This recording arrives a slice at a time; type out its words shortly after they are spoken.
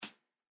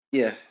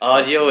Yeah.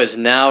 Audio is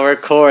now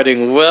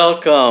recording.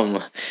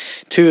 Welcome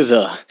to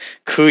the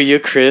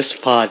Kuya Chris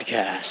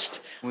podcast.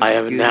 I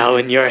am now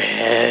in your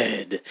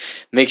head.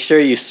 Make sure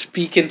you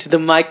speak into the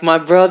mic, my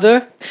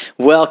brother.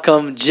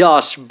 Welcome,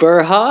 Josh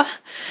Berja.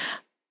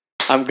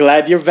 I'm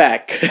glad you're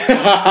back.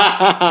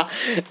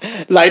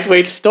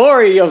 Lightweight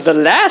story of the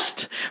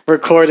last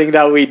recording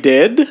that we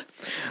did.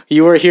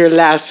 You were here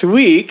last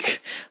week,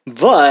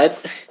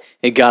 but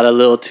it got a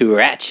little too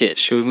ratchet.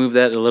 Should we move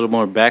that a little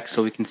more back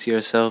so we can see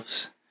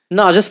ourselves?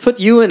 No, just put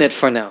you in it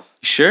for now.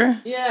 Sure?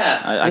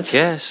 Yeah. I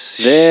guess.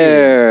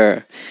 There.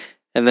 Shit.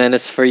 And then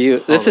it's for you.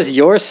 This is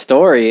your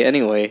story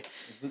anyway.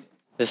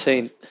 This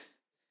ain't...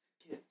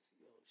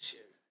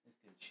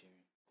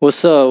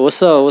 What's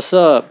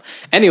up?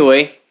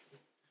 Anyway,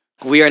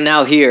 we are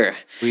now here.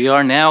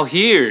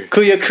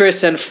 Kuya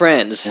Chris and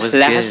friends.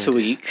 Last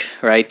week,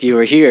 right? You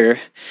were here.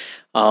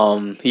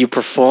 You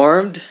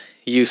performed.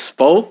 You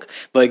spoke.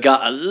 But it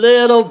got a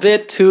little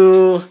bit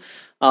too...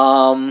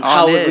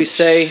 how would we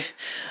say...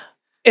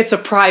 It's a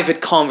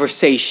private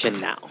conversation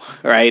now,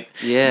 right?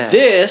 Yeah.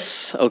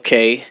 This,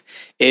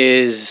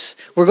 is...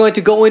 We're going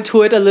to go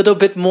into it a little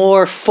bit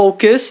more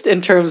focused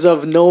in terms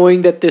of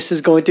knowing that this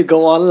is going to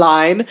go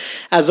online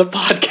as a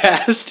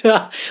podcast.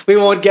 We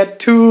won't get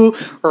too...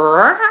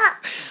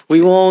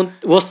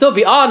 We'll still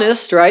be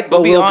honest, right?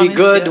 But we'll be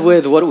good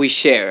with what we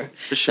share.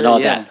 For sure, and all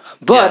that.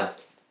 But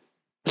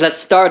let's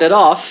start it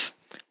off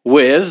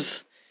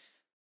with...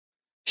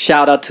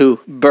 Shout out to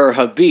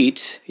Berja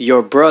Beat,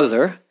 your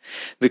brother,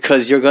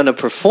 because you're going to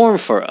perform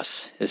for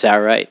us. Is that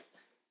right?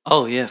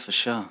 Oh, yeah, for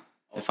sure.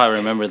 If I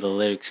remember the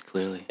lyrics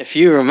clearly. If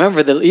you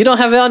remember you don't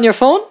have it on your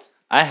phone?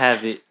 I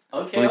have it.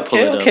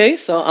 Okay.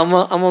 So I'm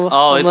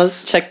gonna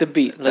check the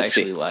beat. Let's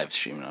actually live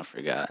streaming. I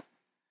forgot.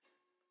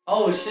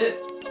 Oh, shit.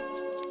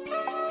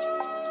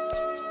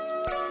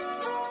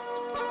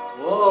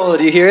 Whoa,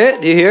 do you hear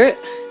it?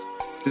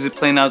 Is it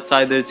playing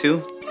outside there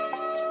too?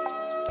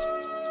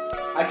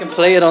 I can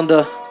play it on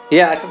the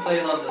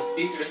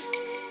speakers.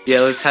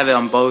 Yeah, let's have it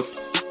on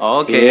both. Oh,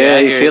 okay. Yeah,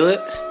 you feel it?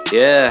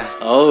 Yeah.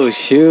 Oh,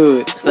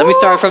 shoot. Let me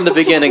start from the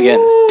beginning again.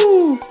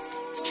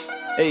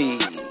 Hey.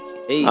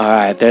 All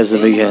right, there's the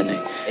beginning.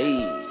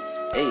 Hey.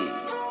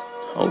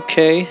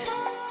 Okay.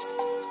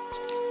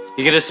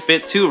 You gonna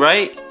spit too,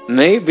 right?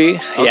 Maybe.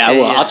 Okay,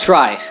 I'll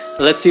try.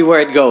 Let's see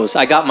where it goes.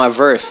 I got my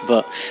verse,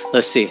 but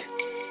let's see.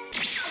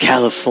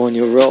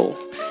 California roll,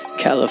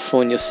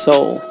 California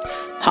soul.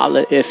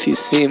 Holla if you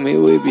see me,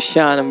 we be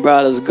shining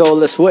bright as gold.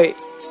 Let's wait.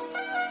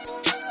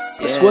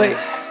 Let's wait.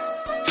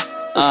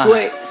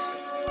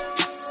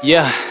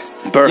 Yeah.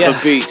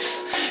 Berja Beats.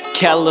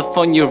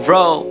 California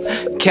roll,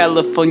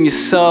 California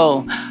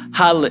soul.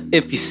 Holla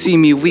if you see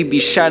me, we be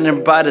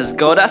shining bright as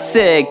gold. I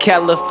said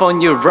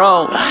California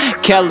roll,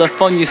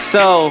 California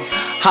soul.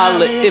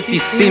 Holla if you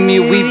see me,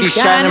 we be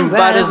shining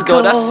bright as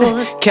gold. I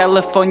said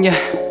California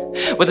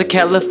with a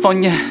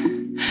California.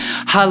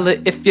 Holla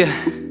if you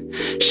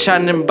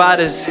shining bright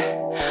as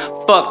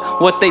fuck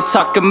what they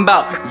talking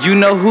about. You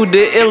know who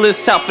the illest,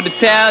 south of the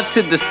town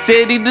to the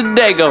city to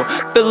Dago.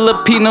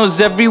 Filipinos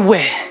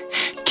everywhere,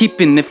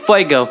 keeping it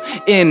fuego.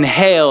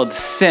 Inhale the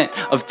scent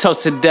of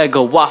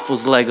Tostadego.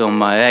 Waffles Lego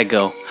my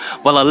ego,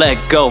 while I let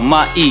go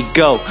my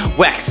ego.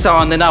 Wax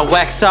on and I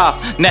wax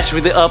off,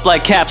 naturally up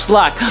like caps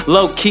lock.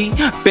 Low key,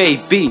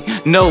 baby,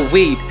 no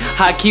weed.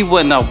 High key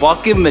when I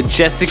walk in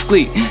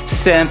majestically.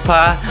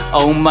 Senpai,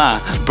 oh my,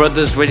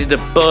 brothers ready to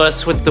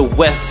bust with the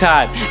west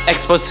tide.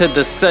 Exposed to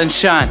the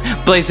sunshine,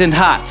 blazing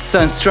hot,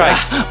 sun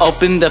strikes.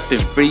 Opened up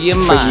and free your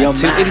mind.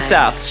 To in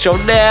south,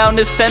 showdown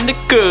to Santa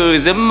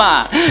Cruz and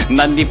my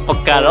 94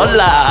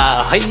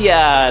 Carola.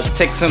 Hiya,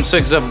 take some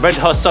swigs of red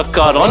hot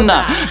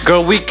Corona.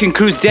 Girl, we can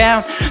cruise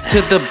down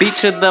to the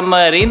beach of the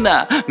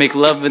marina. Make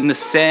love in the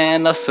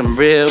sand or some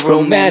real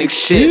romantic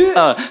shit.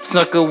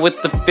 Snorkel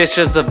with the fish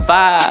as the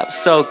vibe.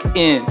 Soak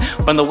in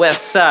from the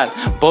west side.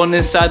 Born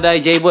inside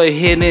that yay,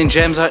 hidden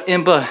gems are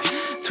in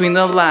between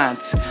the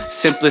lines.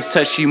 Simplest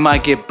touch, you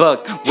might get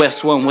bucked.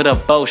 West one with a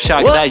bow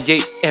shot. That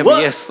yay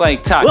area slang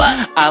talk.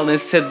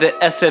 Islands to the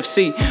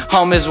SFC.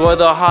 Home is where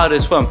the heart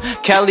is from.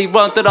 Cali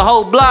run through the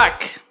whole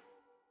block.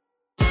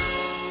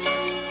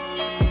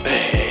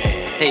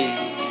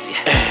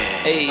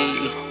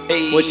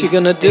 Hey, what you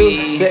gonna do?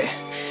 Say,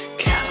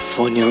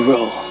 California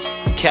roll,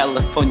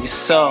 California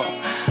soul.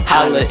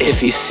 Holla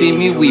if you see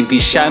me, we be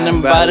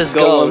shining bright as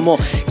gold.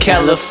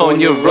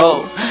 California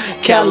roll,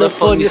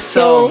 California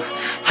soul.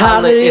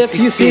 Holla if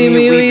you see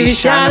me, we be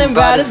shining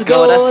bright as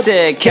gold. I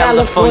said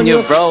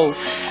California roll,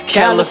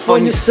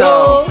 California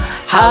soul.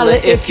 Holla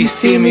if you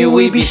see me,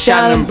 we be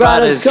shining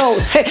bright as gold.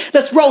 Hey,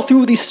 let's roll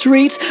through these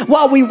streets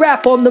while we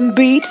rap on them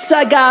beats.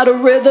 I got a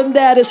rhythm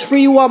that is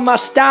free while my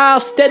style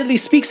steadily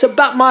speaks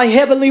about my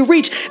heavenly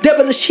reach.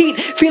 Devilish heat,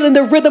 feeling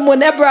the rhythm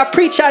whenever I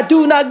preach. I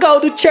do not go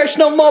to church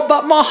no more,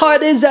 but my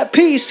heart is at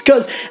peace.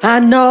 Cause I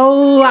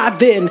know I've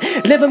been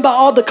living by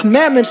all the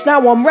commandments.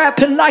 Now I'm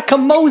rapping like a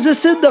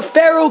Moses and the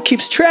Pharaoh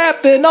keeps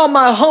trapping. All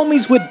my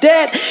homies with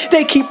debt,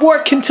 they keep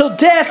working till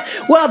death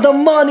while the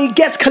money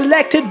gets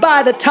collected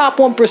by the top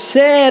 1%.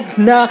 100%.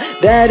 Nah,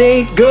 that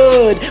ain't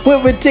good.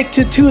 We're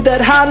addicted to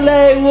that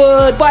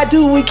Hollywood. Why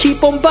do we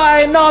keep on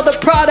buying all the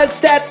products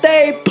that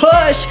they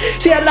push?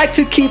 See, I like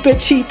to keep it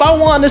cheap. I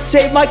wanna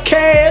save my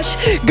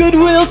cash.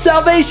 Goodwill,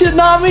 Salvation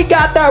Army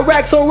got that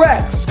racks on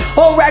racks.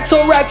 Oh, racks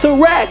on racks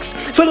on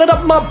racks. Filling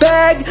up my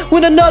bag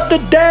with another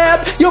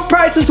dab. Your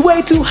price is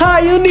way too high,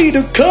 you need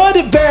to cut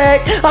it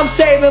back. I'm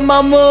saving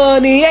my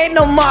money, ain't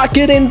no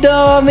marketing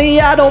dummy.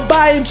 I don't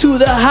buy into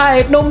the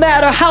hype, no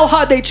matter how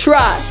hard they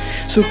try.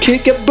 So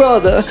kick it,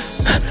 brother.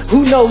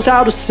 Who knows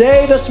how to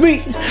say? That's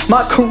me.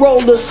 My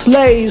Corolla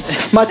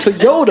slays my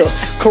Toyota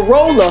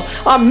Corolla.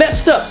 I'm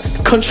messed up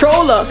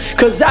controller,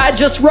 cause I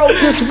just wrote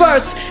this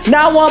verse.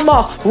 Now I'm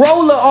a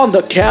roller on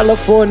the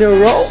California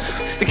road.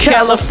 The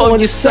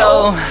California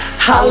soul.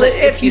 Holla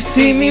if you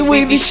see me,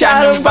 we be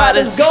shining bright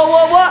as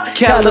gold. What?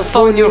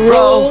 California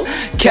roll,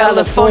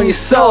 California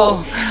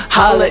soul.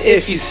 Holla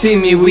if you see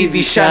me, we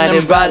be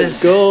shining bright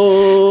as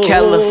gold.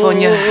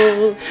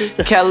 California,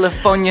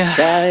 California,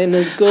 shine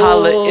as gold.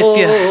 Holla if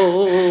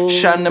you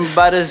shining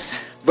bright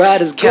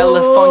as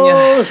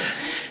California,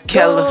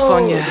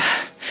 California.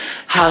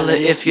 Holla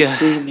if you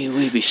see me,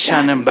 we be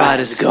shining bright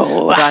as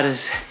gold. Bright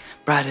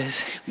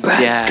as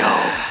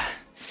gold.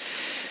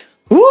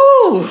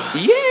 Woo!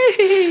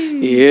 Yay!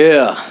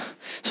 Yeah.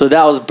 So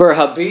that was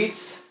Berja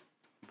Beats.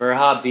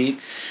 Berja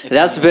Beats.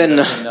 That's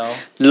been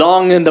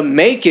long in the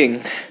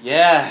making.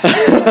 Yeah.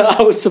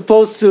 I was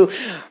supposed to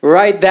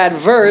write that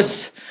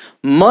verse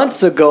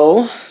months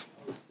ago.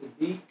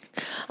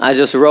 I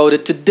just wrote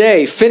it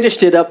today.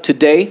 Finished it up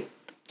today.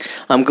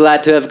 I'm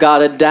glad to have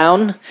got it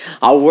down.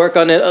 I'll work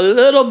on it a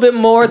little bit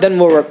more, then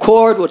we'll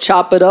record, we'll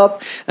chop it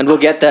up, and we'll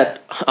get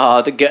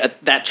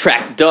that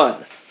track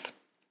done.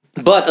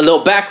 But a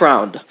little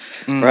background,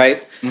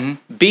 right?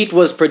 Mm-hmm. Beat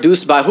was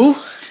produced by who?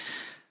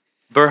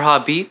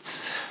 Berja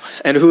Beats.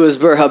 And who is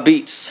Berja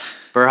Beats?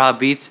 Berja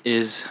Beats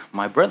is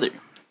my brother.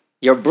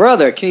 Your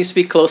brother. Can you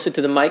speak closer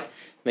to the mic?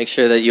 Make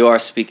sure that you are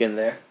speaking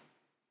there.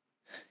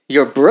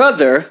 Your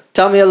brother.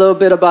 Tell me a little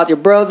bit about your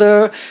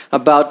brother,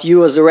 about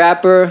you as a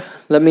rapper.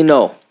 Let me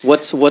know.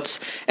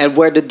 And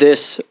where did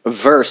this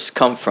verse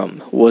come from?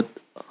 What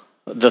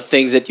the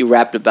things that you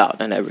rapped about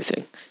and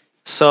everything.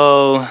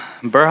 So,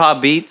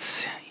 Berja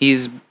Beats,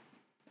 he's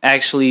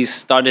actually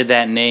started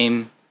that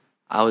name,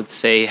 I would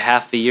say,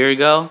 half a year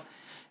ago.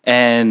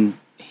 And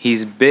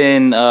he's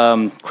been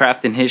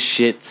crafting his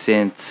shit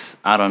since,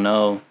 I don't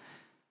know,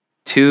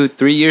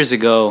 2-3 years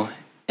ago.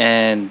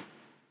 And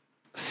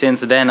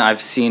since then,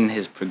 I've seen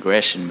his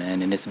progression,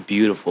 man, and it's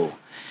beautiful.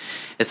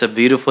 It's a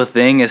beautiful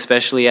thing,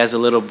 especially as a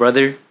little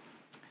brother.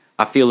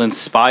 I feel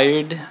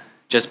inspired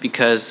just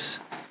because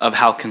of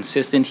how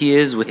consistent he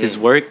is with his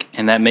work,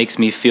 and that makes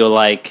me feel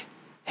like,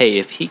 hey,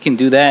 if he can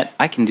do that,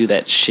 I can do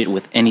that shit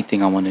with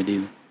anything I want to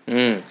do.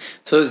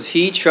 So is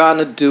he trying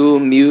to do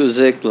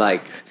music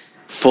like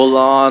full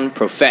on,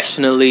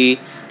 professionally,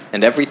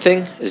 and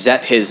everything? Is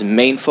that his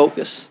main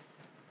focus?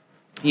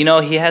 You know,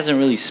 he hasn't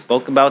really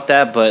spoke about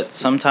that, but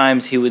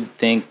sometimes he would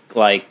think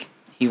like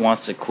he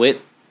wants to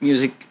quit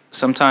music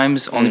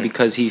sometimes, only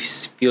because he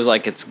feels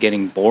like it's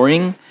getting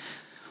boring.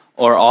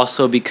 Or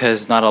also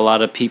because not a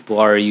lot of people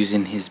are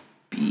using his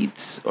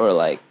beats, or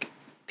like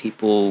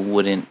people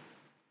wouldn't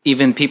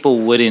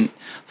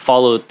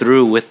follow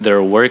through with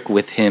their work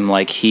with him.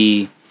 Like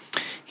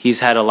he's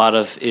had a lot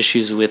of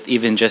issues with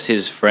even just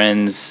his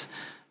friends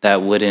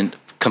that wouldn't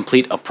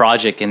complete a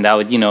project, and that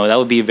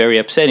would be very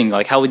upsetting.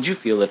 Like, how would you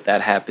feel if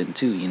that happened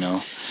too, you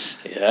know?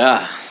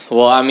 Yeah.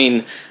 Well, I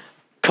mean,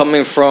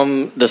 coming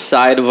from the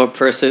side of a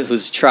person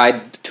who's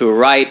tried to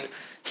write,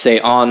 say,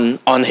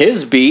 on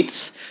his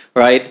beats,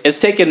 right? It's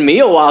taken me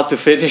a while to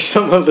finish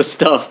some of the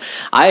stuff.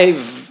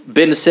 I've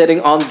been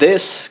sitting on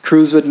this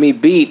Cruise With Me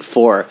beat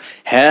for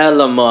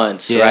hella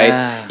months,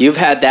 right? You've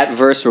had that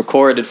verse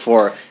recorded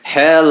for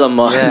hella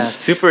months. Yeah,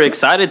 super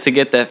excited to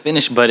get that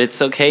finished, but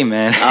it's okay,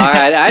 man. All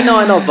right, I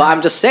know, but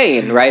I'm just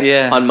saying, right?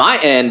 Yeah. On my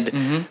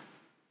end,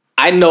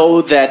 I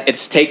know that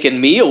it's taken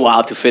me a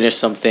while to finish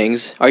some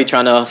things. Are you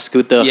trying to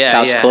scoot the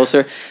couch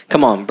closer?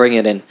 Come on, bring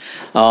it in.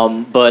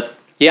 But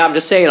yeah, I'm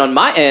just saying on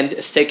my end,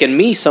 it's taken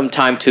me some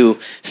time to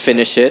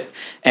finish it.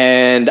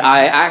 And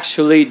I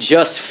actually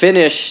just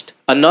finished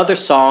another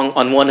song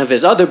on one of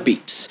his other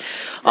beats.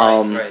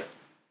 Right.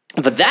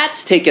 But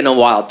that's taken a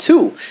while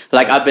too.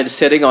 Like I've been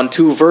sitting on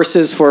 2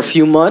 verses for a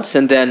few months,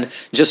 and then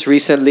just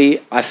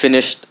recently I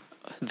finished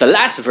the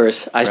last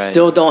verse. I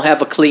still don't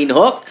have a clean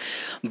hook,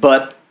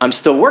 but I'm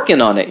still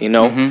working on it, you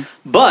know?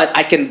 But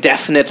I can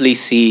definitely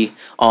see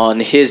on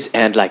his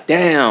end, like,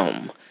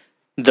 damn,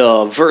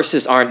 the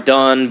verses aren't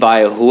done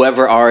by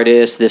whoever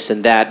artist, this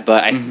and that,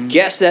 but I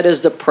guess that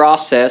is the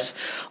process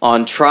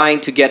on trying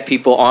to get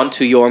people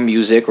onto your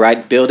music,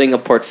 right? Building a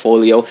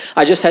portfolio.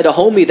 I just had a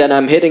homie that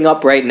I'm hitting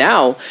up right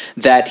now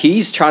that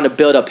he's trying to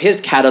build up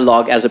his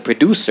catalog as a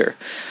producer,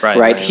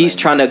 right? He's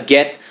trying to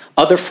get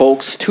other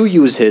folks to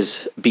use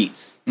his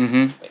beats. Wait,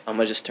 I'm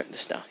gonna just turn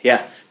this down.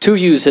 Yeah, to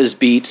use his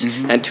beats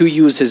and to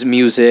use his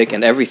music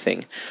and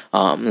everything.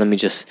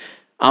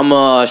 I'm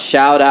a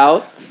shout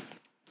out.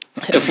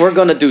 If we're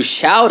gonna do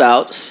shout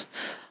outs,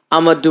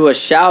 I'm going to do a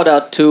shout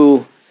out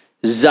to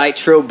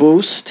Zytro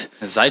Boost.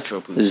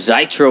 Zytro Boost.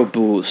 Zytro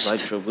Boost.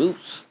 Zytro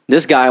Boost.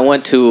 This guy I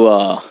went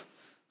to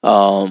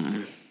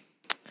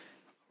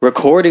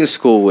recording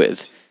school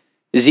with.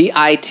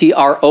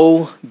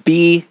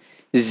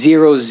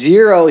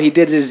 ZITROB00. He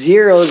did his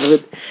zeros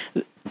with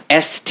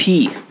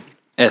ST.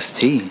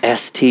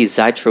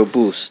 Zytro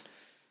Boost.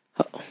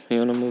 You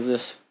want to move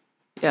this?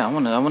 Yeah, I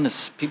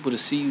want people to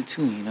see you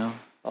too, you know.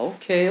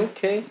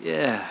 Okay.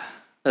 Yeah.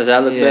 Does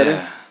that look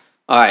better?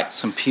 All right.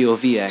 Some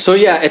POV action. So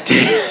yeah,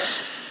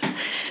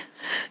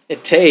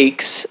 it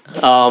takes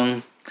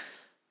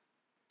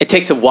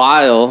a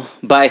while,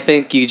 but I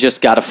think you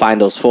just got to find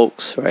those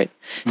folks, right?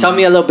 Mm-hmm. Tell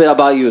me a little bit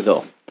about you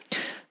though.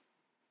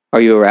 Are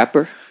you a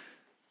rapper?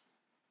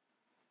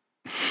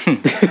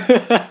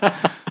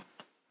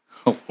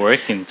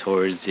 Working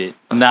towards it.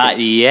 Okay. Not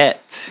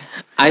yet.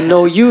 I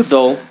know you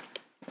though.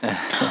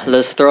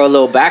 Let's throw a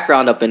little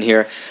background up in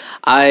here.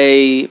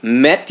 I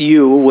met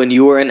you when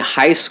you were in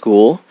high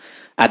school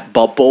at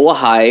Balboa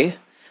High.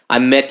 I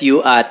met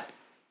you at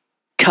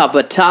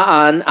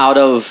Kabataan out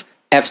of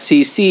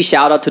FCC.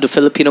 Shout out to the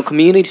Filipino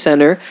Community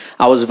Center.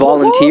 I was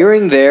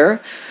volunteering there.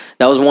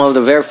 That was one of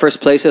the very first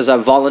places I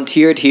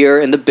volunteered here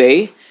in the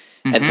Bay.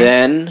 Mm-hmm. And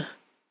then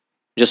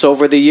just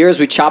over the years,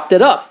 we chopped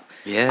it up.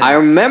 Yeah. I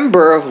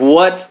remember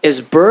what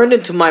is burned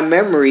into my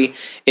memory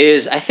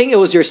is I think it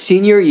was your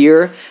senior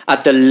year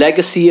at the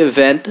legacy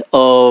event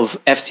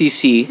of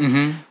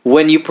FCC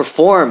when you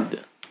performed.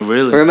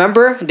 Really?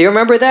 Remember? Do you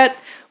remember that?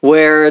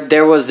 Where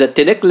there was the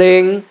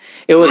tinikling.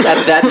 It was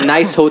at that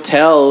nice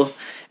hotel.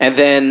 And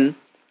then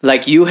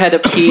like you had a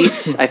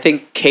piece. I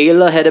think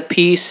Kayla had a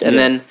piece. And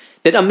then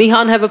did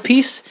Amihan have a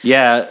piece?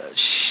 Yeah.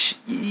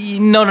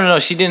 No.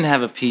 She didn't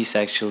have a piece,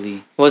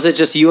 actually. Was it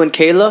just you and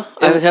Kayla?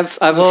 I have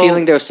a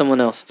feeling there was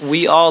someone else.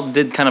 We all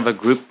did kind of a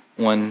group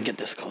one. Get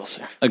this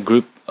closer. A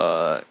group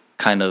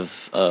kind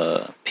of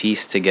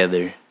piece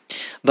together.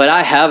 But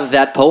I have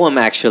that poem,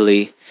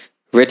 actually,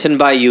 written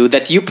by you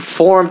that you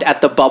performed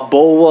at the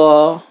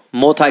Balboa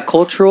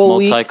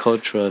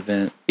Multicultural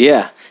event.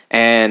 Yeah.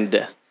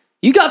 And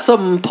you got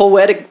some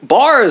poetic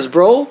bars,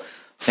 bro.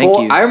 Thank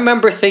you. I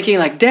remember thinking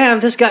like, damn,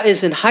 this guy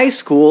is in high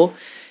school.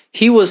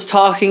 He was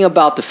talking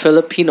about the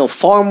Filipino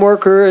farm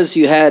workers.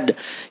 You had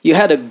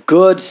a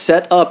good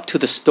setup to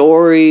the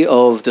story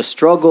of the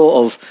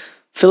struggle of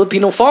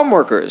Filipino farm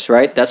workers,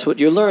 right? That's what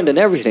you learned and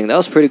everything. That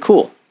was pretty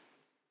cool.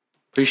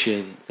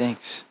 Appreciate it.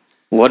 Thanks.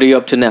 What are you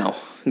up to now?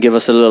 Give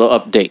us a little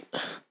update.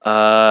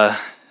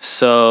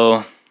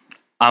 So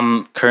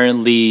I'm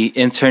currently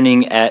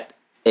interning at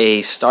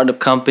a startup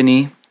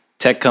company,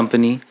 tech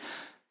company,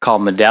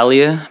 called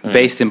Medallia,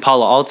 based in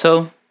Palo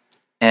Alto.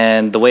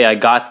 And the way I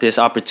got this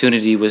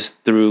opportunity was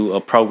through a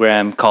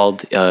program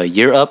called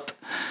Year Up,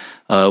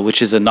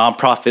 which is a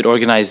nonprofit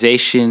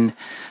organization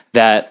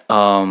that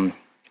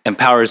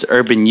empowers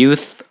urban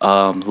youth,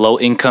 low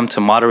income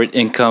to moderate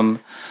income,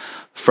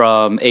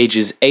 from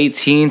ages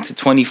 18 to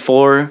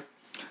 24.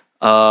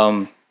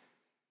 I'm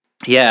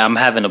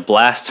having a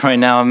blast right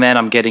now, man.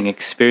 I'm getting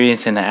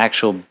experience in the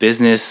actual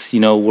business,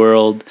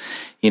 world.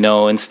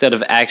 Instead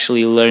of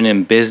actually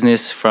learning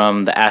business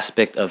from the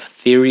aspect of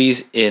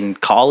theories in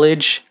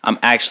college, I'm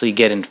actually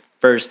getting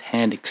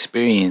firsthand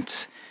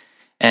experience.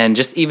 And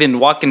just even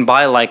walking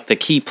by like the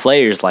key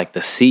players, like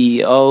the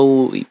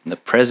CEO, even the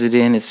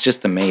president, it's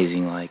just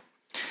amazing. Like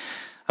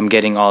I'm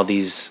getting all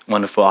these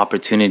wonderful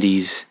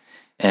opportunities,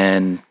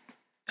 and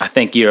I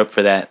thank Europe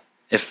for that.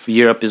 If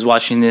Europe is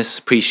watching this,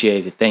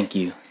 appreciate it. Thank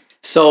you.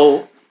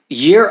 So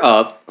Year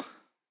Up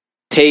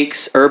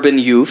takes urban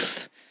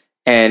youth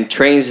and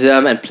trains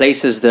them and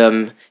places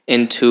them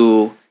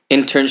into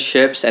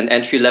internships and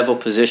entry-level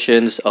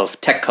positions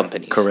of tech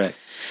companies. Correct.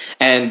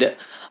 And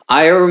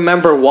I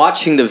remember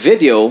watching the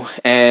video,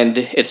 and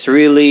it's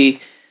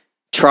really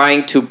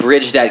trying to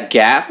bridge that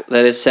gap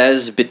that it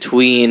says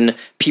between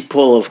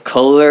people of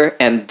color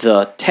and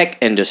the tech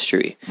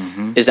industry.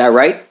 Mm-hmm. Is that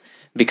right?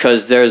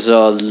 Because there's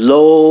a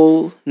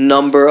low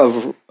number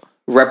of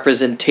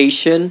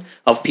representation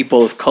of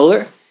people of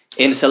color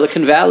in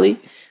Silicon Valley.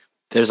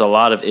 There's a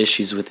lot of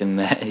issues within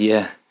that,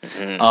 yeah.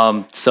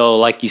 Mm-hmm. So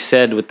like you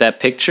said, with that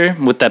picture,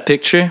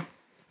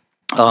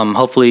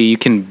 hopefully you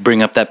can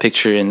bring up that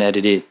picture and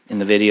edit it in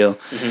the video.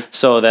 Mm-hmm.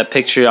 So that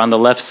picture on the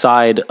left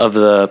side of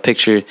the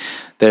picture,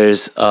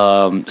 there's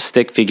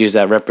stick figures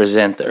that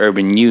represent the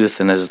urban youth,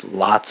 and there's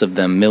lots of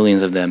them,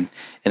 millions of them.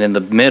 And in the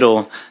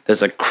middle,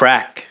 there's a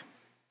crack,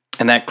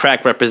 and that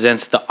crack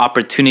represents the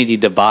opportunity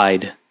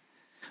divide,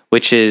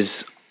 which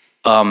is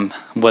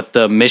what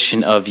the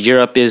mission of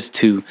Europe is,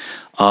 to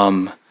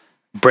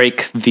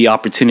break the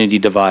opportunity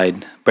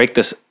divide, break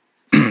this.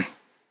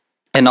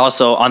 And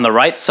also on the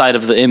right side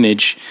of the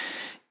image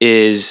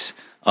is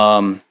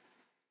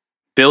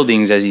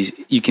buildings, as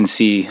you can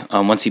see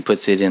once he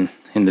puts it in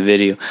the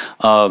video.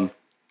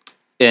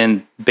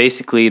 And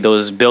basically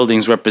those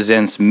buildings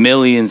represents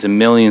millions and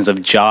millions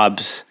of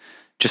jobs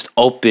just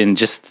open,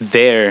 just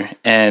there.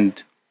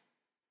 And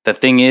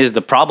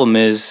the problem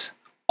is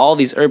all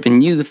these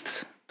urban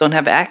youths don't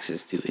have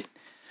access to it.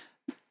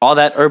 all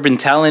that urban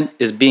talent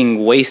is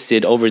being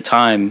wasted over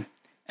time.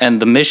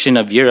 And the mission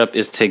of Europe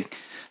is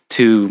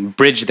to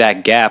bridge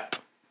that gap.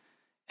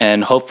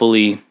 And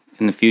hopefully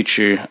in the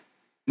future,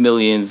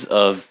 millions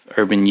of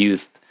urban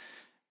youth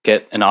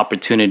get an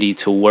opportunity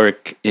to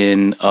work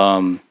in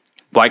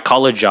white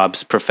collar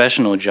jobs,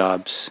 professional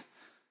jobs.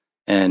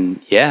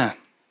 And yeah.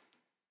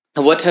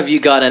 What have you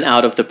gotten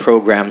out of the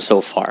program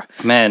so far?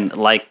 Man,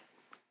 like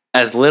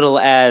as little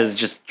as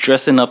just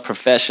dressing up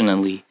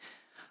professionally.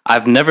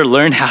 I've never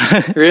learned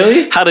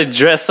how to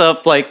dress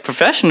up like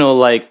professional,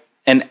 like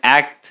and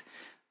act,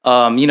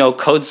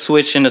 code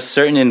switch in a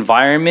certain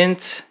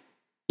environment,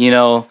 in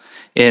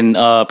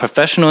a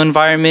professional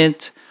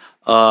environment,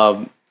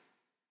 to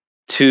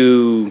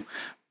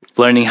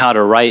learning how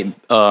to write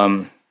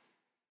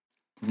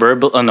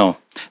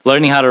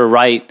learning how to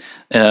write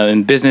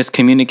in business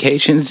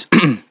communications,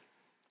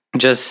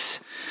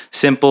 just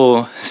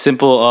simple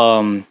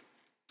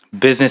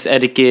business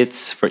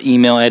etiquettes for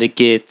email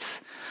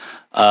etiquettes,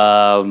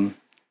 to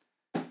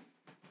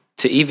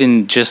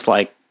even just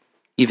like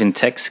even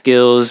tech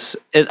skills.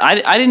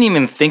 I didn't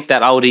even think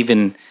that I would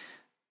even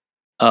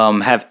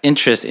have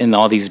interest in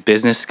all these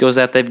business skills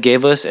that they've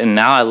gave us, and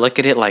now I look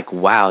at it like,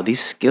 wow, these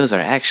skills are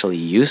actually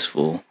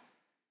useful.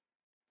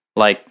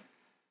 Like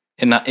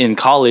in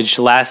college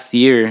last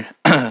year,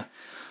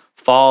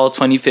 fall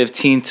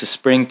 2015 to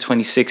spring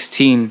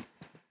 2016,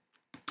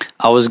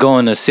 I was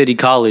going to City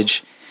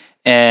College,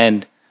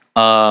 and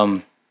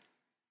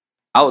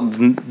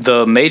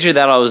the major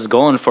that I was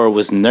going for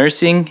was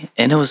nursing,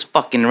 and it was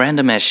fucking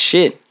random as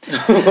shit.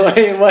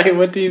 Why?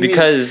 What do you mean?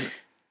 Because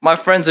my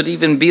friends would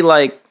even be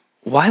like,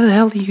 why the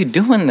hell are you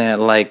doing that?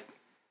 Like,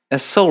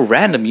 that's so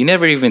random. You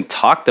never even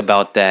talked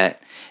about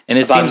that. And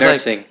it seems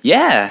nursing. Like,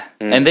 yeah.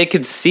 And they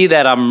could see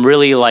that I'm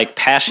really like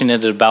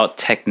passionate about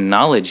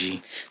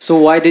technology. So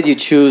why did you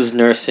choose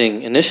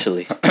nursing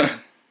initially?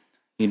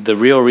 The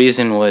real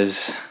reason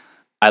was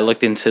I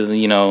looked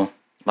into,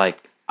 like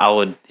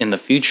in the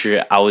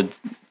future, I would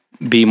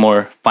be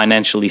more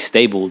financially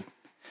stable,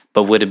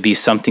 but would it be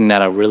something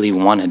that I really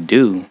want to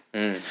do?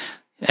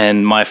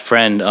 And my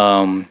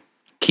friend,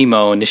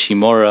 Kimo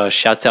Nishimura,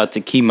 shouts out to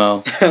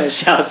Kimo.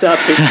 Shouts out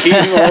to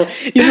Kimo.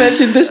 You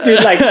mentioned this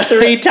dude like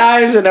 3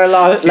 times in our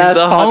last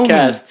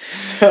podcast.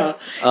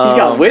 He's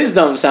got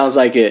wisdom, sounds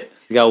like it.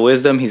 He's got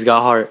wisdom, he's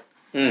got heart.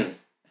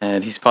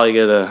 And he's probably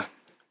gonna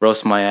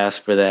roast my ass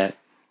for that.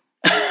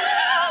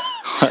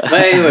 But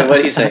anyway, what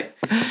did he say?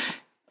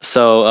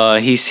 So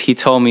he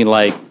told me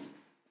like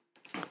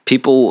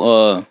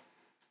people,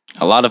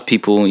 a lot of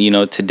people,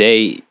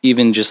 today,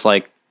 even just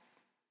like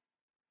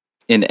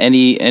in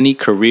any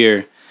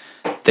career,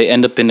 they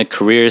end up in a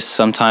career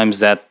sometimes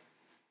that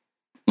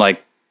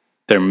like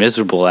they're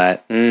miserable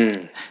at.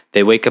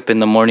 They wake up in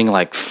the morning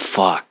like,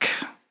 fuck,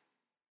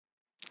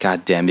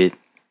 god damn it,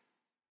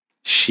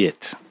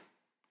 shit,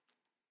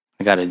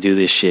 I gotta do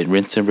this shit,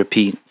 rinse and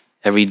repeat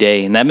every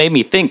day. And that made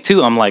me think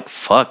too. I'm like,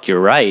 fuck, you're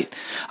right.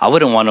 I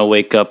wouldn't want to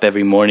wake up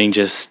every morning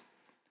just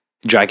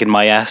dragging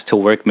my ass to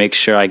work, make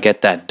sure I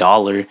get that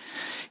dollar,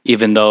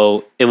 even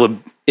though it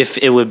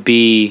would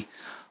be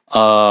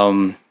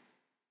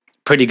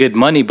pretty good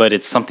money, but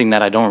it's something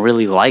that I don't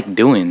really like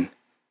doing.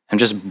 I'm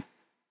just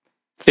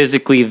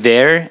physically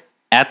there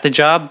at the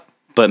job,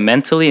 but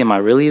mentally, am I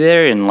really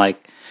there? And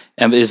like,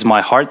 is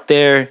my heart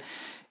there?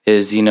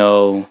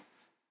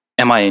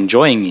 Am I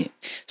enjoying it?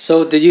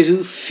 So did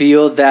you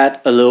feel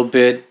that a little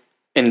bit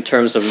in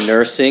terms of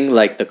nursing,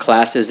 like the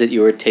classes that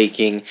you were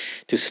taking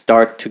to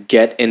start to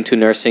get into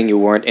nursing you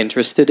weren't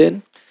interested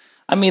in?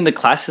 I mean, the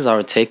classes I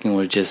was taking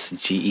were just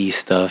GE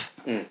stuff,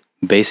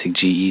 basic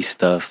GE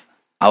stuff.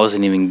 I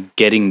wasn't even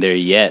getting there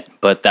yet,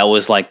 but that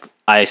was like,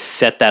 I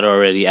set that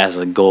already as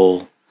a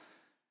goal.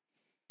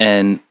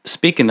 And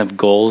speaking of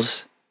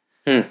goals,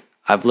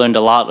 I've learned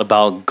a lot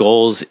about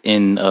goals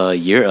in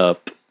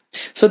Europe.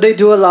 So they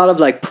do a lot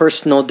of like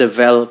personal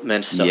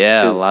development stuff too.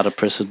 Yeah, a lot of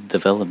personal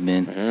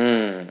development.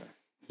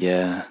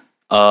 Yeah.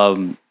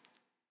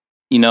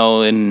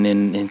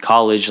 In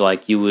college,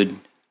 like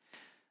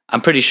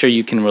I'm pretty sure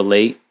you can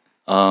relate.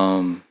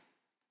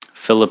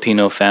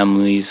 Filipino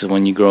families,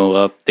 when you grow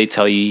up, they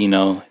tell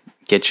you,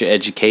 get your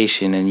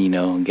education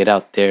and, get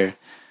out there.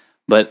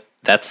 But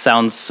that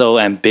sounds so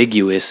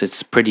ambiguous.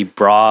 It's pretty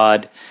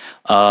broad.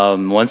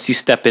 Once you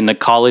step into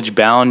college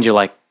bound, you're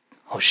like,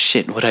 oh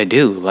shit, what'd I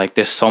do? Like,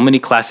 there's so many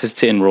classes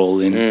to enroll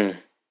in.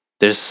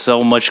 There's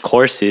so much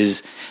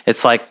courses.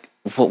 It's like,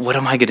 what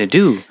am I gonna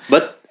do?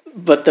 But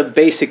the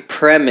basic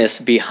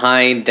premise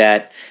behind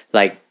that,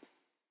 like,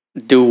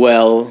 do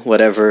well,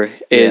 whatever,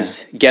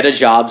 is get a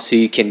job so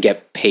you can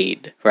get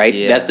paid, right?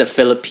 Yeah. That's the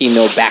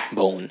Filipino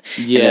backbone,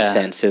 in a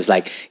sense, is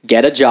like,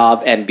 get a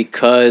job, and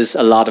because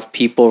a lot of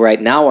people right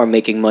now are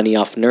making money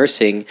off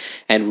nursing,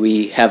 and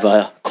we have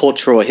a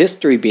cultural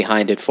history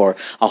behind it for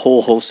a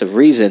whole host of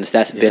reasons,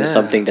 that's been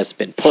something that's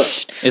been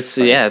pushed. It's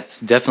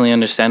definitely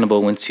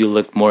understandable once you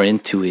look more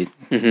into it.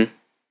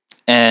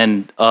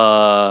 And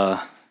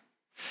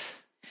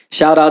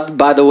Shout out,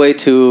 by the way,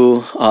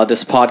 to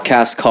this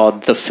podcast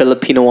called The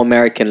Filipino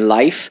American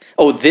Life.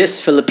 Oh,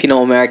 This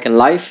Filipino American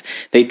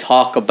Life. They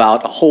talk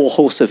about a whole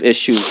host of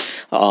issues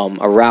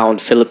around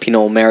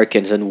Filipino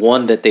Americans. And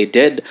one that they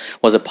did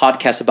was a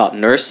podcast about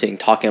nursing,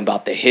 talking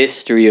about the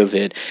history of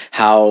it,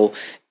 how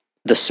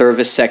the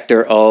service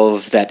sector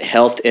of that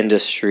health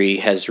industry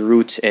has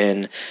roots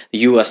in the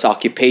U.S.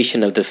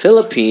 occupation of the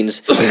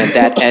Philippines, and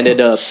that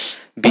ended up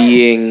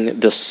being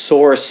the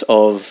source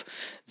of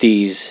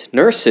these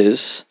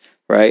nurses,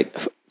 right,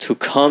 to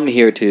come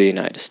here to the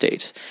United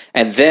States.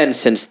 And then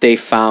since they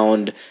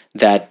found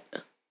that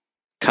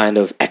kind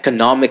of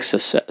economic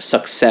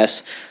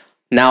success,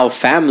 now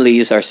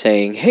families are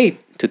saying, hey,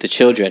 to the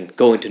children,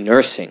 go into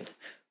nursing,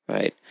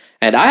 right?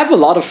 And I have a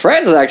lot of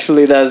friends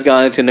actually that has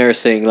gone into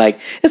nursing. Like,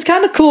 it's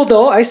kind of cool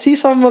though. I see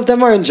some of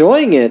them are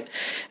enjoying it.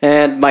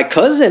 And my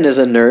cousin is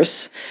a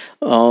nurse.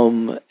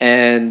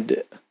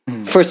 And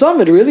for some,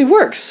 it really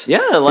works.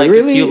 Yeah, like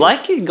really, if you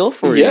like it, go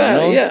for it.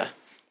 Yeah, yeah.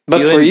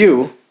 But for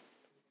you?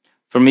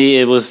 For me,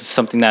 it was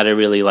something that I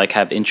really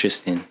have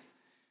interest in.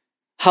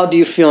 How do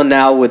you feel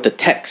now with the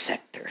tech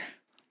sector?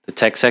 The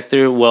tech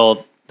sector?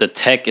 Well, the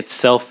tech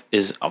itself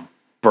is a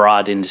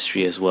broad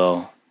industry as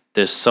well.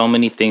 There's so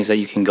many things that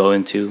you can go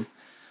into.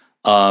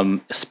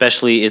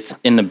 Especially it's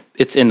in the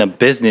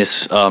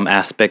business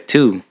aspect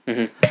too.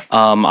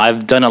 Mm-hmm.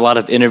 I've done a lot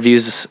of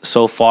interviews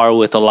so far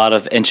with a lot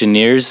of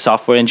engineers,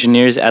 software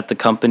engineers at the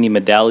company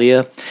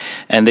Medallia,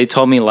 and they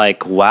told me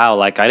wow,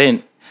 I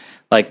didn't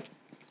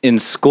in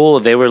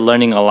school they were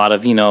learning a lot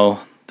of the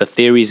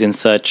theories and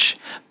such,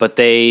 but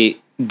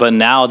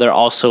now they're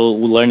also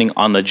learning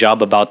on the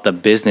job about the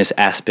business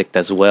aspect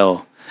as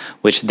well,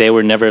 which they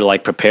were never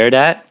prepared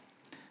at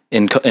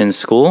in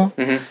school.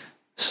 Mm-hmm.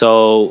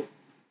 So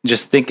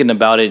just thinking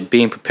about it,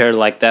 being prepared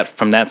like that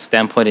from that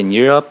standpoint in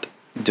Europe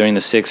during the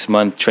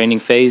 6-month training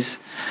phase,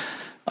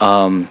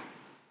 it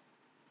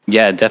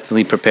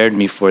definitely prepared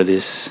me for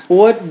this.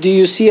 What do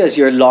you see as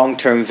your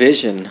long-term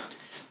vision?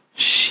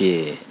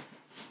 Shit.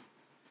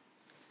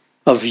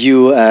 Of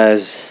you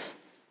as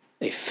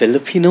a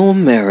Filipino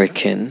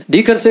American. Do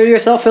you consider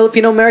yourself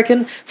Filipino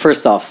American?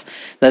 First off,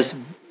 let's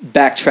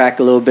backtrack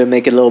a little bit,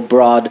 make it a little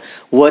broad.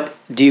 What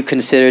do you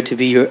consider to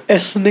be your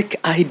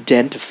ethnic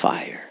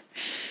identifier?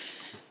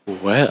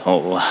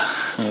 Well,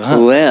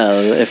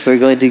 if we're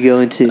going to go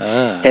into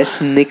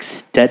ethnic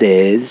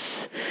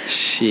studies,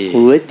 shit.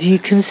 What do you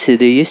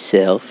consider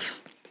yourself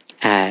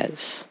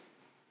as?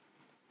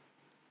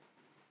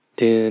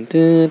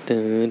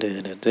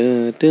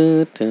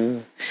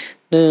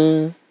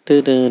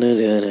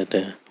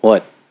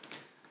 What?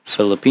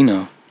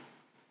 Filipino.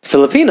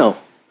 Filipino.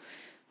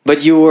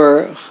 But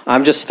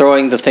I'm just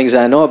throwing the things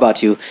that I know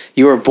about you.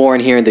 You were born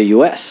here in the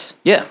U.S.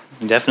 Yeah,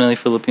 definitely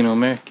Filipino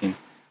American.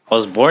 I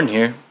was born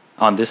here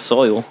on this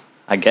soil,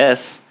 I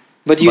guess.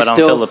 But I'm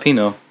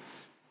Filipino.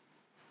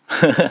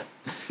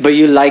 But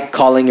you like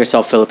calling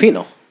yourself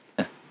Filipino?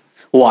 Yeah.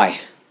 Why?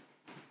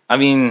 I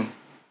mean,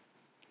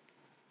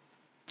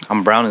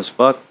 I'm brown as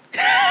fuck.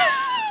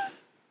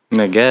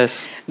 I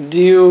guess.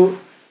 Were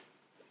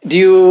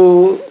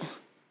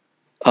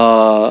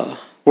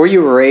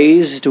you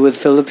raised with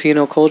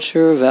Filipino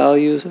culture,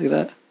 values like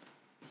that?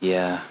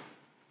 Yeah,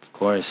 of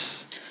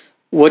course.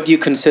 What do you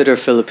consider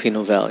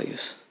Filipino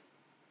values?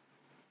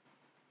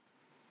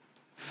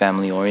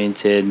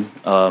 Family-oriented,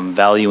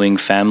 valuing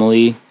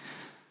family,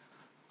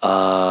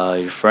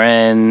 your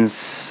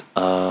friends.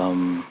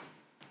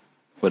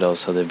 What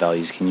else other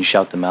values? Can you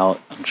shout them out?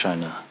 I'm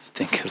trying to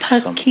think of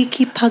some.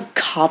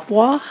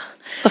 Pakikipagkapwa,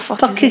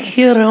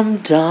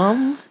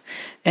 pakikiramdam,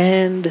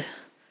 and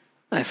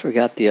I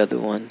forgot the other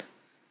one.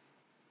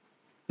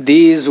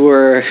 These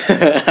were,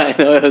 I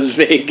know it was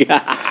big,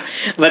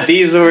 but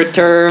these were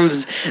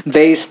terms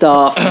based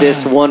off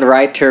this one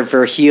writer,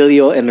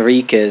 Virgilio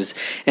Enriquez,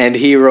 and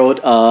he wrote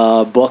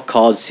a book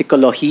called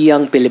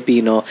Psikologiyang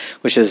Pilipino,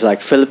 which is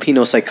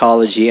Filipino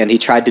psychology, and he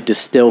tried to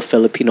distill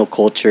Filipino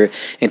culture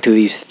into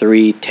these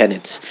 3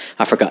 tenets.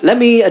 I forgot. Let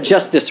me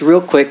adjust this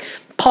real quick.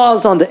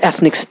 Pause on the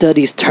ethnic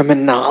studies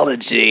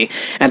terminology,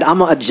 and I'm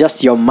gonna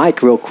adjust your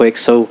mic real quick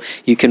so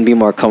you can be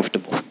more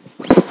comfortable.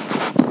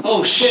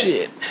 Oh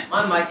shit.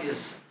 My mic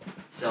is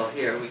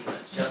here. We can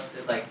adjust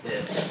it like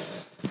this.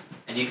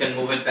 And you can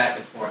move it back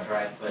and forth,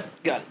 right? But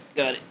got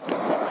it.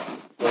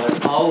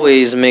 But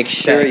always make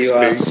sure you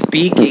are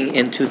speaking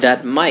into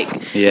that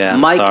mic. Yeah,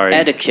 mic sorry.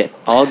 etiquette.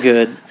 All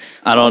good.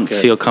 I don't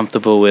feel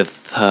comfortable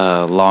with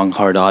long,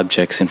 hard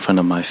objects in front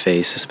of my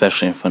face,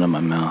 especially in front of my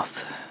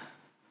mouth.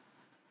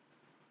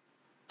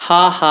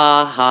 Ha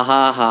ha ha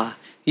ha ha.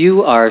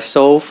 You are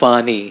so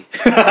funny.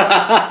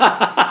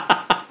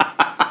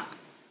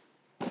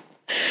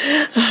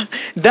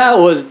 That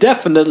was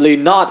definitely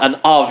not an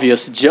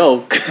obvious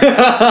joke.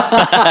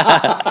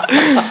 But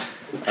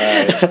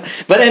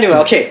anyway,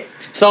 okay.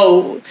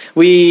 So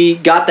we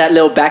got that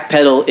little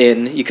backpedal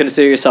in. You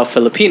consider yourself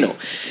Filipino.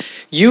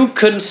 you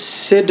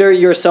consider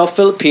yourself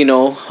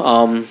Filipino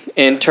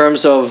in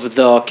terms of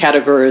the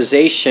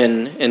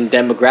categorization in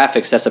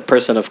demographics as a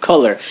person of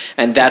color.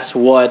 And that's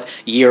what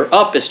Year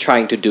Up is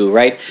trying to do,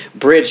 right?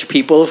 Bridge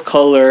people of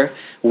color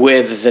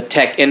with the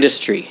tech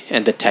industry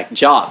and the tech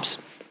jobs.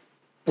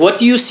 What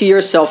do you see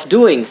yourself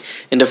doing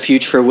in the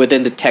future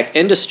within the tech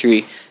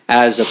industry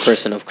as a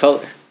person of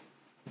color?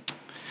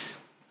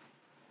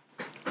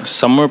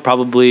 Somewhere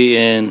probably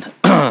in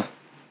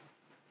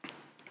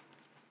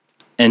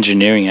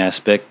engineering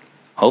aspect,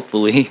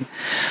 hopefully.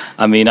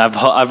 I mean, I've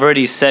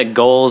already set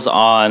goals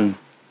on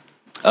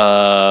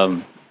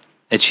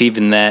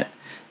achieving that,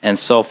 and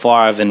so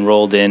far I've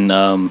enrolled in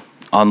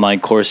online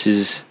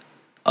courses,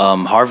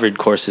 Harvard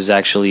courses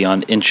actually,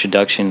 on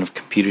introduction of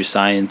computer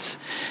science,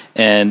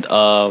 and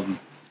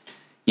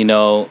you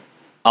know,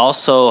 I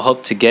also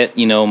hope to get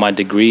my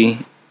degree,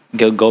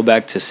 go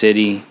back to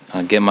city,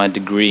 get my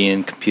degree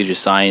in computer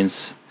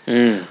science.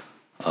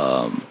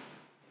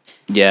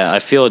 Yeah, I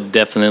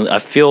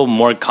feel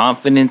more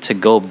confident to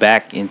go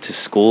back into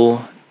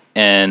school,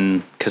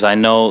 and because I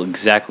know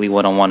exactly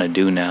what I want to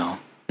do now.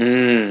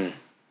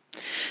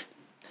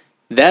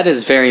 That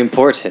is very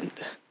important.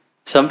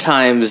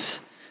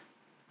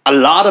 A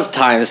lot of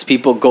times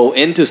people go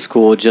into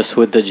school just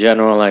with the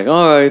general, like,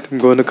 all right, I'm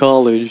going to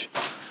college,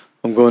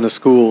 I'm going to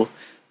school,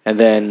 and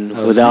then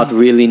without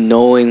really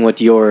knowing what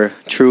you're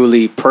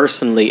truly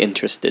personally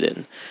interested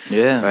in.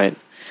 Yeah. Right.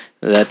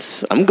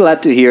 I'm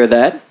glad to hear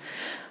that.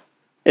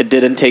 It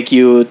didn't take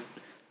you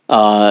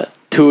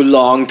too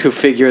long to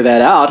figure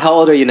that out. How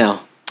old are you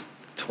now?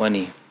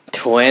 20.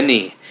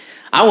 20.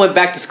 I went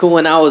back to school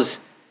when I was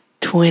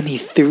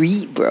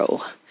 23,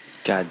 bro.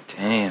 God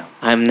damn.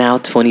 I'm now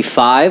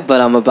 25, but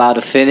I'm about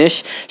to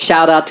finish.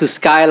 Shout out to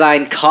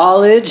Skyline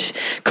College.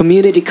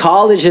 Community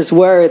college is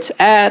where it's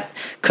at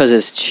because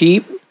it's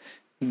cheap.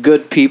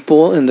 Good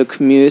people in the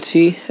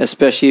community,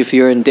 especially if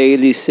you're in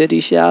Daly City.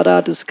 Shout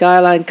out to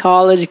Skyline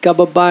College,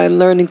 Kabataan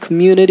learning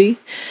community,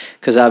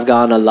 because I've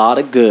gotten a lot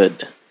of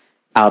good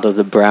out of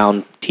the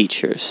brown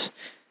teachers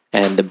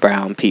and the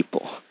brown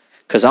people.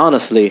 Because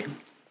honestly,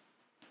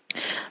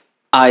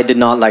 I did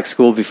not like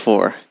school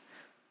before.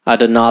 I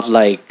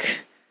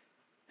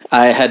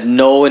had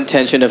no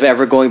intention of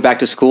ever going back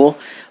to school,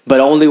 but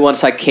only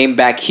once I came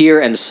back here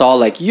and saw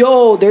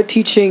they're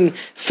teaching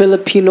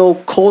Filipino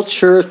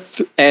culture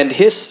and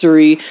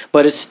history,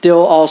 but it's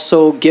still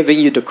also giving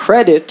you the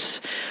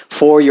credits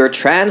for your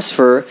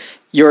transfer.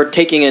 You're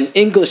taking an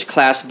English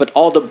class, but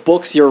all the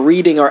books you're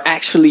reading are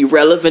actually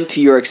relevant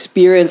to your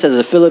experience as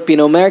a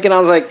Filipino American. I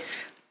was like,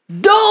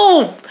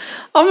 dope!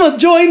 I'm gonna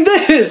join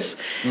this!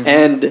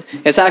 And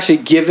it's actually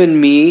given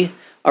me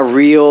a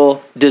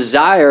real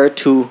desire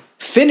to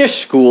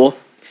finish school,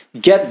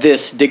 get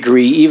this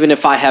degree, even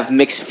if I have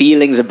mixed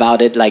feelings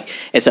about it. Like,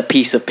 it's a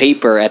piece of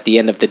paper at the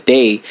end of the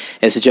day.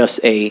 It's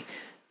just a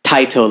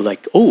title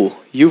like,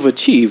 oh, you've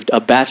achieved a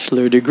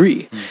bachelor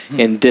degree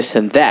in this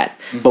and that.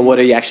 But what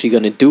are you actually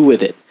going to do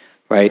with it,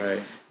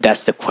 right?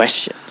 That's the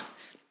question.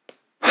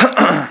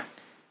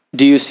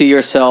 Do you see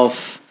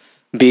yourself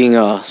being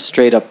a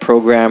straight up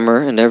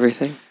programmer and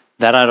everything?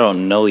 That I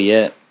don't know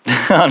yet,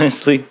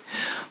 honestly.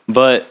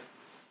 But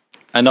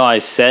I know I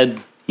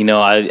said,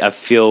 I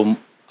feel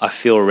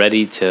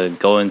ready to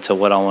go into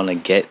what I want to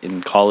get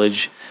in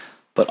college,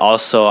 but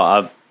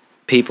also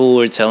people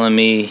were telling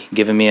me,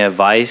 giving me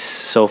advice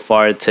so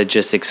far to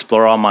just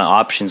explore all my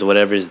options,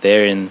 whatever's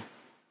there in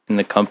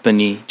the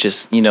company.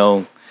 Just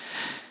learn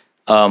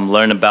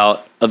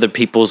about other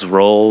people's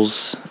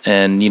roles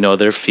and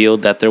their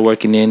field that they're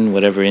working in,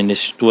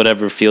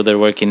 whatever field they're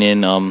working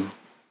in.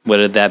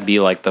 Whether that be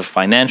like the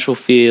financial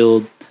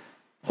field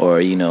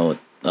or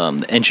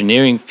the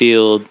engineering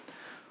field,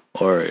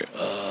 or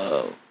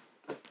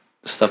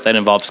stuff that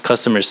involves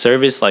customer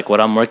service, like what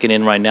I'm working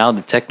in right now,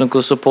 the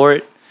technical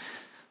support.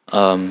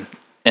 And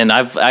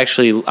I'm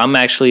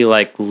actually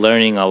like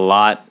learning a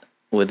lot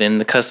within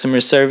the customer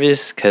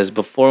service, because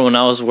before, when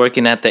I was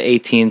working at the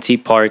AT&T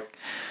park,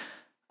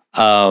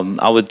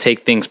 I would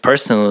take things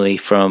personally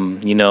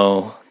from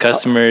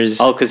customers.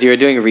 Oh, because you were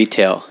doing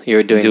retail,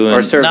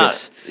 or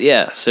service.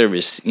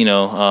 Service.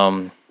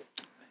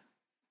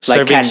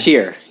 Like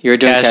cashier. You're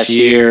doing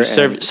cashier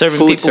serving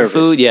food people service.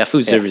 Food. Yeah,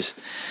 food service.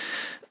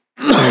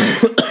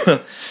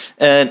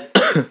 And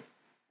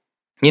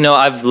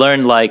I've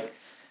learned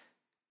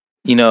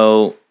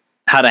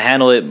how to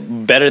handle it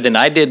better than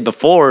I did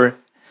before.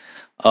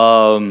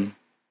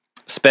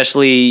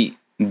 Especially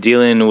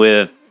dealing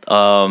with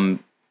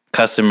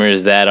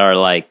customers that are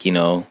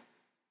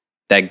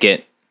that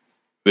get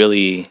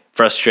really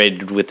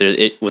frustrated with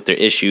their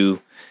issue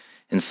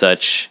and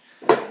such.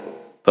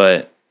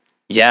 But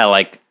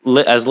yeah,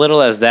 as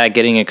little as that,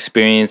 getting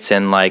experience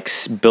and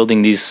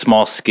building these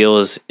small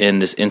skills in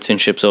this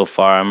internship so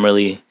far, I'm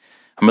really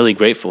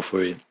grateful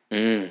for it.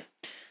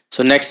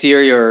 So next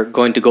year you're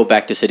going to go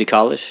back to City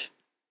College?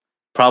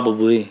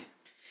 Probably.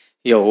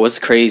 Yo, what's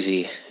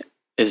crazy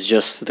is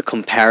just the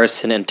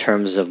comparison in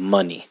terms of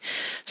money.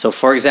 So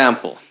for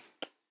example,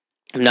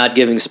 I'm not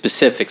giving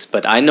specifics,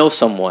 but I know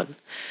someone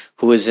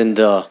who is in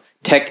the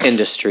tech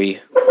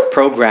industry,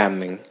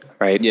 programming,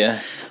 right? Yeah.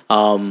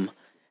 And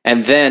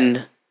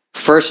then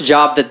first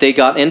job that they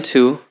got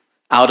into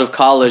out of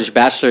college,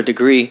 bachelor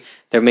degree,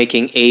 they're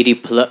making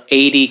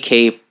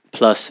 80K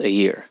plus a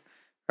year,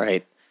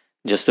 right?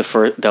 Just the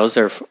first, that was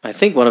their, I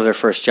think one of their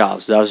first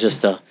jobs. That was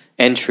just the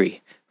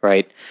entry,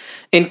 right?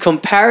 In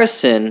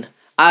comparison,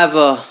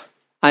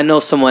 I know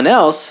someone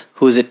else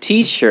who's a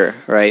teacher,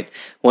 right?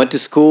 Went to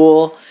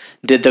school,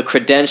 did the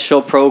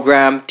credential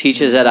program,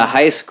 teaches at a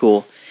high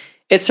school.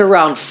 It's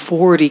around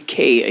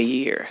 40K a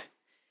year.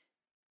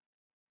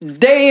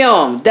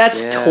 Damn,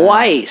 that's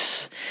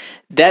twice.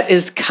 That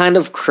is kind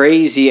of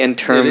crazy in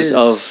terms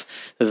of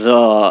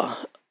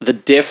the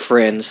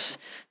difference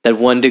that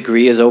one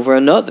degree is over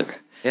another.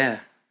 Yeah.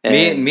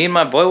 Me and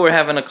my boy were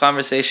having a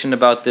conversation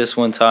about this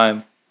one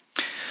time.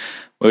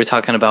 We were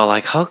talking about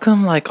like how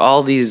come like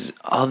all these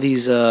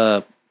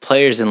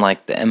players in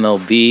like the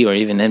MLB or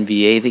even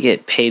NBA, they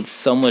get paid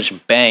so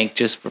much bank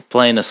just for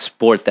playing a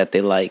sport that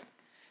they like.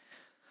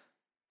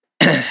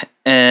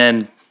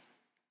 And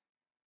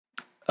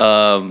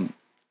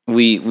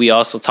we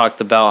also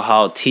talked about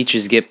how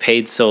teachers get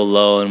paid so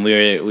low, and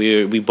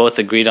we both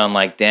agreed on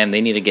like, damn,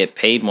 they need to get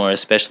paid more,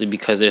 especially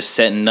because they're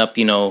setting up,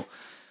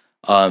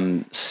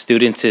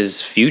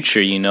 students'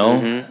 future,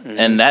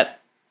 and that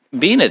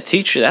being a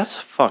teacher, that's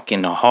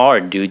fucking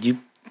hard, dude. You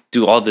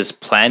do all this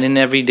planning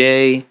every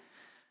day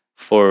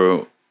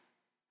for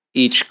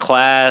each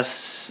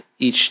class,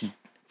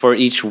 for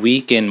each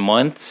week and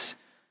months,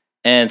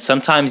 and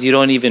sometimes you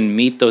don't even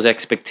meet those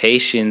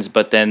expectations,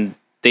 but then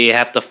they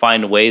have to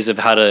find ways of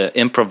how to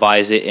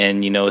improvise it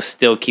and,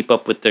 still keep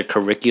up with their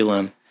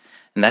curriculum.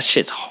 And that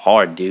shit's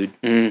hard, dude.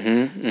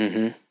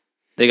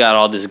 They got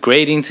all this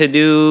grading to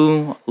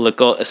do.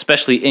 Look,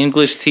 especially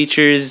English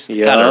teachers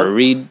gotta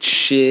read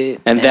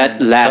shit. And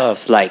that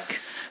lasts like,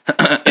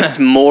 it's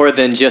more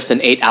than just an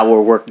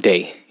 8-hour work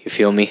day. You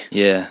feel me?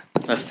 Yeah.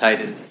 Let's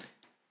tighten.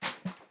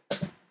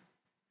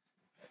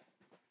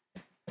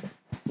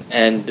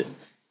 And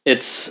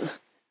it's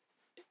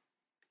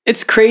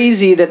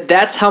crazy that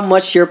that's how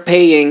much you're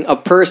paying a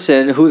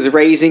person who's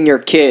raising your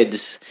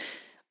kids,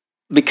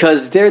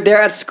 because they're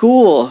there at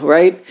school,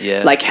 right?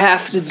 Yeah. Like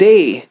half the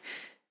day.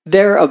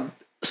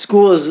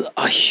 School is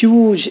a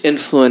huge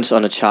influence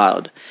on a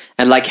child.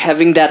 And like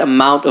having that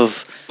amount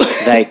of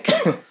like,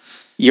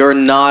 you're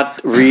not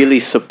really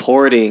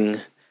supporting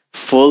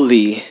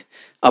fully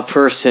a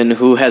person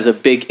who has a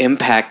big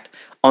impact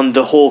on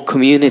the whole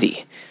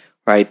community,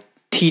 right?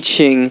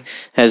 Teaching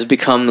has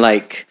become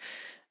like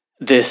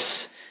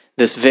this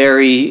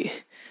very,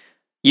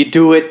 you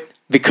do it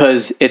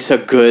because it's a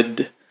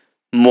good,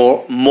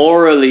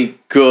 morally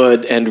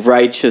good and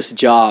righteous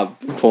job,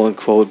 quote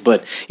unquote,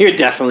 but you're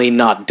definitely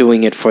not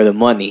doing it for the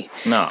money.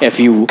 No. If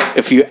you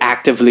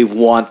actively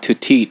want to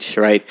teach,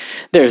 right?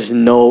 There's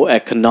no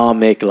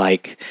economic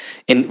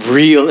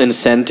real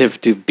incentive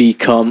to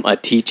become a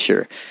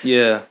teacher.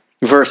 Yeah.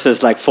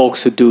 Versus like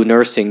folks who do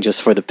nursing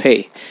just for the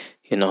pay.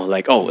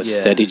 It's a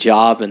steady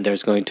job and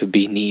there's going to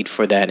be need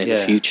for that in the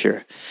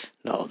future.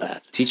 And all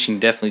that. Teaching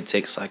definitely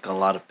takes like a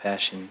lot of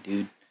passion,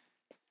 dude.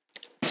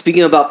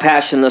 Speaking about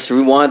passion, let's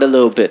rewind a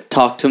little bit.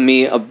 Talk to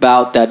me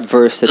about that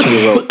verse that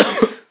you wrote.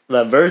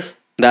 That verse?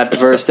 That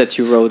verse that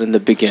you wrote in the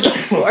beginning.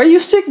 Are you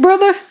sick,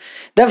 brother?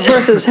 That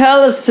verse is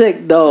hella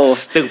sick, though.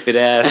 Stupid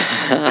ass.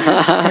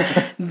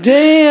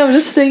 Damn,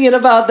 just thinking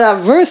about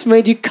that verse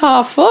made you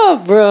cough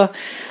up, bro.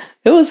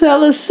 It was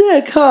hella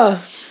sick, huh?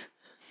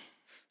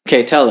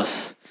 Okay, tell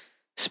us.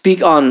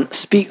 Speak on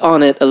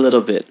it a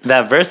little bit.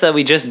 That verse that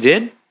we just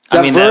did?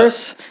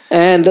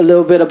 And a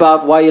little bit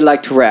about why you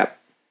like to rap.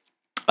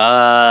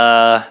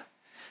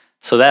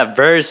 So that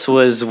verse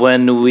was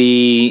when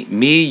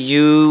me,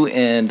 you,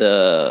 and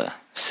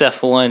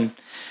Seth One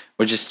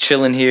were just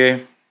chilling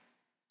here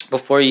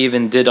before you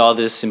even did all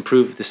this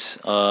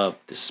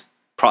this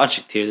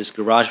project here, this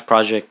garage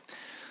project.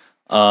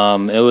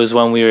 It was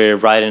when we were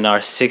writing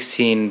our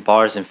 16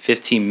 bars in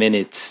 15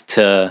 minutes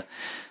to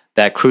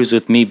that Cruise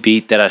With Me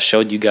beat that I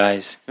showed you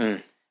guys.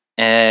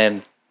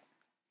 And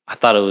I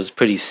thought it was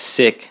pretty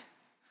sick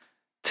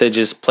to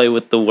just play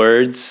with the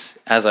words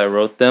as I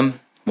wrote them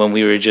when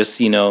we were just,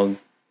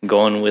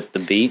 going with the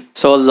beat.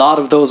 So a lot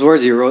of those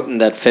words you wrote in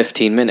that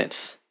 15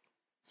 minutes.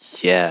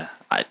 Yeah.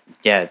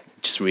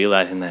 Just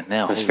realizing that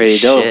now. That's pretty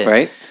dope,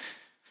 right?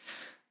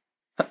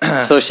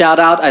 So shout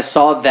out, I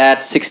saw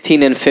that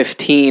 16 and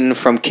 15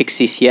 from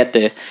Kixi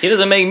Siete. He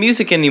doesn't make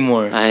music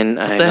anymore. What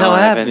the hell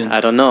happened? I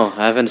don't know.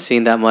 I haven't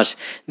seen that much.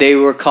 They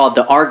were called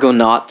the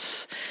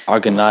Argonautics.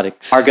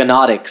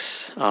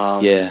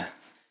 Yeah.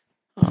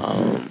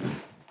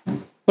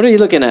 What are you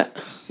looking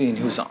at? Seeing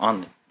who's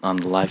on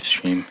the live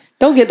stream.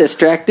 Don't get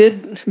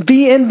distracted.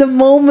 Be in the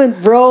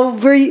moment, bro.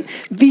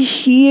 Be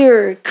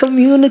here.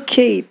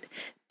 Communicate.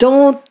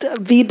 Don't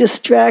be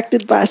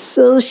distracted by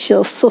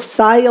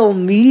social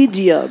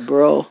media,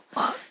 bro.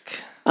 Fuck.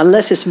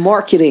 Unless it's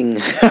marketing.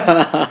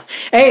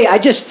 Hey, I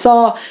just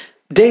saw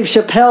Dave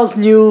Chappelle's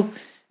new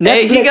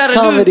Netflix he got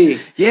comedy.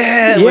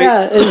 Yeah,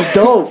 it's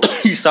dope.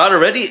 You saw it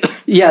already?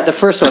 Yeah, the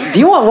first one. Do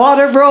you want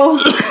water, bro?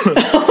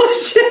 Oh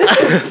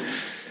shit!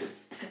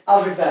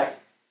 I'll be back.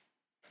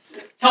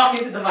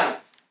 Talking to the mic.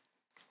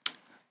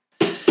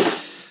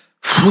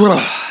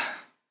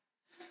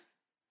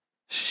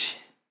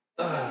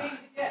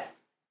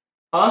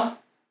 Huh?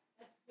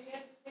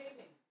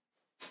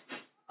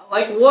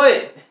 Like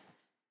what?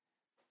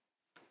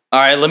 All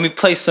right, let me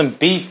play some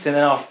beats and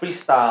then I'll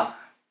freestyle.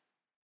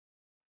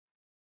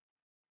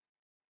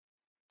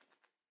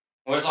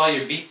 Where's all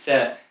your beats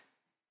at?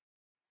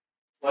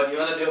 What, do you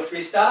want to do a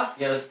freestyle?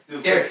 Yeah, let's do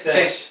a Here, quick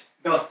sesh.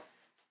 go.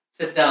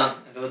 Sit down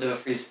and we'll do a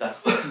freestyle.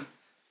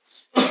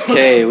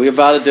 Okay, we're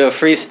about to do a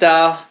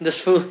freestyle. This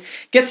fool,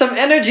 get some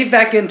energy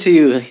back into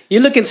you. You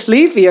looking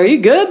sleepy? Are you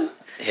good?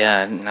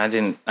 Yeah, I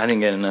didn't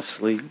get enough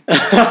sleep.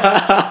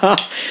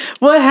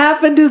 What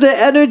happened to the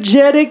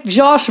energetic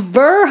Josh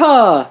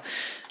Berja?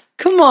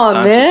 Come on,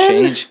 Time man. to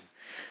change.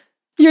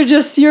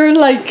 You're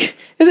like,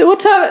 what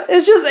time?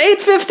 It's just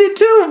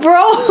 8:52,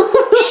 bro.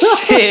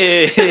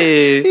 Shit.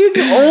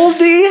 You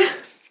oldie.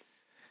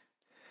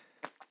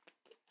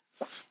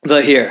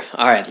 But here,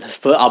 all right,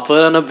 I'll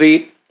put on a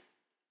beat.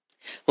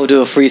 We'll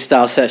do a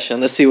freestyle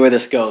session. Let's see where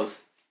this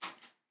goes.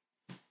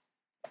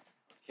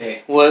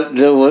 Okay, what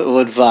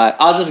vibe?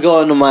 I'll just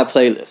go into my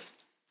playlist.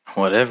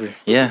 Whatever,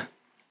 yeah.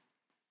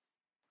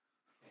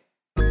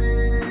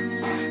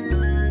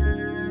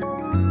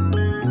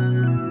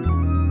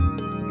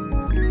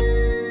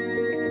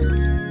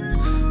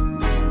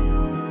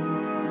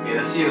 Okay,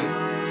 that's you.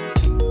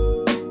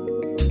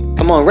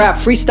 Come on, rap,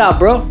 freestyle,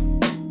 bro.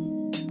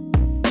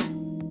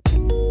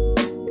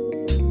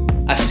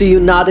 I see you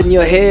nodding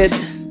your head.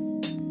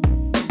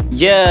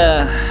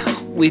 Yeah,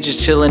 we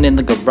just chilling in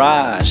the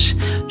garage,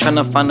 trying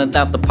to find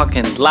out the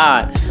parking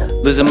lot.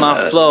 Losing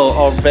my flow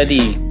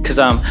already, cause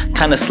I'm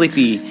kinda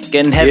sleepy,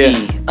 getting heavy.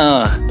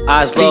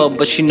 Eyes low,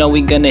 but you know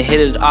we gonna hit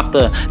it off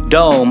the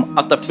dome,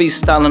 off the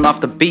freestyling, off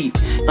the beat.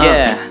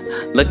 Yeah,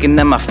 looking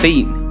at my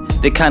feet,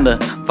 they kinda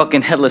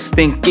fucking hella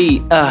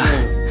stinky.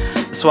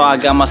 That's why I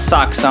got my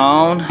socks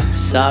on.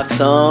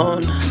 Socks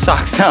on.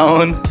 Socks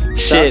on.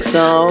 Shit, Socks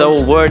on. throw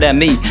a word at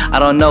me. I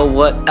don't know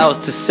what else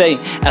to say.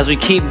 As we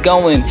keep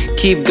going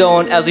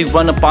as we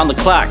run up on the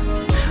clock.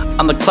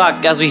 On the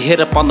clock as we hit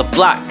up on the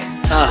block.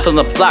 From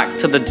the block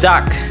to the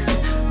dock.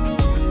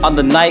 On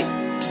the night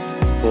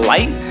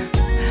light.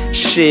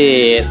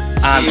 Shit,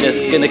 I'm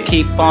just gonna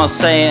keep on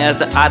saying as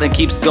the item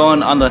keeps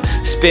going on the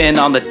spin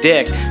on the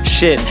deck.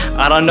 Shit,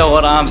 I don't know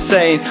what I'm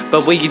saying,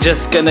 but we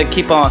just gonna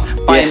keep on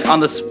fighting on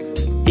the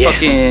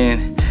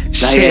fucking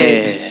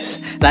shit.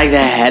 Like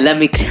that. Let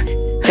me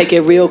take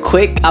it real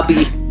quick. I'll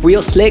be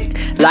real slick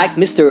like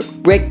Mr.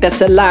 Rick.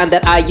 That's a line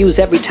that I use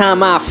every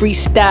time I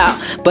freestyle.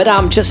 But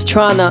I'm just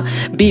trying to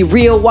be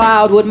real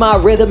wild with my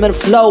rhythm and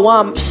flow.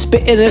 I'm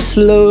spitting it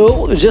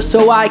slow just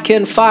so I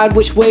can find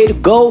which way to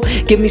go.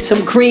 Give me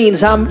some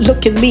greens. I'm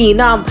looking mean.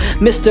 I'm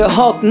Mr.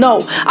 Hulk. No,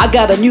 I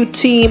got a new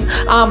team.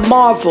 I'm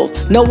Marvel.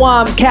 No,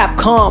 I'm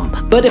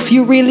Capcom. But if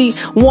you really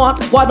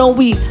want, why don't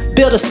we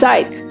build a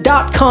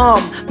site.com?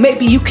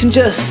 Maybe you can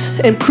just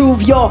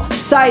improve your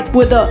site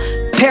with a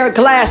pair of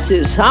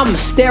glasses. I'm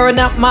staring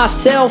at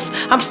myself.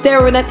 I'm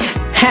staring at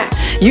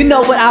you know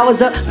what I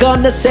was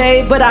gonna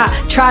say, but I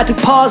tried to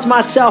pause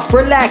myself,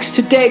 relax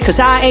today, cause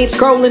I ain't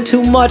scrolling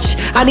too much.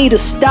 I need to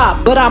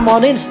stop, but I'm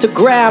on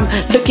Instagram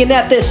looking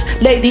at this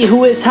lady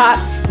who is hot.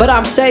 But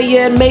I'm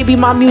saying maybe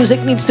my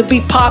music needs to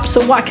be pop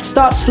so I can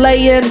start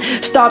slaying,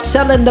 start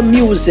selling the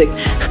music.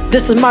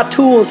 This is my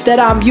tools that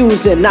I'm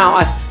using. Now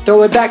I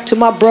throw it back to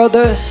my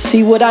brother,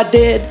 see what I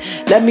did.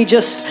 Let me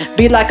just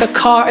be like a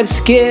car and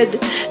skid.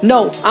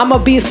 No, I'ma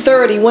be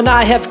 30 when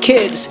I have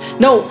kids.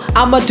 No,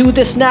 I'ma do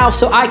this now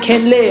so I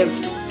can live.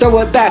 Throw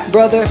it back,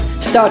 brother,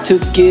 start to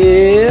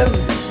give.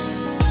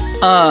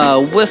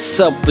 What's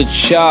up with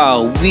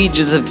y'all? We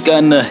just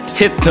gonna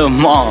hit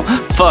them all.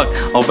 Fuck,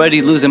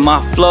 already losing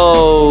my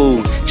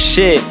flow.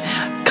 Shit,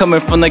 coming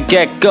from the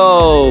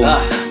get-go.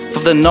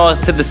 From the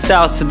north to the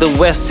south to the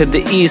west to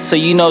the east, so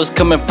you know it's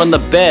coming from the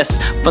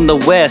best, from the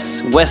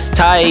west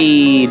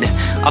tide,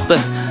 off the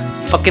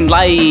fucking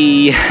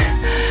light.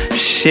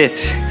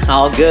 Shit.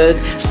 All good.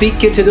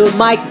 Speak into the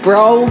mic,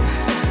 bro.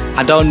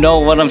 I don't know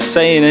what I'm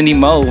saying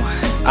anymore.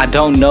 I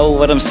don't know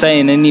what I'm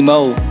saying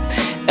anymore.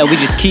 And we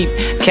just keep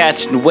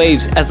catching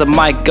waves as the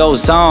mic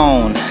goes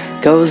on.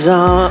 Goes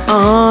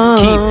on.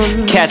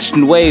 Keep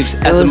catching waves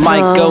as the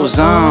mic goes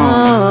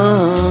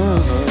on.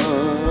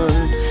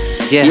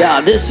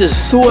 Yeah, this is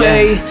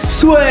sway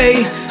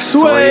Sway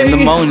in the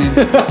morning.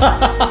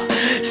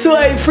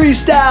 Sway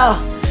freestyle,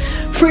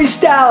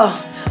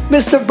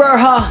 Mr.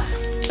 Berja.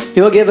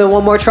 You wanna give it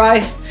one more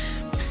try?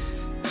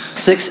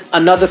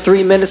 Another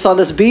 3 minutes on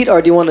this beat,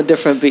 or do you want a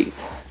different beat?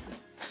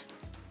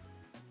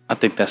 I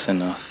think that's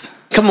enough.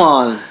 Come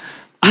on,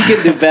 you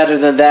can do better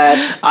than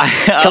that. I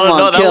don't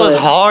know. That was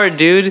hard,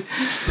 dude.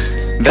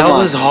 That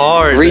was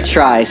hard.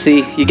 Retry.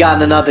 See, you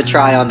got another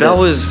try on this. That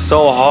was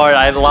so hard.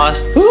 I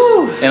lost,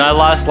 and I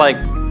lost like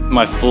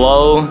my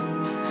flow,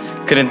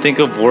 Couldn't think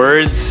of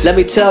words. Let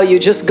me tell you,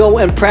 just go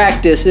and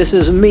practice. This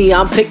is me.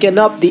 I'm picking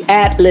up the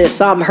Atlas.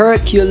 I'm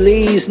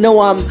Hercules. No,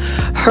 I'm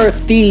her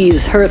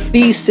thesis.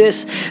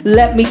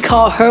 Let me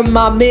call her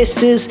my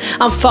missus.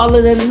 I'm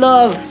falling in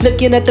love,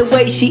 looking at the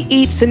way she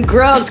eats and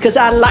grubs. Cause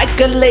I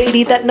like a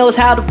lady that knows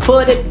how to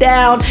put it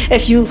down.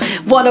 If you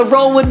wanna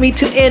roll with me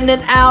to in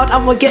and out,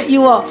 I'm gonna get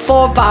you a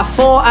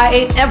 4x4. I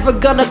ain't ever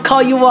gonna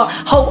call you a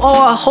hoe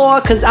or a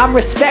whore, cause I'm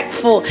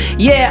respectful.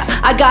 Yeah,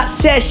 I got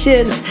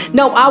sessions.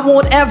 No, I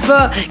won't ever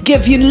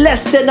give you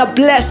less than a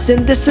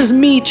blessing. This is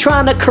me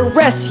trying to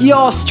caress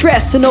your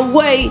stress in a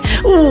way.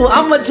 Ooh,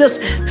 I'ma just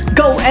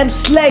go and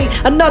slay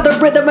another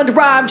rhythm and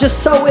rhyme,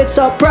 just so it's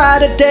a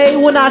brighter day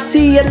when I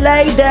see a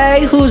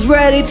lady who's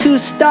ready to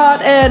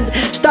start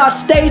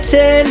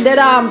stating that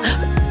I'm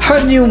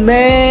her new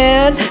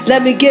man.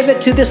 Let me give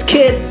it to this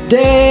kid.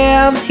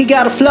 Damn, he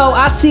got a flow.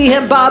 I see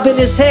him bobbing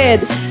his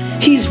head.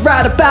 He's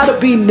right about to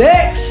be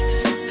next.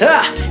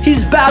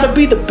 He's about to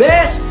be the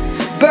best.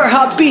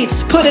 Berja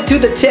Beats, put it to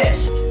the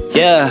test.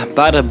 Yeah,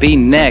 about to be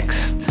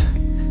next,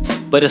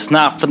 but it's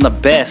not from the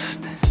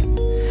best.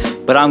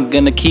 But I'm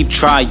gonna keep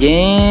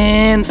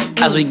trying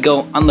as we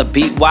go on the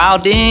beat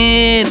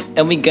wildin'.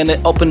 And we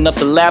gonna open up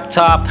the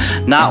laptop,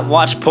 not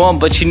watch porn,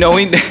 but you know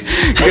we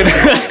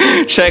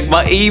gonna check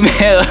my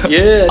email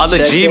on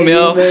the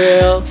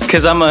Gmail.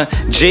 Cause I'm a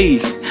G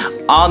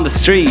on the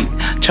street,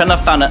 tryna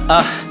find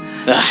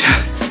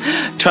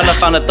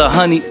the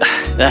honey.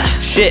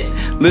 Shit,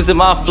 losing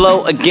my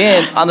flow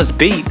again on this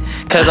beat.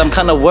 Cause I'm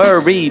kinda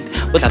worried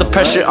with the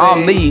pressure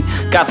on me.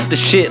 Got the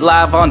shit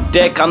live on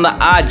deck on the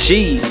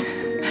IG.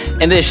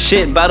 And this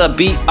shit about to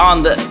be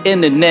on the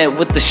internet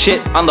with the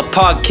shit on the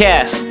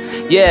podcast.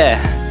 Yeah,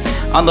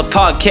 on the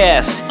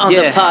podcast. On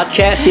the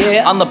podcast,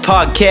 yeah. On the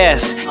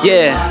podcast,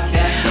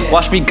 yeah.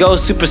 Watch me go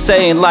Super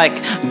Saiyan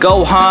like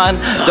Gohan.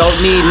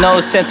 Don't need no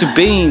senzu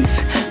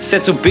beans.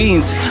 Senzu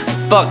beans,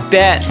 fuck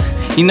that.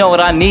 You know what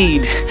I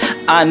need?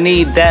 I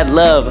need that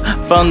love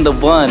from the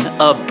one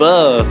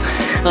above.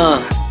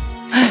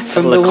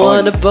 From the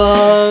one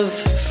above.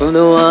 From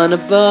the one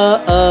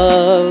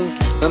above.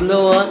 From the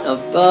one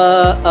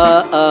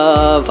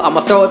above.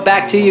 I'ma throw it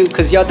back to you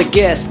because you're the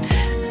guest.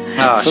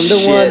 From the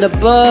one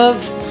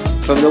above.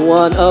 From the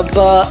one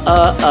above.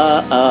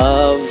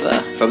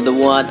 From the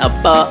one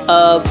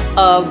above.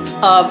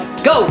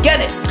 Go, get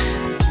it.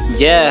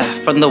 Yeah,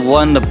 from the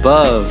one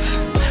above.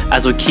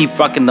 As we keep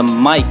rocking the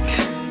mic.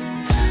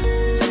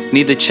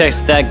 Need the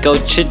checks that go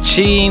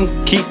cha-ching.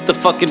 Keep the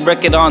fucking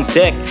record on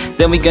deck.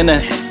 Then we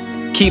gonna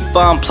keep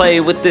on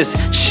playing with this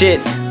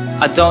shit.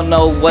 I don't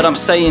know what I'm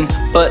saying,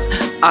 but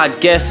I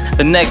guess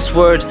the next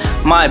word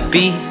might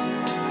be.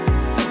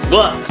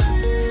 What?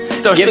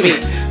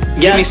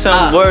 Give me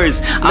some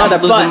words. I'm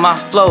losing my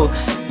flow.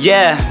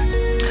 Yeah.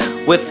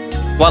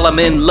 While I'm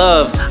in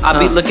love, I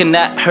be looking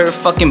at her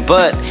fucking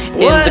butt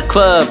in the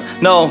club.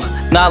 No,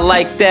 not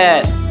like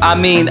that. I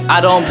mean,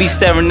 I don't be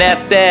staring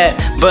at that.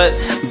 But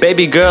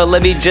baby girl,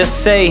 let me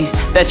just say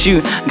that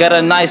you got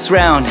a nice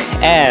round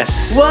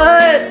ass.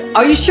 What?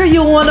 Are you sure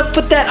you want to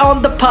put that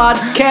on the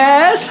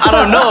podcast? I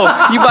don't know.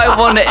 You might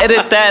want to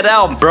edit that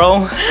out,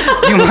 bro.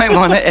 You might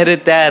want to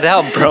edit that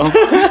out, bro.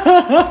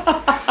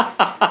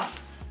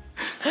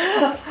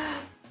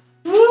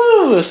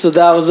 Woo, so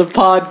that was a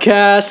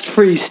podcast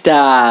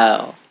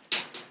freestyle.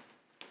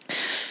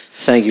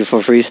 Thank you for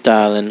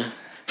freestyling.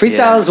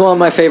 Freestyle is one of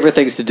my favorite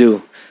things to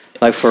do.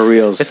 Like, for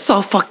reals. It's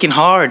so fucking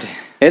hard.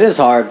 It is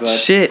hard, but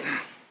shit.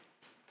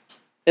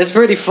 It's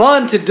pretty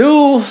fun to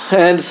do.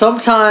 And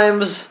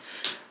sometimes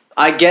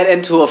I get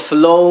into a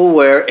flow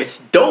where it's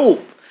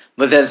dope.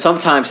 But then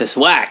sometimes it's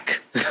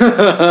whack.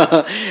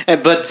 But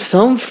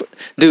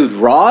dude,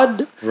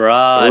 Rod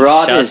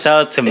shout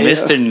out to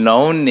Mr.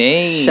 No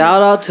Name.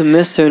 Shout out to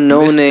Mr.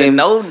 No Name.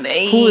 No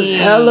Name. Who is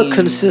hella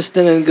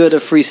consistent and good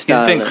at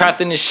freestyling. He's been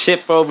crafting his shit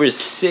for over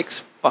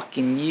 6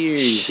 fucking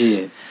years.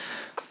 Shit.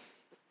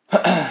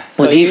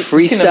 When he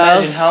freestyles, you can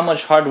imagine how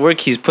much hard work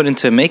he's put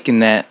into making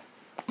that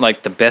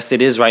like the best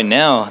it is right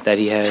now that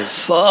he has.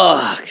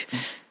 Fuck.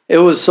 It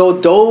was so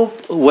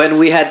dope when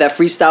we had that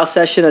freestyle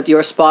session at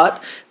your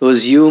spot. It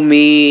was you,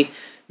 me,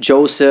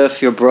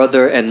 Joseph, your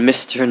brother, and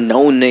Mr.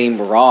 No Name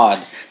Rod.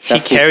 He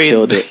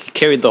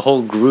carried the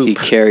whole group. He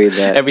carried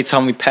that. Every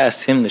time we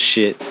passed him the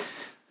shit.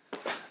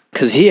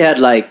 Cause he had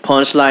like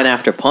punchline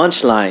after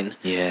punchline.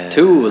 Yeah.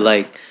 Too,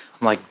 like.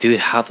 I'm like, dude,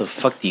 how the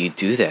fuck do you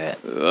do that?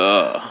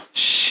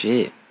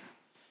 Shit.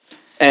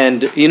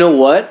 And you know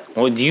what?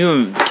 Well, can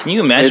you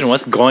imagine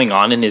what's going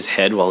on in his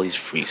head while he's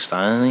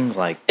freestyling?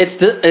 Like,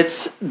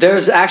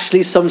 there's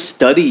actually some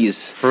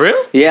studies. For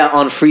real? Yeah,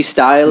 on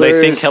freestylers.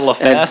 They think hella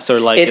fast, or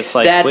like it's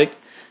like that quick.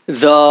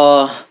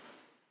 The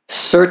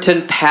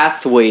certain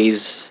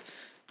pathways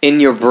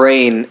in your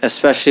brain,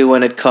 especially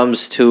when it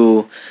comes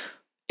to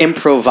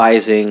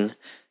improvising,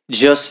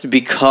 just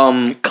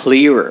become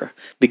clearer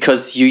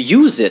because you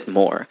use it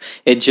more.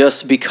 It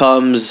just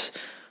becomes,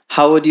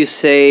 how would you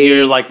say?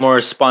 You're like more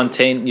your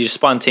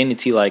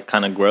spontaneity like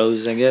kind of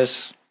grows, I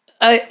guess.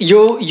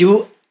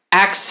 You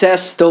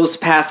access those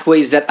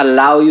pathways that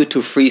allow you to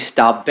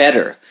freestyle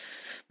better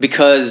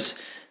because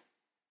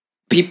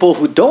people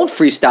who don't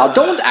freestyle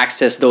don't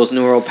access those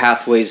neural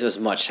pathways as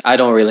much. I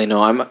don't really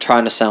know. I'm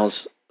trying to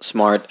sound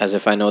smart as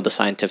if I know the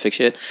scientific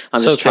shit.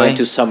 I'm just trying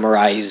to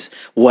summarize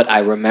what I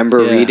remember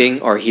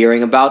reading or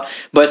hearing about.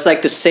 But it's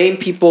like the same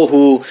people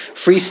who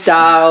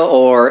freestyle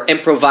or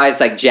improvise,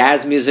 like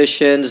jazz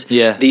musicians.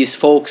 Yeah. These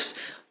folks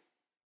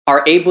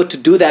are able to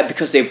do that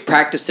because they've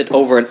practiced it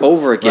over and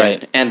over again.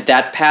 Right. And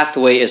that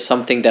pathway is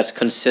something that's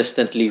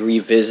consistently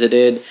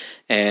revisited,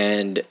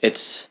 and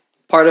it's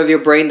part of your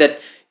brain that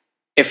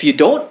if you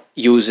don't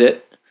use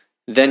it,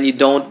 then you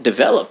don't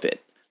develop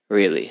it,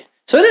 really.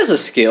 So it is a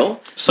skill.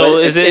 So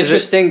it's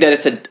interesting that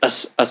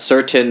it's a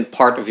certain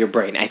part of your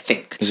brain, I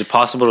think. Is it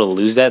possible to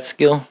lose that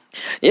skill?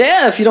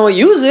 Yeah, if you don't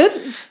use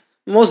it,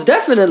 most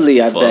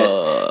definitely, I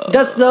bet.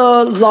 That's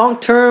the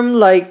long-term,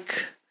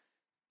 like,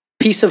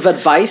 piece of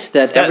advice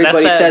that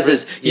everybody says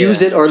is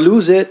use it or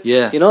lose it.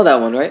 Yeah. You know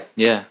that one, right?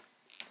 Yeah.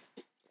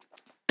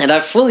 And I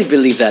fully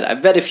believe that. I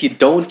bet if you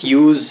don't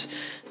use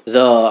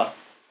the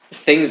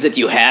things that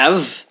you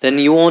have, then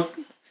you won't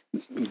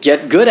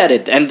get good at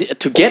it. And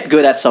to get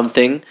good at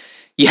something,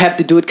 you have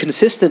to do it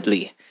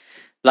consistently.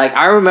 Like,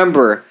 I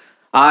remember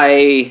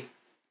I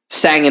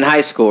sang in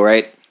high school,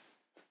 right?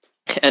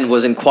 And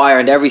was in choir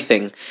and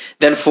everything.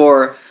 Then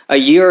for a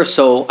year or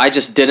so, I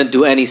just didn't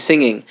do any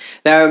singing.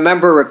 Then I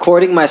remember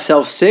recording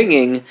myself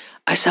singing.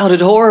 I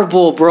sounded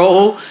horrible,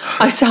 bro.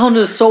 I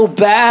sounded so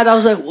bad. I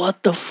was like,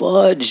 what the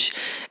fudge?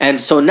 And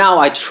so now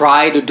I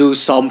try to do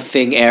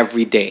something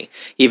every day.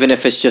 Even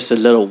if it's just a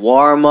little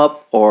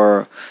warm-up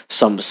or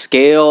some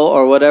scale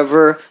or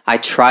whatever, I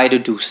try to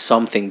do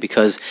something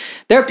because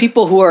there are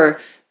people who are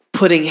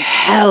putting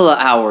hella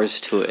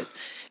hours to it.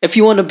 If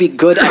you want to be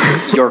good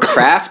at your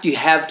craft, you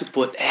have to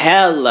put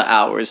hella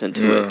hours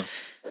into it.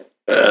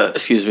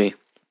 Excuse me.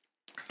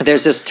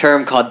 There's this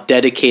term called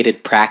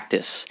dedicated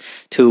practice,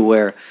 too,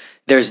 where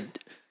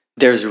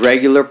there's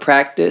regular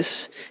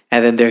practice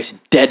and then there's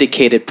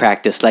dedicated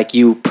practice. Like,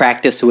 you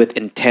practice with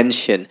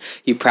intention.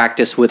 You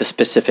practice with a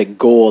specific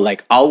goal.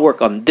 Like, I'll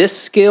work on this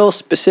skill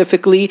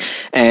specifically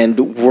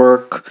and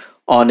work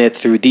on it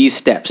through these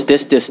steps.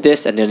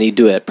 This, and then you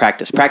do it.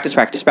 Practice.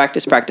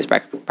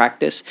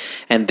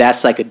 And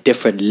that's like a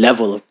different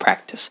level of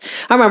practice.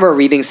 I remember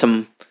reading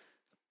some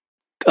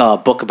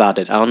book about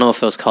it. I don't know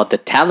if it was called The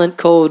Talent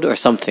Code or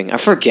something. I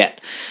forget.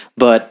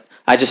 But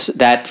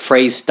that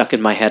phrase stuck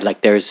in my head.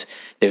 Like, there's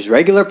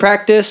regular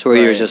practice where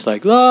you're just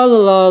like la la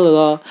la la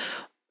la,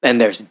 and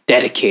there's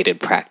dedicated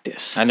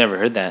practice. I never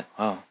heard that.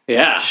 Wow.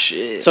 Yeah.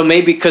 Shit. So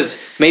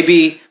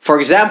maybe for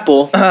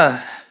example,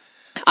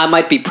 I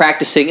might be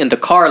practicing in the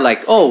car,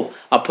 like, oh,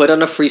 I'll put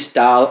on a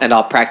freestyle and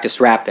I'll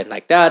practice rapping,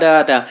 like da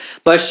da da.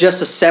 But it's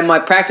just a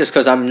semi-practice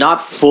because I'm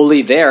not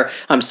fully there.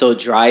 I'm still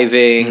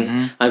driving.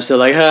 Mm-hmm. I'm still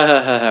like ha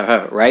ha ha ha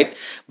ha, right?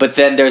 But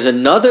then there's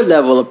another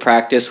level of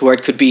practice where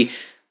it could be,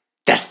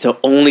 that's the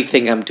only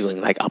thing I'm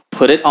doing. Like, I'll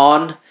put it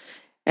on,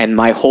 and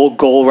my whole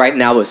goal right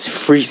now is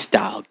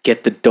freestyle.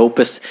 Get the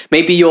dopest.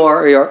 Maybe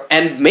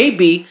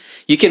maybe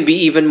you can be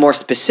even more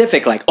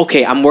specific. Like,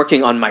 okay, I'm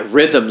working on my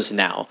rhythms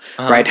now,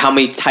 right? How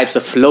many types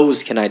of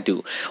flows can I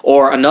do?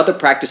 Or another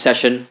practice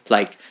session,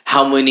 like,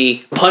 how many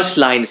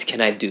punchlines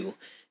can I do?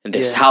 And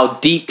this, how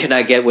deep can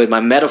I get with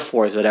my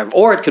metaphors, whatever.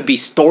 Or it could be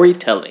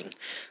storytelling,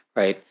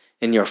 right?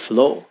 In your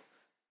flow.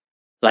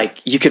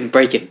 Like, you can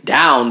break it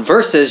down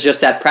versus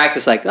just that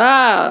practice, like,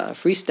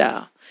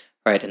 freestyle,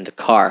 right, in the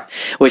car.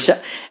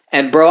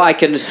 And bro, I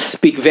can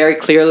speak very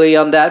clearly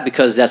on that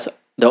because that's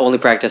the only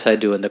practice I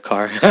do in the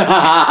car.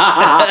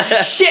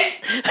 Shit!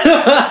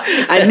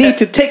 I need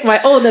to take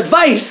my own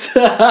advice.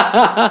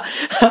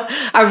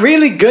 I'm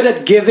really good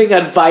at giving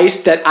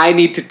advice that I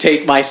need to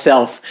take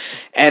myself.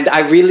 And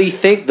I really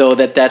think, though,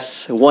 that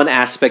that's one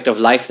aspect of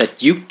life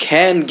that you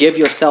can give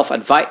yourself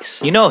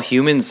advice. You know,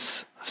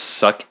 humans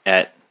suck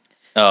at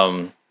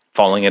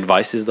following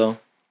advices, though.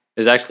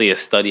 There's actually a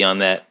study on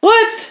that.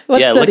 What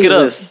study look it is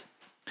up. this?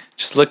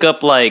 Just look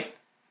up, like,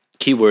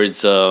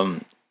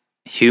 keywords.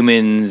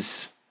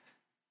 Humans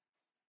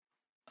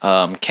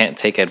can't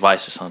take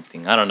advice or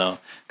something. I don't know,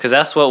 because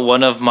that's what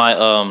one of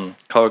my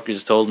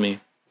coworkers told me,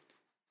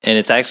 and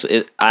it's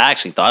actually I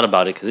actually thought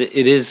about it because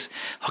it is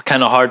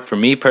kind of hard for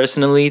me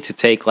personally to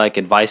take, like,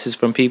 advices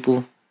from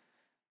people,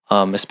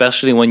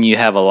 especially when you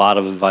have a lot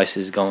of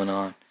advices going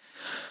on.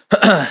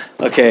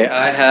 Okay,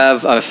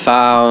 I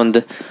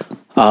found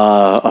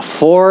a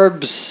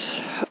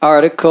Forbes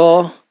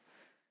article,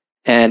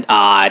 and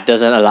it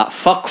doesn't allow.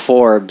 Fuck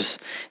Forbes.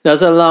 It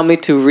doesn't allow me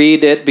to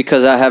read it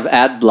because I have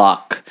ad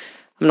block.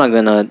 I'm not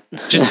gonna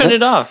just turn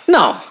it off.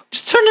 No,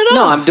 just turn it off.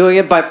 No, I'm doing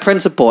it by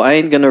principle. I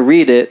ain't gonna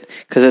read it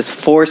because it's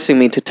forcing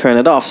me to turn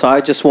it off. So I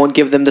just won't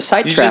give them the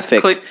site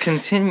traffic. Just click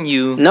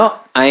continue. No,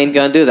 I ain't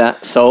gonna do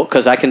that. So,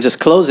 because I can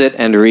just close it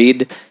and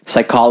read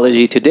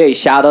Psychology Today.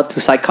 Shout out to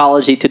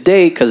Psychology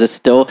Today because it's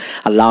still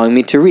allowing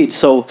me to read.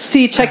 So,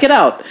 check it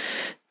out.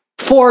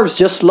 Forbes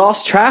just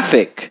lost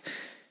traffic.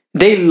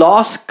 They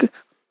lost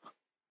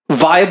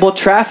viable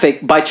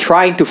traffic by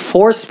trying to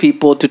force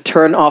people to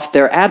turn off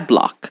their ad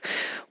block.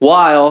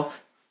 While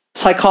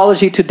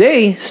psychology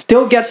today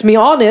still gets me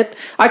on it.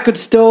 I could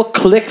still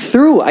click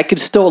through. I could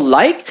still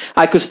like.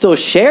 I could still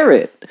share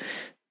it.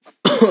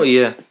 Oh,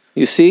 yeah.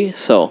 You see?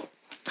 So,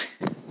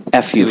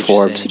 F you,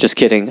 Forbes. Just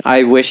kidding.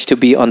 I wish to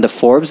be on the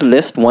Forbes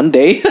list one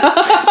day.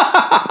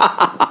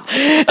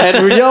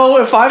 And yo,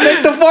 if I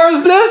make the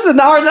Forbes list and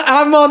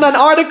I'm on an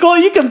article,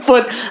 you can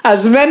put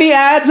as many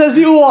ads as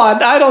you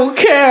want. I don't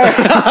care.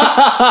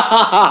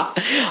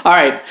 All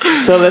right.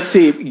 So let's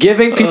see.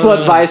 Giving people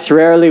advice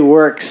rarely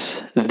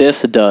works.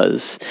 This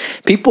does.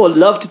 People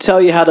love to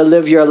tell you how to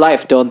live your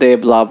life, don't they?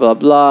 Blah, blah,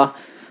 blah.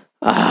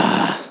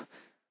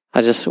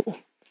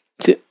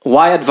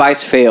 Why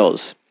advice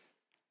fails.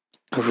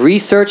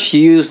 Research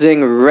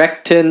using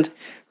reactance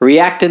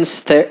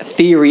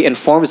theory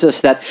informs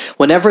us that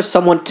whenever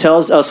someone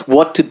tells us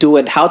what to do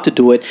and how to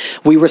do it,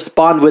 we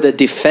respond with a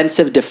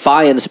defensive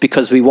defiance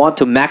because we want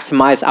to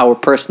maximize our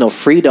personal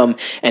freedom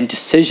and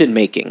decision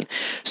making.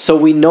 So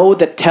we know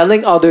that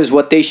telling others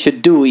what they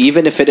should do,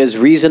 even if it is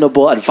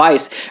reasonable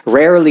advice,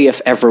 rarely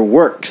if ever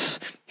works.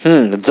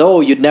 Though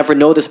you'd never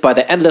know this by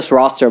the endless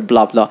roster of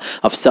blah blah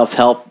of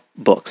self-help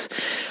books.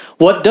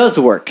 What does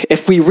work?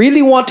 If we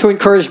really want to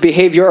encourage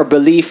behavior or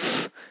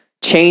belief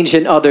change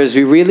in others,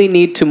 we really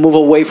need to move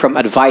away from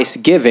advice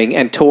giving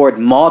and toward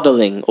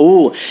modeling.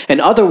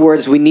 In other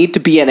words, we need to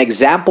be an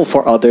example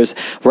for others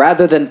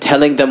rather than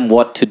telling them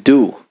what to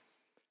do.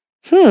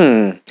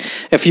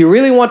 If you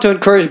really want to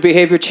encourage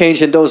behavior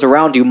change in those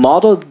around you,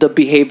 model the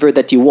behavior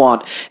that you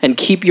want and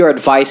keep your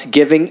advice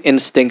giving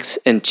instincts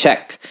in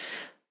check.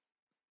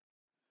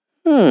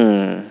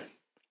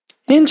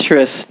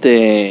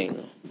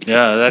 Interesting.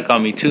 Yeah, that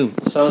got me too.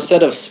 So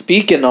instead of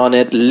speaking on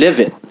it, live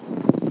it.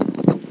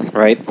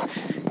 Right?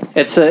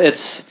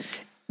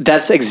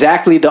 That's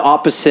exactly the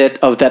opposite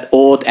of that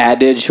old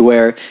adage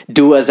where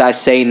do as I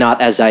say,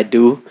 not as I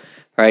do.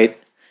 Right?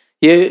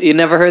 You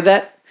never heard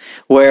that?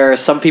 Where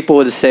some people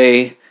would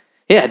say,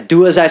 yeah,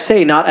 do as I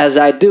say, not as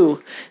I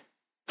do.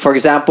 For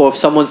example, if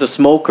someone's a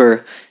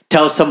smoker,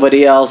 tell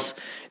somebody else,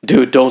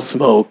 dude, don't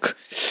smoke.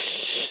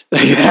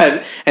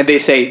 And they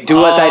say,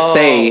 do as I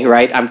say,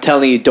 right? I'm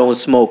telling you, don't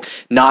smoke,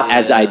 not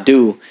as I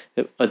do,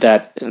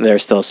 that they're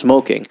still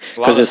smoking.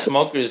 A lot of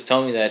smokers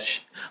tell me that.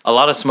 A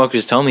lot of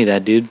smokers tell me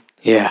that, dude.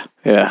 Yeah.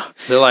 They're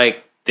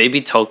like, they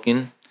be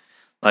token,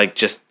 like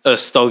just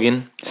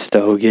Stogan.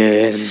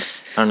 I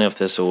don't know if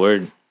that's a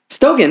word.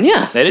 Stogan,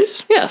 yeah. That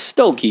is? Yeah,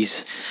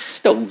 stogies.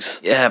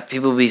 Stogs. Yeah,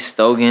 people be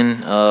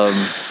stogan,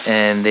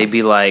 and they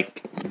be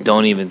like,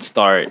 don't even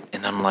start.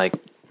 And I'm like,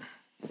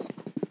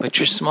 but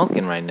you're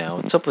smoking right now.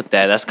 What's up with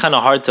that? That's kind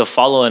of hard to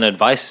follow an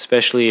advice,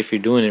 especially if you're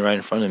doing it right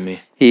in front of me.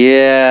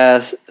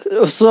 Yes.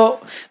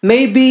 So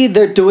maybe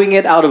they're doing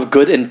it out of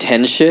good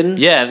intention.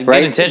 Yeah,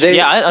 good intention.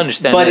 Yeah, I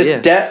understand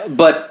that.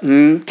 But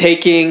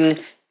taking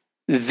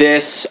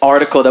this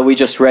article that we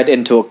just read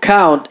into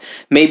account,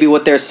 maybe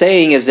what they're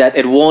saying is that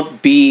it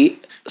won't be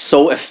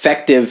so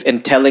effective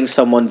in telling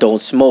someone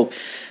don't smoke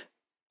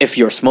if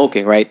you're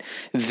smoking, right?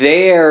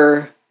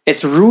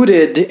 It's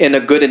rooted in a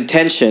good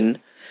intention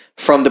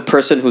from the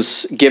person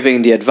who's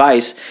giving the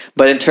advice,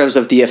 but in terms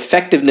of the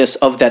effectiveness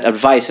of that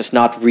advice, it's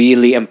not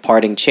really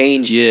imparting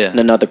change in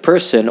another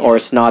person, or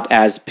it's not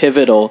as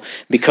pivotal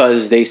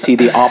because they see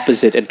the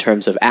opposite in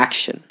terms of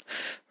action,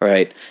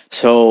 right?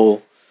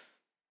 So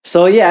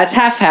yeah, it's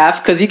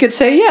half-half, because you could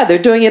say, yeah, they're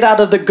doing it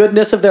out of the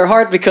goodness of their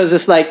heart because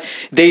it's like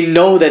they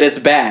know that it's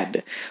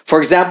bad. For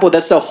example,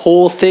 that's the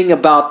whole thing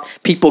about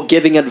people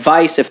giving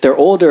advice if they're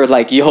older,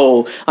 like,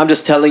 yo, I'm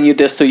just telling you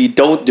this so you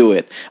don't do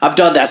it. I've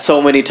done that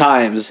so many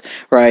times,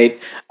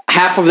 right?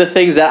 Half of the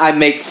things that I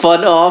make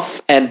fun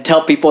of and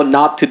tell people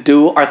not to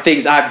do are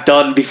things I've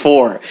done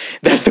before.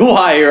 That's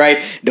why,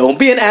 right? Don't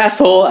be an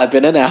asshole. I've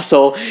been an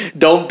asshole.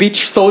 Don't be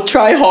so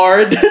try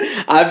hard.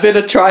 I've been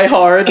a try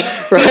hard,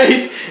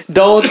 right?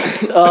 Don't,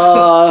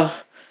 all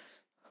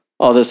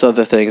this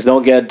other things.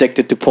 Don't get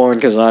addicted to porn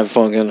because I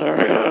fucking,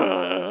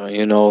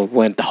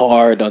 went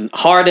hard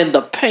in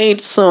the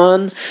paint,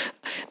 son.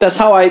 That's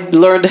how I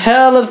learned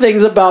hella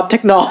things about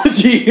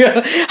technology.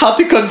 How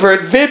to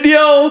convert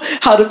video,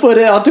 how to put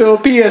it onto a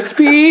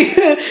PSP.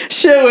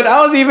 Shoot,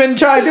 I was even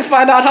trying to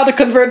find out how to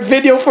convert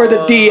video for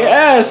the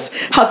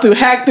DS. How to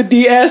hack the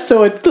DS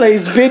so it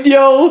plays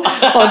video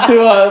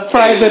onto a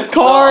private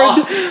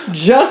card.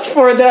 Just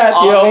for that,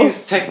 all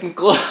these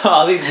technical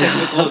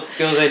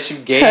skills that you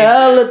gained.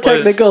 Hella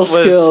technical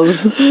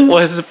skills.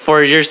 Was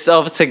for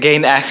yourself to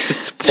gain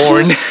access to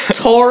porn.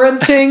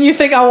 Torrenting? You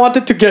think I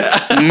wanted to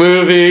get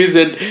movies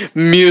and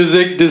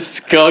music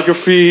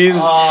discographies,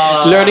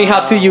 learning how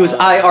to use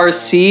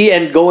IRC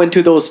and go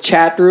into those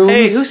chat rooms.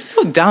 Hey, who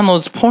still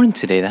downloads porn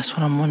today? That's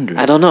what I'm wondering.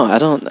 I don't know.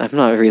 I'm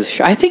not really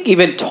sure. I think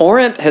even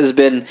torrent has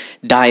been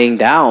dying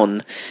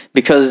down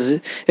because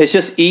it's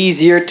just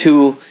easier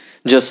to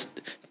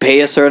just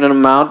pay a certain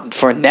amount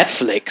for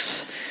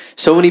Netflix.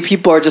 So many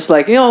people are just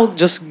like,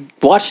 just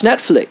watch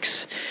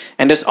Netflix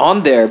and it's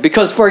on there.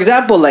 Because, for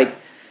example, like,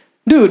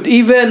 dude,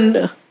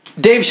 even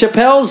Dave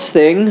Chappelle's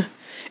thing,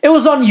 it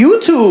was on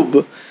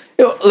YouTube.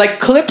 like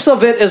clips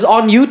of it is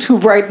on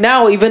YouTube right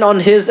now, even on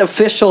his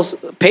official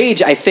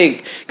page, I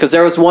think, because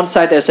there was one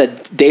site that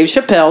said Dave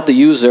Chappelle, the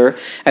user,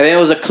 and then it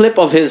was a clip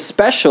of his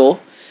special.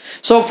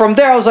 So from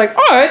there, I was like,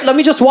 all right, let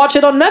me just watch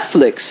it on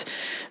Netflix.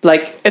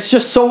 Like, it's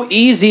just so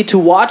easy to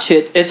watch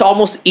it. It's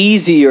almost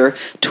easier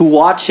to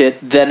watch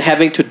it than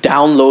having to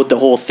download the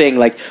whole thing.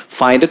 Like,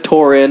 find a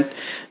torrent,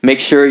 make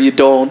sure you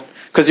don't,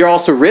 because you're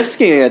also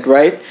risking it,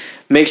 right?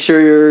 Make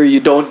sure you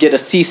don't get a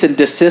cease and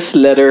desist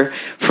letter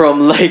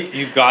from, like...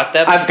 You've got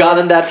that before? I've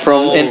gotten that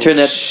from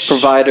internet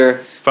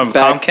provider. From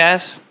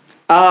Comcast?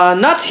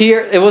 Not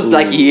here. It was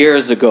like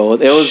years ago.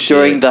 It was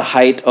during the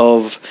height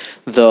of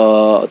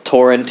the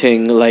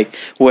torrenting, like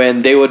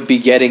when they would be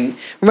getting...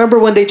 Remember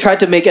when they tried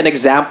to make an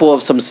example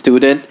of some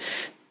student?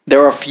 There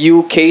were a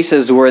few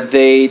cases where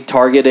they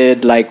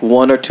targeted like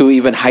 1 or 2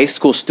 even high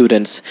school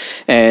students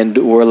and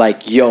were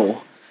like,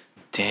 yo...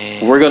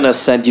 Damn. We're gonna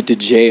send you to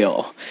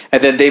jail.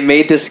 And then they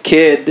made this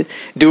kid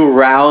do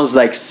rounds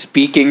like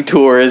speaking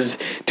tours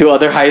to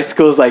other high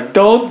schools, like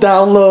don't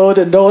download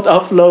and don't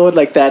upload,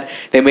 like that.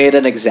 They made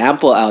an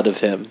example out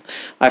of him.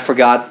 I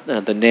forgot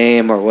the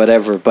name or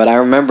whatever, but I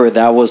remember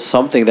that was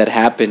something that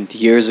happened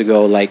years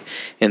ago, like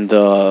in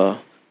the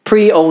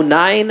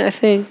pre-09, I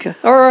think,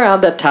 or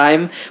around that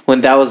time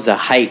when that was the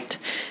height.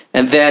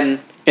 And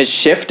then it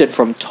shifted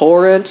from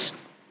torrents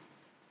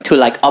to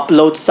like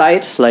upload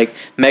sites, like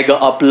Mega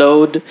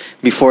Upload.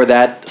 Before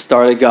that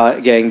started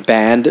getting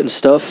banned and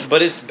stuff.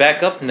 But it's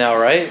back up now,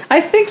 right? I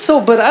think so,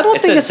 but I don't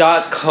think it's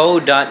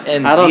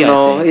 .co.nz. I don't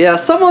know. Yeah,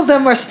 some of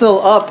them are still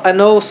up. I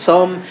know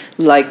some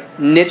like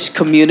niche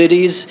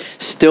communities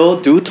still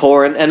do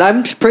torrent, and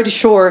I'm pretty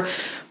sure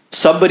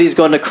somebody's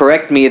going to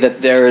correct me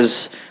that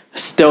there's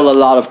still a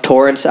lot of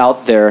torrents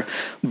out there,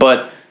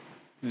 but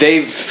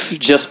they've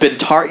just been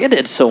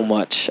targeted so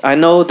much. I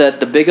know that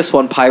the biggest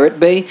one,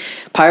 Pirate Bay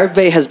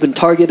has been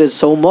targeted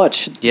so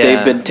much. Yeah,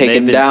 they've been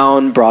taken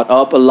down, brought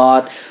up a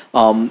lot.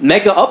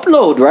 Mega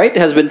Upload, right,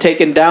 has been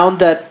taken down.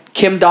 That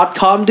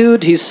Kim.com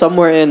dude, he's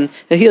somewhere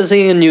he's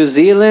in New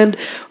Zealand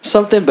or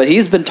something, but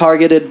he's been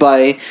targeted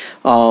by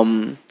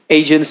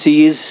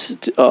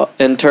agencies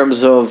in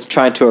terms of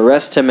trying to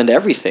arrest him and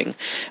everything.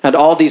 And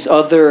all these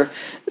other...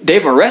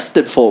 They've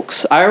arrested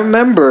folks. I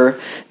remember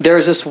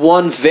there's this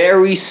one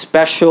very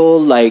special,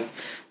 like,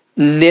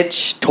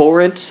 niche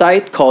torrent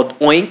site called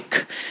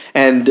Oink.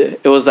 And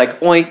it was like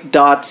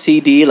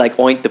oink.cd, like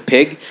Oink the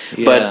Pig.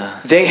 Yeah.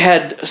 But they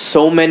had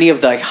so many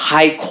of the like,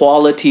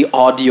 high-quality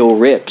audio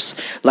rips,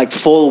 like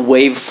full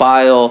wave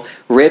file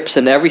rips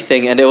and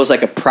everything. And it was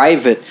like a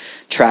private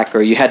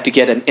tracker. You had to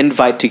get an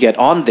invite to get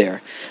on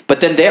there. But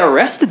then they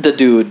arrested the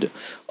dude.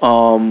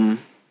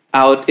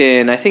 Out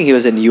in, I think he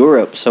was in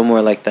Europe,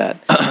 somewhere like that.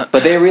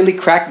 But they really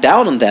cracked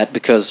down on that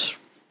because,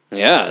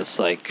 it's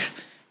like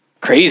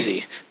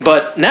crazy.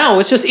 But now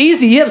it's just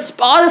easy. You have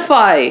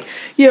Spotify.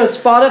 You have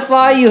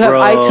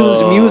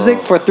iTunes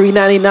Music for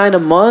 $3.99 a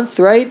month,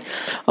 right?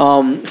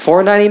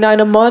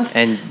 $4.99 a month.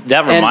 And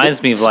that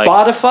reminds me of like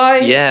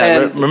Spotify. Yeah,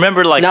 and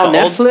remember like now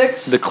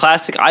Netflix, the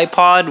classic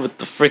iPod with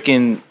the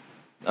freaking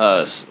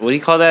what do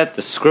you call that?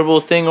 The scribble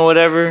thing or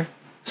whatever,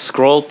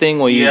 scroll thing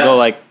where you go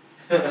like.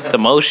 The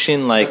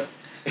motion, like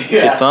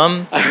the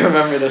thumb. I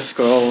remember the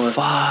scroll one.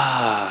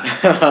 Fuck.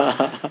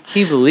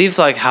 Can you believe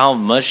like how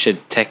much the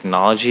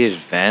technology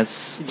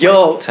advanced?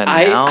 Yo, to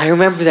now? I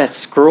remember that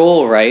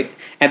scroll, right?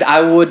 And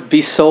I was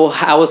so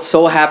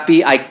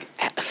happy I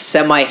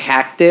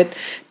semi-hacked it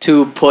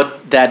to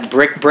put that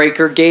Brick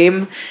Breaker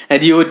game,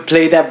 and you would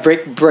play that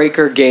Brick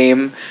Breaker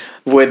game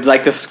with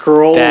like the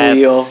scroll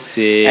wheel.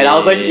 Sick. And I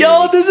was like,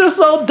 yo, this is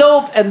so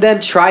dope. And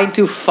then trying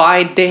to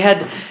find, they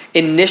had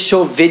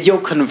initial video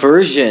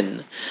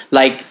conversion,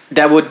 like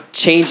that would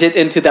change it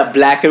into that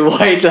black and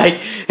white. Like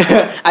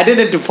I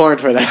didn't do porn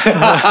for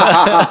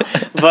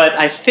that. But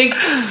I think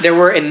there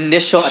were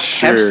initial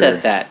attempts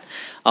at that.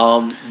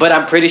 But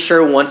I'm pretty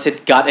sure once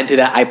it got into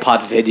that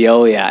iPod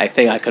video, I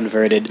think I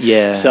converted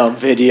some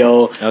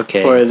video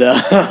for the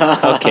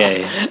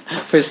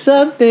for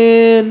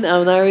something.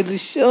 I'm not really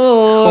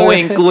sure.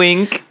 Wink,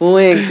 wink,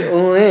 wink,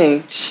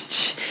 wink.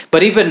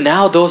 But even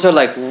now, those are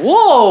like,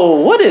 whoa,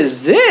 what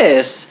is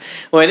this?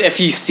 If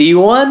you see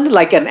one,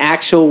 like an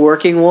actual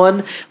working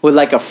one with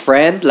like a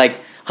friend, like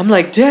I'm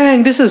like,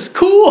 dang, this is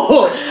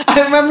cool.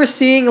 I remember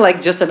seeing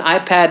like just an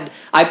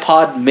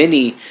iPod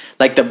mini,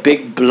 like the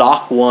big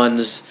block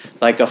ones,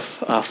 like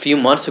a few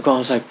months ago. I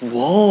was like,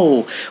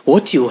 whoa,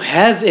 what do you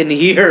have in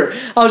here?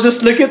 I was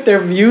just looking at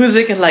their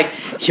music and like,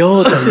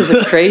 yo, this is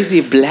a crazy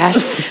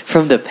blast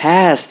from the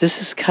past. This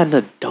is kind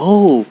of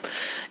dope.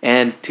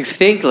 And to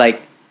think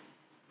like,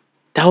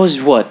 that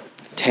was what,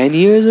 10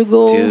 years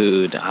ago?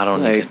 Dude, I don't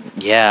even...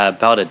 Yeah,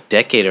 about a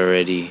decade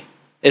already.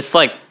 It's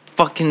like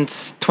fucking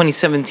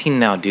 2017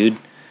 now, dude.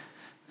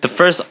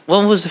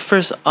 When was the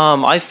first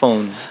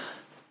iPhone?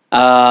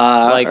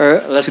 Like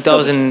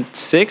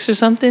 2006 or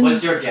something?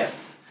 What's your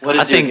guess? What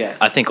is your guess?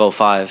 I think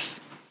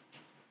 05.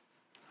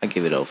 I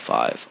give it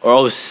 05.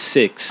 Or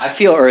 06. I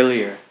feel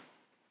earlier.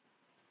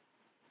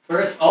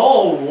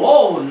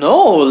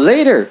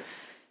 Later.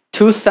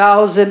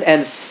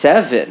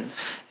 2007.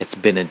 It's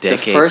been a decade,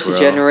 The first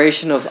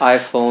generation of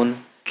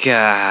iPhone.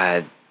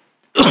 God.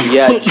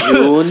 Yeah,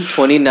 June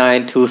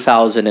 29,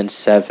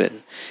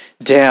 2007.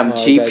 Damn,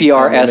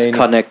 GPRS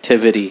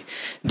connectivity.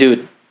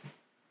 Dude,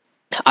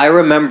 I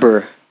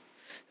remember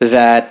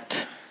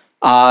that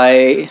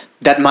my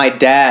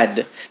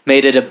dad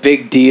made it a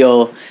big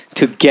deal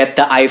to get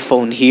the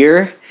iPhone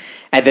here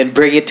and then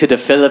bring it to the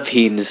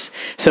Philippines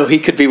so he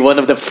could be one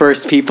of the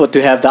first people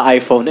to have the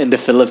iPhone in the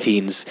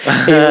Philippines.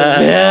 He was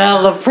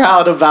hella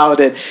proud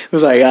about it. He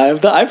was like, I have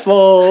the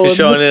iPhone. You're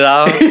showing it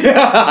off?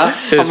 Yeah.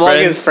 To his Among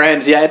friends? his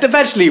friends. Yeah, it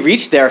eventually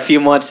reached there a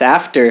few months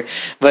after.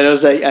 But it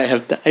was like, I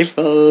have the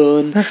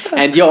iPhone.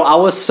 And I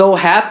was so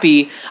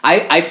happy.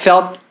 I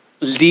felt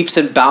leaps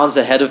and bounds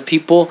ahead of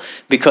people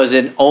because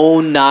in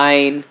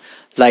 2009,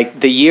 like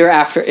the year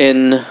after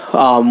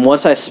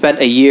once I spent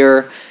a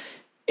year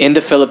in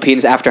the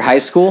Philippines after high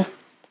school,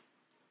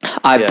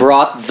 I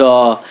brought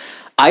the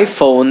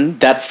iPhone,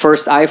 that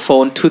first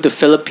iPhone, to the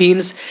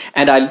Philippines,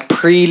 and I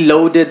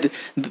preloaded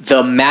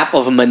the map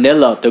of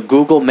Manila, the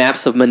Google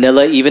Maps of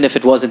Manila, even if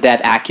it wasn't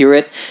that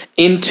accurate,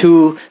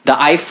 into the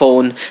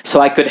iPhone so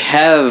I could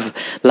have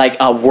like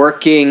a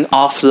working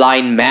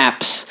offline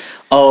maps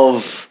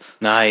of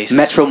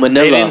Metro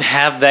Manila. They didn't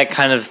have that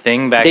kind of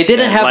thing back then. They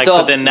didn't have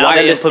the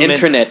wireless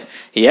internet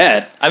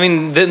yet. I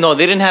mean, they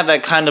didn't have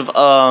that kind of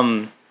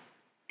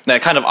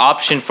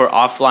option for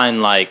offline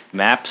like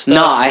map stuff.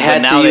 No, I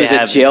had to use a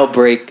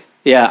jailbreak.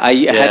 Yeah, I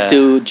had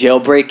to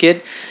jailbreak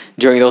it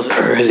during those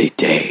early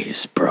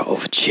days, bro,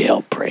 of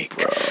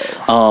jailbreak.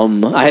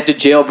 I had to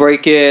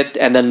jailbreak it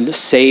and then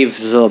save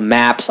the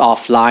maps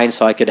offline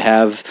so I could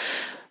have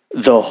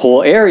the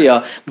whole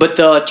area. But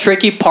the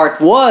tricky part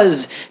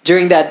was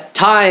during that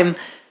time,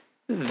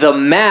 the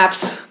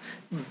maps,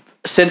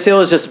 since it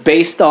was just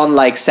based on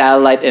like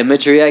satellite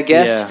imagery, I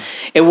guess,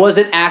 it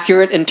wasn't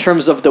accurate in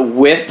terms of the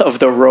width of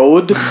the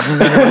road.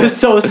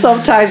 So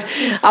sometimes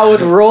I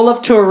would roll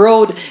up to a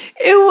road,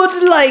 it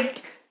would like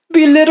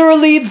be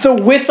literally the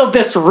width of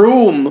this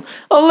room.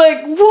 I'm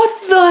like,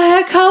 what the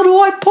heck? How do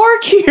I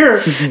park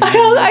here?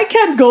 I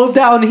can't go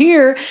down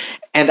here.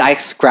 And I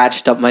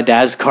scratched up my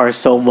dad's car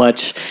so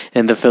much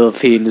in the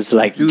Philippines,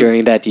 like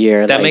during that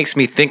year. That makes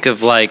me think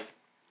of like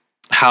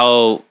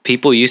how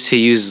people used to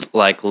use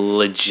like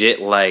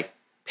legit like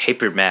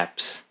paper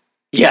maps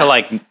to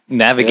like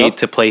navigate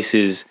to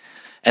places,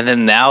 and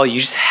then now you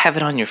just have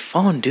it on your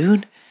phone,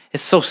 dude.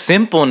 It's so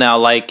simple now,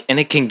 like, and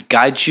it can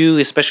guide you,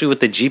 especially with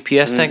the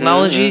GPS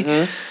technology.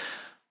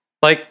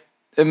 Like,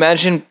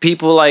 imagine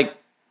people like.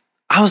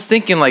 I was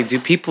thinking, like, do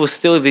people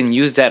still even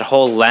use that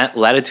whole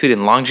latitude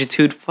and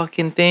longitude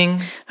fucking thing?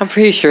 I'm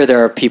pretty sure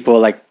there are people,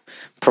 like,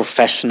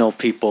 professional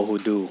people who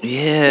do.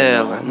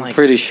 Yeah. I'm like,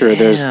 pretty sure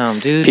there's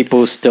people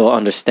who still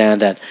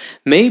understand that.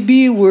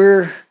 Maybe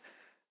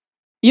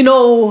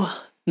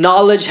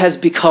knowledge has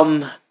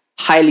become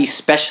highly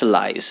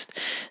specialized.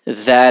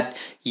 That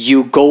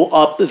you go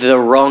up the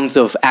rungs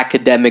of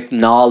academic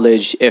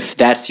knowledge if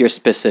that's your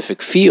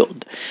specific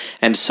field.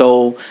 And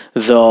so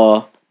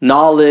the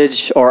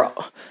knowledge or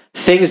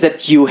things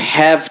that you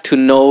have to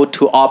know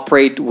to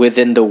operate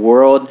within the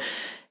world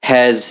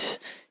has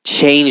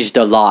changed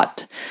a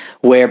lot.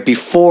 Where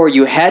before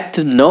you had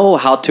to know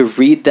how to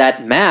read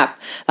that map.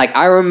 Like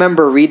I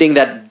remember reading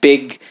that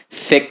big,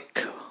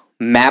 thick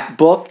map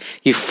book.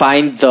 You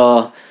find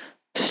the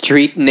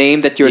street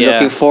name that you're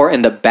looking for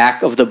in the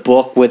back of the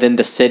book within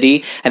the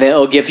city. And then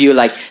it'll give you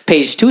like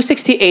page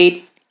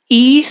 268.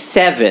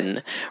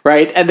 E7,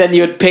 right? And then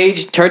you would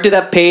turn to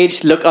that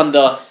page, look on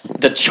the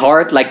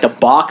chart, like the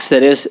box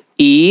that is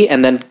E,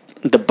 and then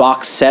the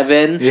box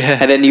 7,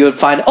 and then you would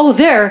find,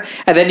 there,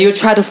 and then you would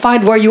try to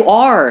find where you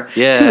are,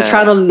 too,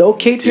 trying to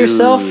locate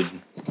yourself.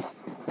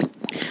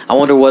 I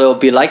wonder what it'll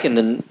be like in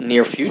the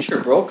near future,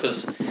 bro,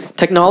 because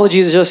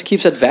technology just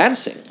keeps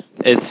advancing.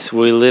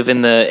 We live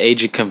in the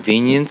age of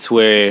convenience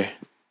where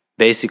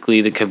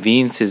basically the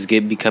convenience is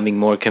becoming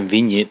more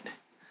convenient.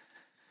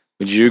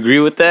 Would you agree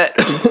with that?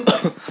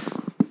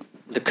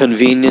 The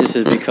convenience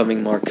is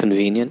becoming more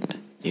convenient.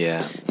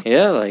 Yeah.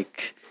 Yeah,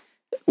 like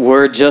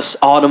we're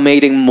just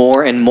automating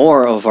more and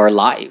more of our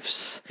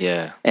lives.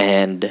 Yeah.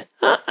 And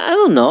I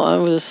don't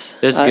know. There's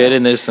good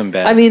and there's some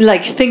bad. I mean,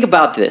 like, think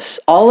about this.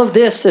 All of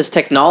this is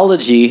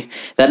technology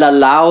that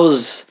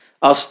allows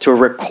us to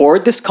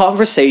record this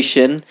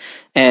conversation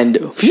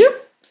and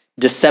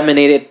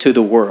disseminate it to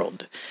the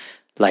world.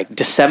 Like,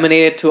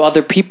 disseminate it to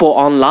other people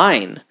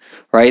online.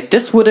 Right?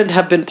 This wouldn't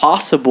have been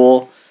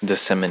possible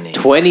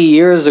 20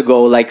 years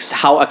ago, like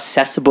how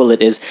accessible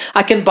it is.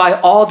 I can buy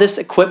all this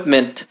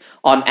equipment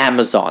on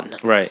Amazon.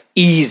 Right.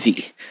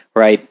 Easy,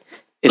 right?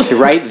 It's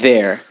right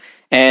there.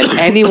 And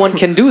anyone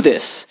can do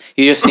this.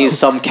 You just need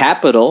some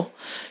capital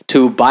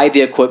to buy the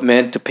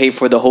equipment, to pay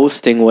for the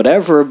hosting,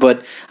 whatever.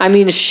 But, I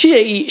mean,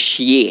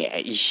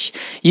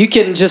 you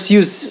can just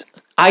use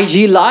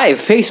IG Live,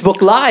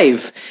 Facebook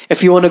Live,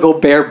 if you want to go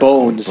bare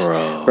bones.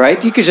 Bro.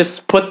 Right? You could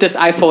just put this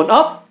iPhone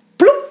up,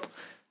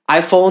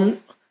 iPhone,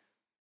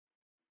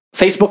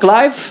 Facebook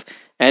Live,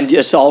 and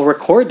it's all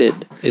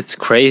recorded. It's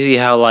crazy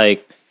how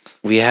like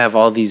we have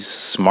all these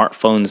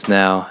smartphones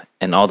now,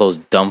 and all those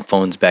dumb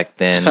phones back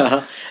then.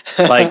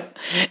 Like,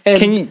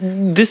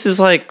 this is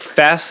like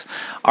fast.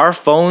 Our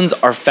phones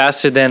are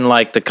faster than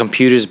like the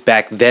computers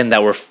back then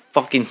that were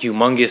fucking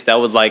humongous. That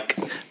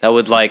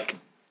would like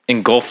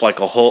engulf like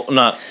a whole,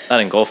 not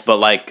engulf, but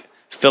like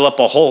fill up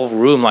a whole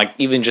room, like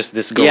even just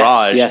this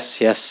garage.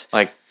 Yes.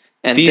 Like,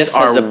 and this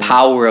has the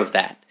power of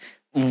that.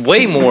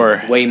 Way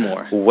more.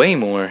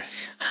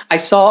 I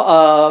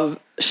saw a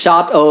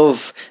shot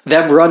of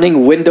them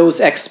running Windows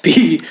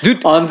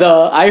XP on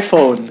the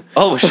iPhone.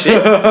 Oh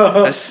shit!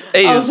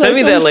 Hey, send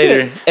me that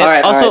later. And all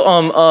right,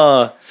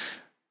 also,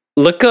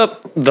 look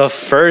up the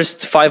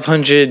first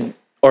 500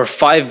 or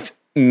 5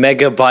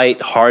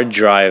 megabyte hard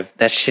drive.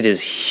 That shit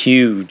is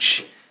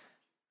huge.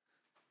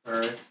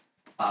 First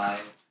 5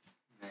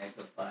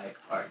 megabyte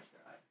hard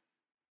drive.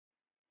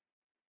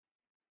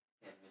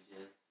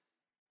 Images.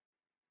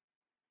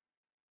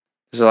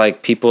 Is it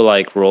like people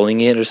like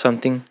rolling it or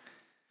something?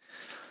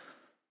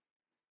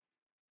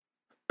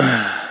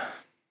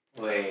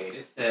 Wait,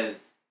 it says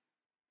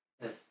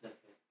this.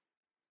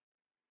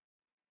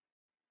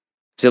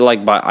 Is it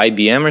like by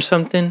IBM or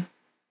something?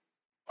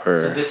 Or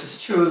so this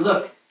is true.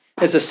 Look,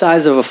 it's the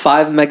size of a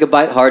 5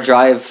 megabyte hard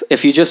drive.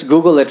 If you just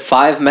Google it,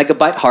 5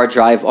 megabyte hard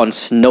drive on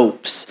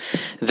Snopes,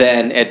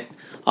 then it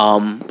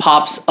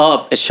pops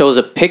up. It shows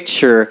a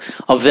picture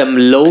of them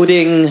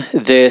loading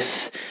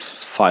this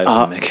 5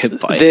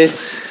 megabyte this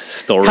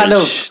storage kind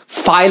of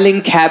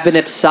filing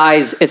cabinet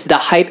size. It's the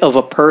height of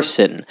a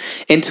person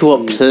into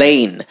a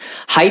plane.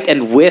 Height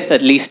and width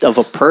at least of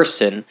a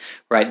person,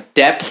 right?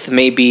 Depth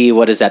maybe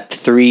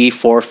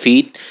 3-4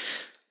 feet.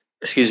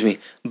 Excuse me,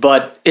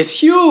 but it's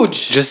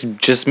huge.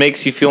 Just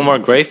makes you feel more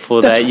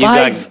grateful that you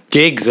got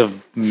gigs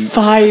of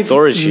 5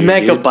 storage here,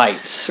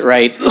 megabytes, dude.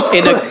 Right?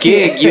 In a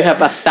gig, you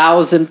have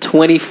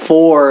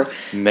 1,024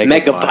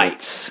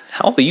 megabytes.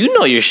 How you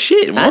know your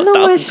shit? I know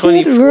my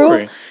shit,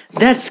 bro.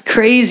 That's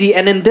crazy.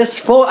 And in this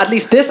phone, at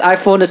least this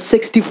iPhone is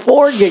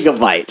 64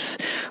 gigabytes,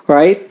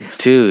 right?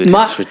 Dude,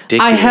 it's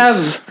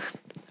ridiculous.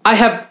 I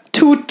have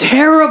 2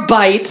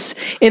 terabytes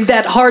in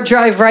that hard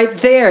drive right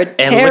there. And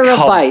terabytes. look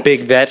how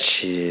big that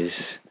shit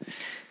is.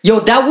 Yo,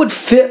 that would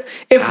fit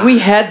if we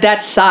had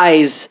that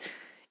size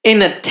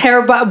in a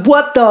terabyte.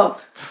 What the?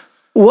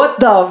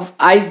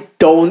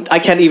 I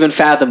can't even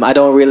fathom. I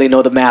don't really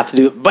know the math to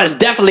do it, but it's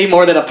definitely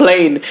more than a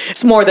plane.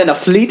 It's more than a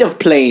fleet of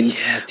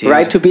planes,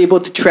 right? To be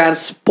able to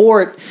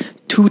transport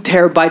 2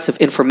 terabytes of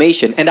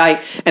information. And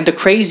the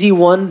crazy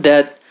one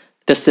that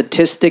the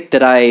statistic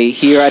that I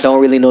hear, I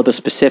don't really know the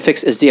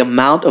specifics, is the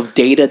amount of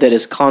data that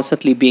is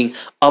constantly being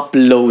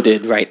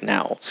uploaded right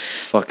now. It's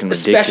fucking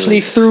ridiculous. Especially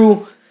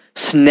through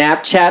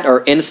Snapchat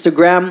or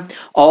Instagram,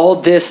 all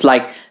this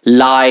like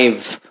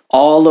live,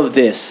 all of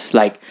this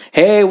like,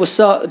 hey, what's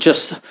up?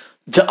 Just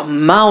the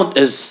amount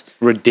is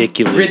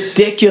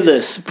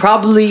ridiculous.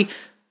 Probably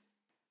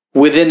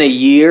within a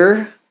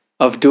year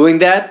of doing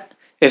that,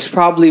 is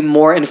probably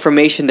more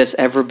information that's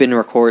ever been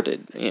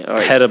recorded. You know,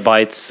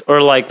 petabytes,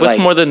 or like what's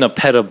more than a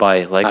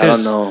petabyte? Like I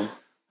don't know.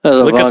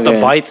 Look at the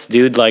bytes,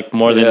 dude. Like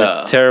more than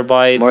a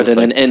terabyte. More than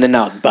an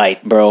In-N-Out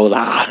byte, bro.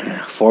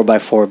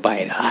 4x4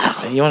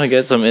 byte. You want to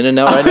get some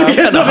In-N-Out right now? I'm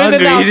kind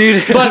of hungry,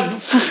 dude. But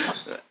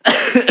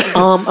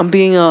I'm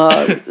being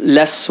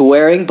less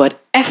swearing,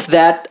 but F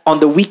that on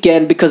the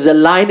weekend because the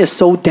line is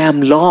so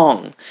damn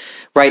long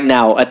right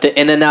now at the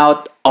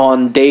In-N-Out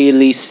in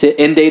Daly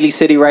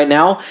City right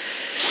now.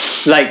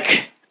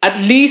 Like, at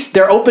least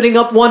they're opening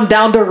up one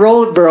down the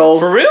road, bro.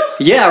 For real?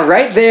 Yeah,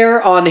 right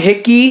there on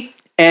Hickey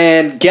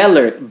and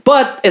Gellert.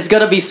 But it's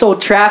going to be so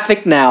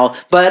traffic now.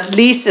 But at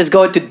least it's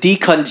going to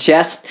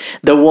decongest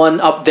the one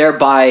up there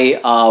by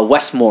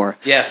Westmore.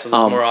 Yeah, so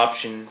there's more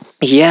options.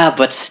 Yeah,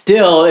 but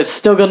still, it's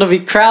still going to be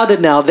crowded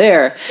now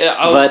there. Yeah,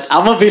 but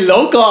I'm going to be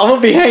local. I'm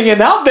going to be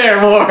hanging out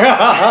there more.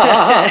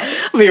 I'm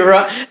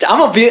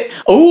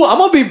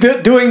going to be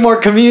doing more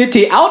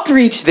community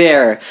outreach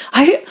there.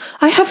 I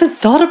haven't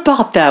thought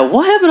about that.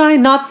 Why haven't I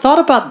not thought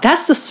about?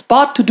 That's the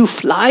spot to do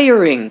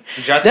flyering.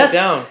 Jot that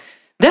down.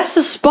 That's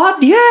the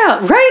spot. Yeah,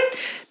 right?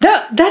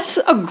 That's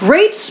a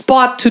great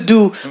spot to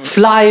do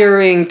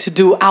flyering, to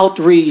do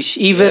outreach,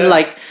 even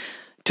like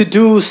to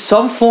do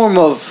some form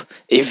of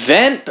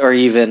event or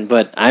even,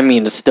 but I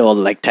mean, it's still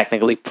like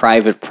technically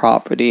private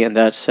property in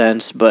that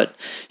sense, but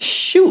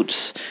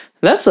shoots.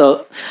 I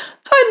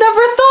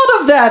never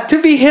thought of that,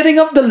 to be hitting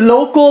up the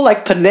local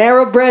like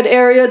Panera Bread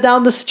area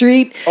down the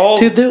street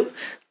to do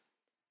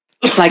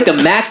like the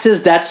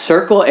Max's, that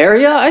circle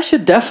area. I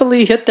should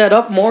definitely hit that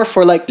up more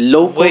for like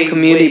local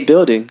community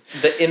building.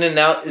 The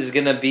In-N-Out is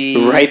gonna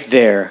be right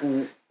there.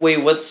 Wait,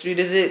 what street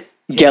is it?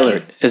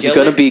 Gellert. It's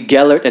gonna be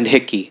Gellert and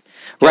Hickey.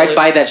 Right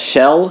by that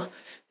Shell.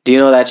 Do you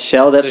know that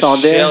Shell that's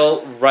on there?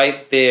 Shell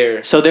right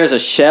there. So there's a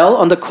Shell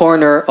on the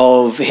corner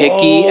of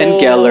Hickey and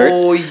Gellert.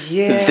 Oh,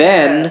 yeah.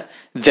 Then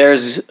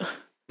there's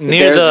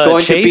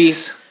going to be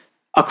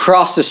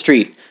across the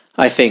street.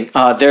 I think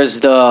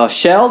there's the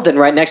Shell. Then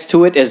right next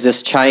to it is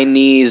this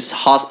Chinese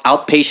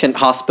outpatient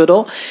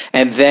hospital,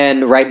 and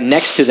then right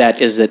next to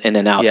that is the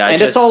In-N-Out. Yeah,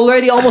 it's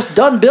already almost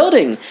done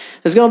building.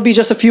 It's gonna be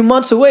just a few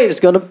months away. It's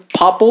gonna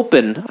pop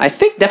open. I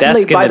think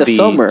definitely by the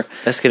summer.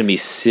 That's gonna be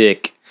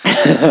sick.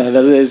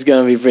 It's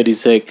gonna be pretty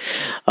sick.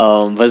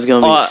 But it's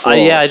gonna be full.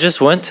 Yeah, I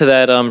just went to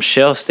that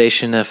Shell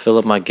station to fill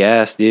up my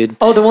gas, dude.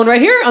 Oh, the one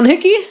right here on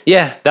Hickey?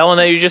 Yeah, that one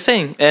that you're just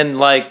saying. And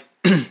like,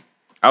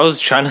 I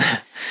was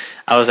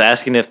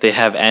asking if they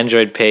have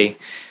Android Pay.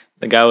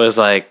 The guy was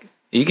like,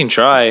 you can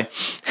try.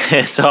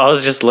 And so I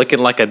was just looking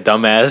like a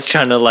dumbass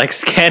trying to like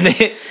scan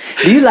it.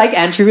 Do you like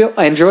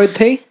Android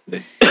Pay?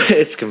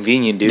 It's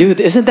convenient, dude.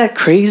 Dude, isn't that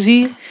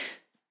crazy?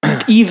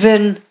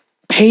 Even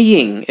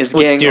paying is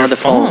getting on the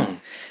phone.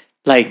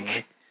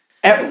 Like,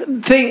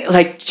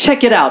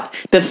 check it out.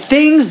 The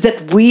things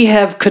that we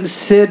have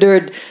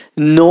considered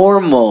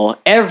normal,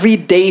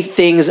 everyday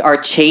things are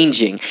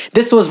changing.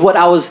 This was what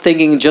I was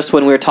thinking just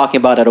when we were talking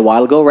about it a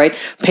while ago, right?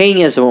 Paying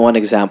is one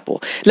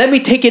example. Let me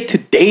take it to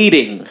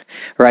dating,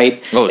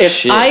 right?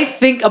 If I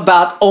think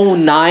about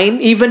 09,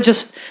 even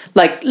just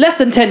like less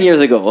than 10 years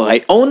ago,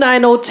 right?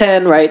 09,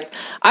 010, right?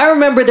 I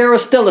remember there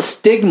was still a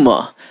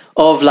stigma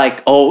of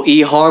like,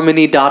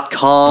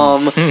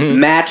 eHarmony.com,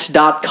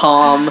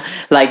 Match.com.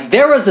 Like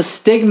there was a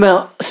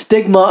stigma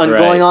on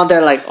going on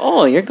there. Like,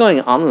 oh, you're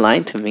going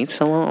online to meet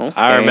someone? Okay.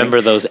 I remember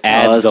those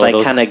ads. It's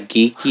like kind of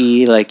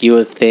geeky. Like you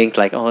would think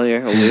like, oh,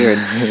 you're weird.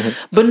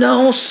 But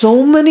no,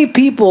 so many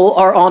people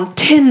are on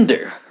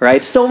Tinder,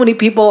 right? So many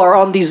people are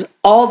on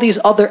all these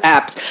other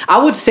apps.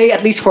 I would say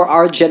at least for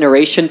our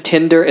generation,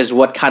 Tinder is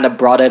what kind of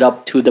brought it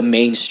up to the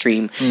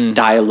mainstream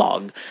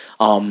dialogue.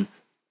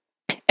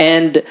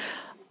 And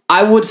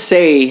I would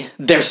say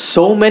there's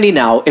so many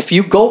now. If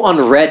you go on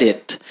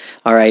Reddit,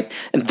 all right,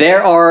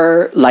 there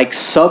are like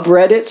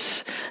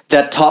subreddits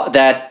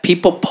that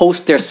people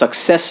post their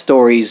success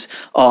stories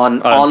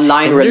on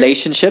online Tinder?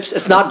 Relationships.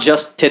 It's not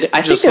just Tinder.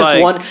 I think there's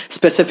like, one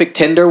specific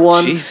Tinder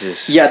one.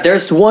 Jesus. Yeah,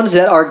 there's ones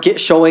that are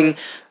showing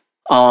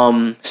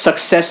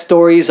success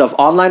stories of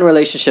online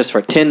relationships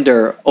for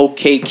Tinder,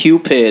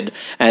 OkCupid,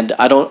 and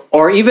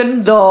or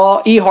even the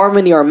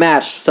eHarmony or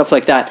Match, stuff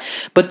like that.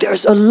 But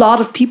there's a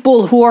lot of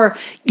people who are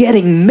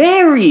getting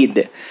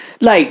married,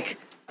 like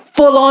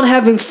full on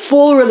having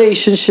full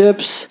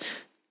relationships,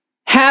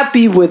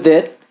 happy with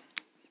it.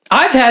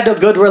 I've had a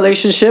good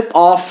relationship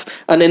off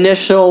an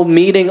initial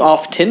meeting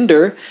off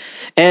Tinder,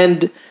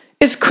 and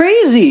it's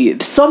crazy.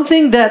 It's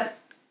something that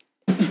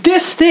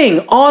this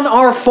thing on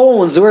our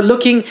phones, we're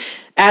looking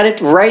at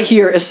it right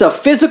here. It's a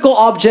physical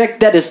object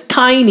that is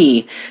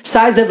tiny,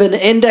 size of an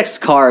index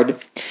card.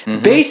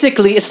 Mm-hmm.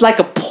 Basically, it's like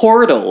a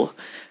portal,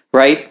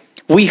 right?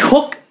 We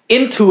hook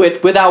into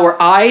it with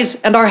our eyes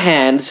and our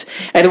hands,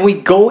 and we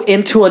go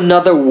into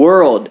another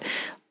world,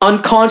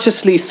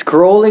 unconsciously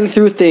scrolling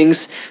through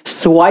things,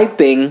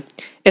 swiping.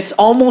 It's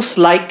almost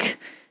like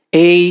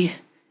a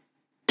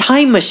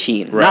time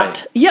machine,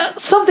 right?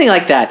 Something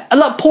like that.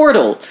 A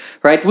portal,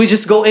 right? We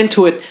just go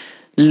into it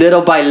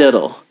little by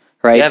little,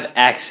 right? You have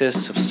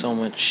access to so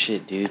much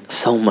shit, dude.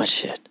 So much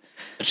shit.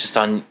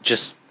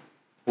 Just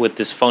with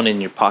this phone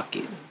in your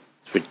pocket.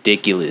 It's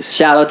ridiculous.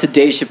 Shout out to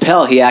Dave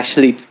Chappelle. He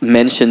actually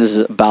mentions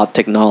about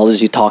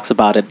technology, talks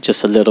about it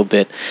just a little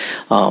bit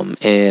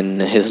in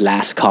his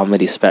last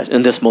comedy special,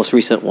 in this most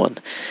recent one,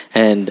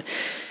 and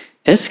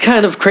it's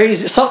kind of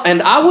crazy.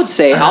 And I would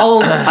say,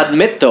 I'll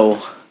admit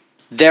though,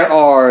 there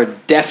are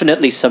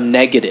definitely some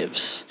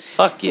negatives.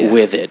 Fuck yeah.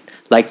 With it.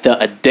 Like the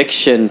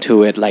addiction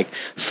to it, like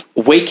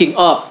waking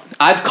up.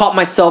 I've caught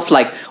myself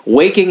like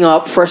waking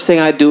up. First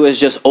thing I do is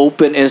just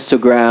open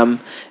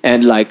Instagram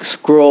and like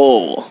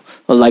scroll.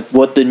 Like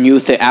what the new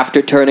thing,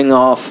 after turning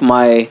off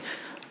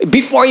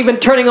before even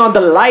turning on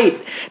the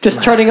light,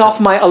 just turning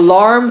off my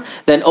alarm,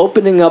 then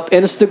opening up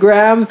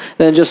Instagram,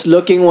 then just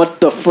looking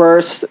what the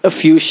first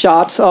few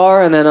shots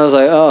are, and then I was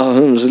like,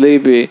 oh, I'm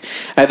sleepy.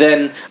 And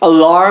then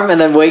alarm, and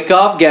then wake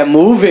up, get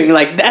moving.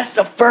 Like, that's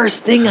the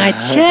first thing I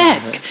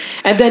check.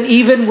 And then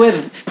even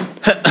with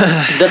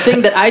the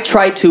thing that I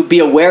try to be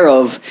aware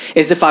of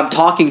is if I'm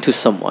talking to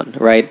someone,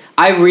 right?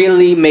 I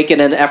really make it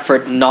an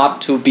effort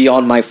not to be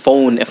on my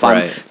phone if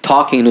I'm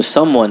talking to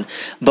someone.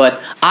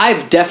 But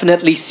I've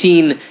definitely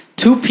seen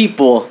two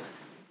people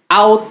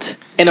out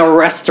in a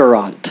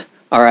restaurant,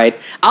 all right?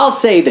 I'll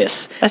say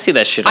this. I see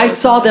that shit all I the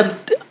saw time.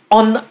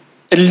 them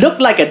it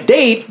looked like a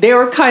date. They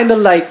were kind of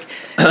like,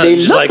 they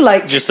looked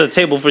like just a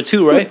table for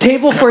two, right?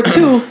 Table for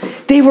two.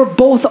 They were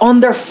both on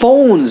their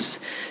phones,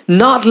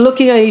 not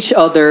looking at each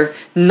other,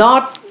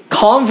 not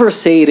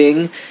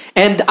conversating.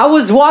 And I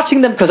was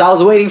watching them because I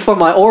was waiting for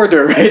my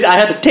order, right? I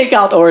had a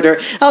takeout order.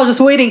 I was just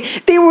waiting.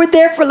 They were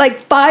there for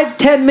like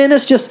 5-10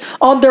 minutes just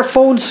on their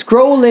phone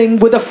scrolling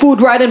with the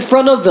food right in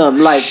front of them.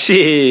 Like,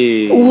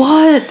 shit.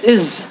 What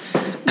is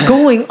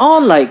going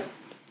on? Like,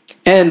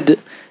 and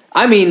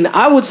I mean,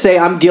 I would say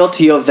I'm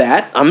guilty of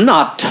that. I'm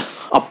not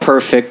a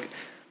perfect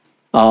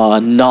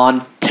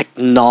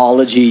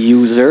non-technology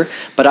user,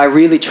 but I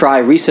really try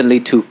recently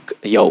to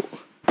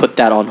put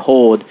that on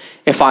hold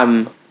if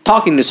I'm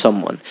talking to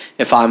someone,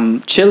 if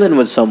I'm chilling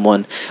with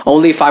someone,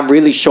 only if I'm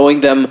really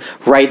showing them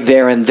right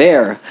there and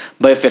there.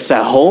 But if it's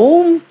at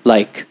home,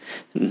 like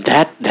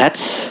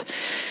that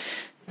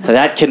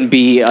can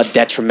be a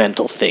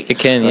detrimental thing. It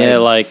can, right? Yeah.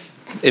 Like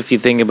if you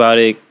think about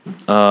it,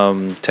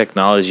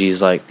 technology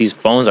is like these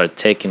phones are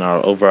taking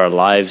over our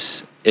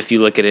lives. If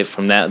you look at it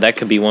from that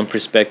could be one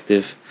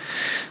perspective.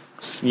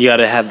 You got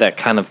to have that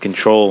kind of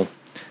control.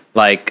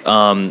 Like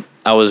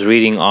I was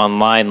reading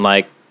online,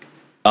 like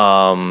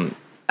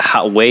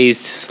how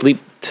ways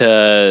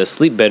to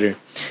sleep better,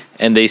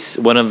 and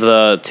one of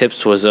the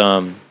tips was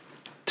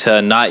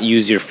to not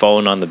use your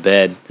phone on the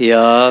bed.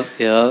 Yeah.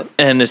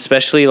 And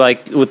especially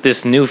like with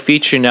this new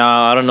feature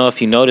now, I don't know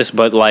if you noticed,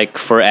 but like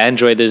for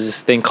Android, there's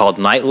this thing called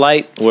Night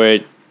Light where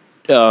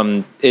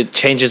it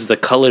changes the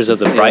colors of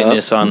the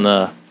brightness on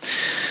the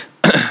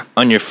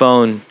on your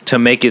phone to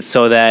make it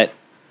so that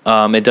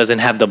it doesn't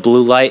have the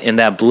blue light, and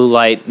that blue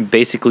light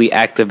basically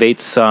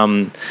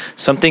activates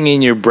something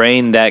in your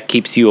brain that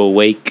keeps you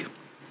awake.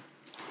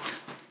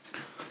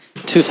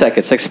 2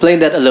 seconds. Explain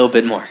that a little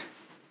bit more.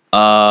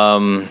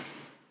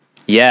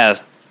 Yeah,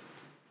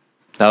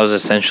 that was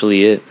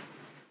essentially it.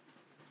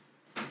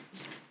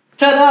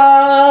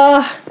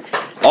 Ta-da!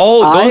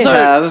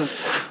 Oh,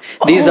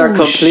 these are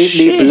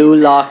completely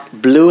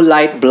blue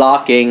light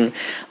blocking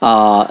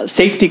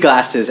safety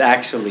glasses,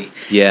 actually.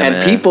 Yeah, and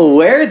man. People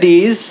wear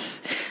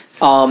these,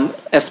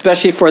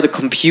 especially for the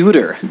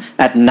computer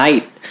at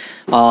night,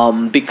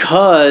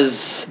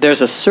 because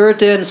there's a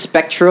certain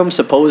spectrum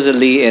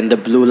supposedly in the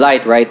blue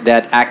light, right,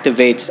 that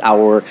activates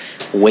our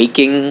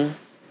waking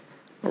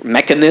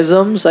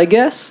mechanisms, I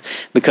guess,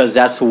 because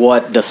that's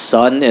what the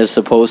sun is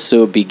supposed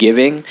to be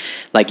giving,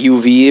 like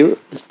UV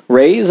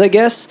rays, I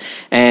guess.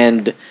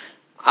 And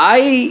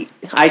I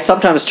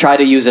sometimes try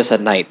to use this at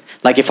night.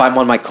 Like if I'm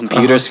on my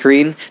computer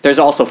screen, there's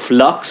also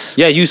Flux.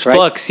 Yeah, use right?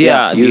 Flux.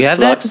 Yeah. Do you have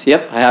Flux. that?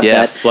 Yep, I have that.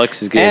 Yeah,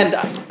 Flux is good. And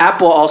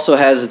Apple also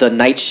has the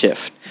night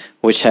shift,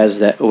 which turns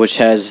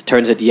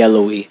it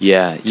yellowy.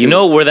 Yeah, you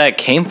know where that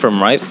came from,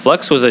 right?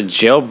 Flux was a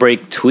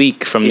jailbreak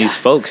tweak from these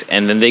folks,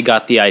 and then they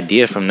got the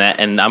idea from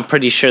that, and I'm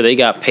pretty sure they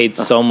got paid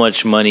so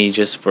much money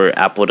just for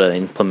Apple to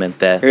implement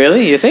that.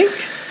 Really? You think?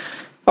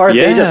 Or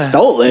they just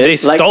stole it. They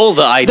stole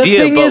the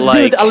idea, the thing is,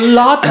 dude, a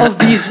lot of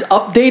these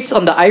updates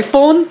on the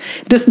iPhone,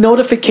 this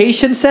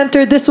notification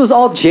center, this was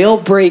all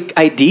jailbreak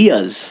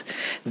ideas.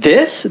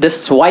 This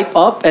swipe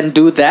up and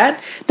do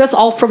that, that's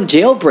all from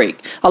jailbreak.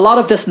 A lot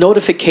of this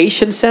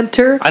notification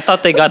center. I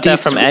thought they got that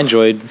from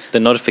Android, the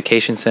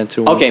notification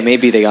center one. Okay,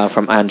 maybe they got it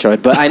from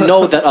Android, but I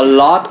know that a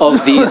lot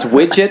of these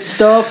widget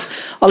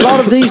stuff, a lot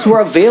of these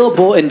were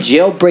available in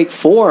jailbreak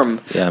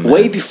form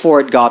way before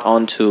it got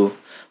onto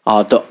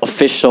the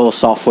official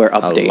software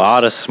updates. A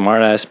lot of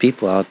smart ass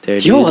people out there.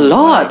 Yo, a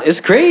lot. Like, it's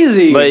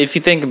crazy. But if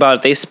you think about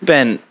it, they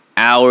spend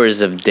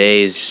hours of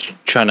days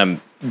trying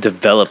to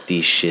develop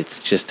these shits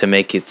just to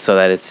make it so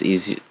that it's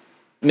easy,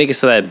 make it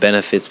so that it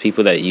benefits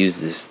people that use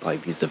this,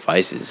 like these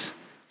devices.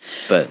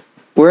 But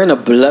we're in a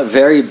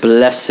very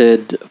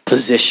blessed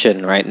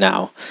position right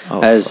now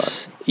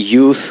as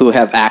youth who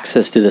have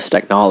access to this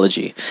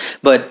technology.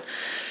 But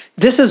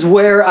this is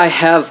where I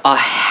have a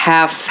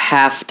half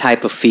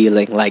type of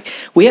feeling. Like,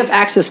 we have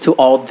access to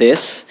all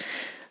this,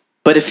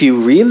 but if you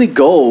really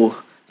go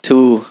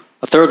to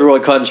a third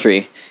world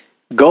country,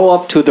 go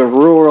up to the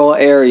rural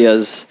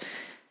areas,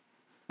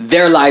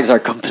 their lives are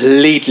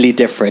completely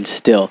different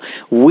still.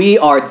 We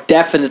are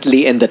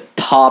definitely in the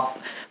top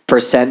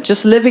percent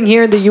just living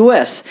here in the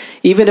US.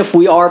 Even if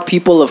we are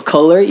people of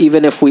color,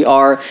 even if we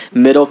are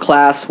middle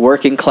class,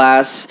 working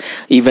class,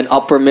 even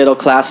upper middle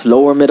class,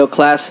 lower middle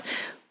class,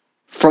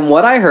 from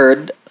what I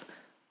heard,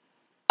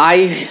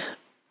 I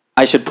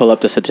should pull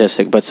up the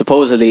statistic, but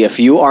supposedly if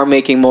you are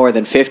making more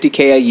than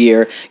 $50K a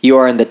year, you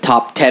are in the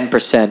top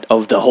 10%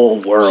 of the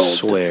whole world. I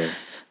swear.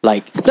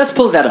 Like, let's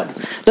pull that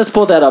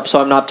up so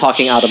I'm not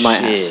talking out of my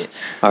ass.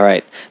 All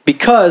right.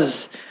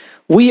 Because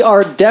we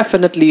are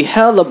definitely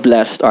hella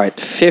blessed. All right,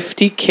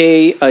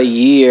 50K a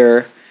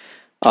year,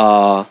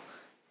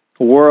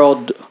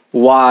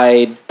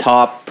 worldwide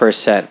top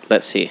percent.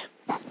 Let's see.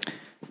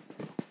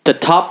 The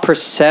top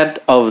percent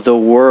of the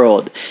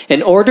world.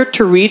 In order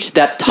to reach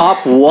that top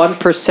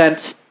 1%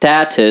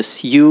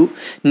 status, you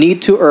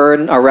need to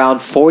earn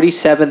around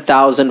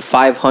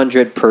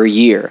 $47,500 per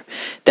year.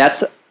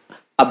 That's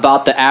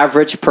about the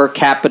average per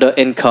capita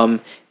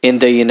income in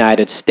the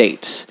United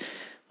States.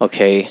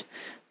 Okay.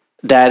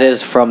 That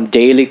is from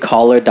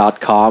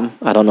dailycaller.com.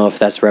 I don't know if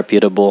that's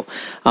reputable.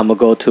 I'm going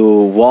to go to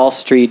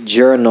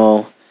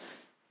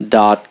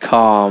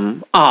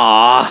wallstreetjournal.com.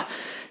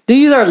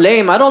 These are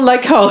lame. I don't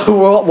like how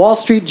Wall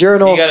Street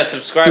Journal... You gotta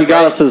subscribe, You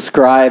gotta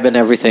subscribe and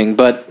everything.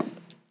 But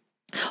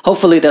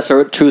hopefully that's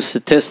a true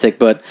statistic.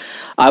 But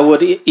I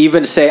would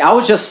even say...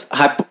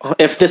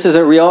 if this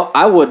isn't real,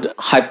 I would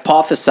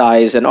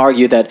hypothesize and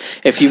argue that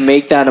if you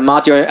make that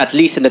amount, you're at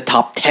least in the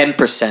top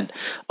 10%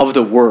 of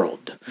the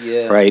world.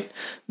 Yeah. Right?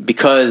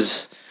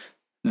 Because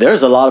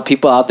there's a lot of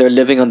people out there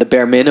living on the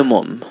bare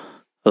minimum.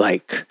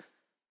 Like,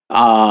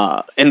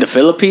 in the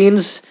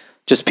Philippines...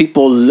 just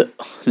people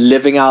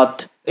living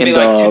out in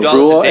the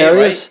rural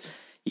areas,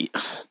 right?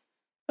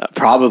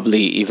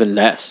 Probably even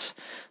less.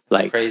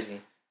 Like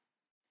crazy.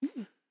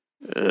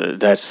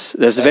 That's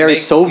very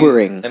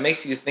sobering. That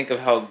makes you think of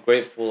how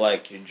grateful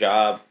like the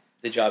job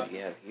you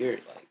have here,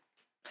 like.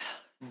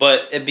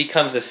 But it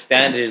becomes a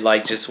standard,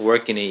 like just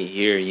working it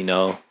here, you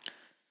know.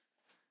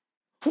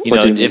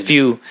 If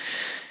you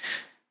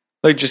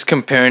like just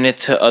comparing it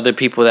to other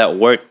people that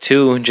work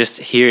too, just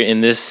here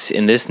in this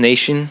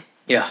nation,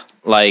 yeah,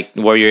 like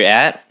where you're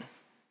at.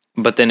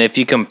 But then if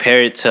you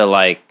compare it to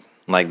like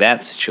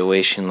that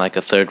situation, like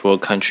a third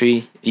world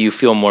country, you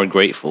feel more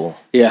grateful.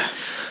 Yeah.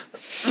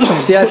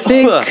 See, I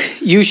think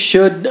you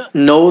should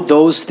know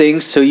those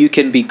things so you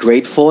can be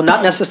grateful,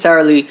 not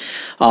necessarily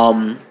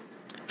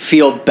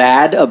feel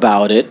bad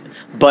about it,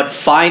 but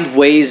find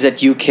ways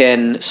that you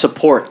can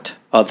support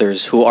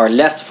others who are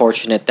less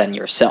fortunate than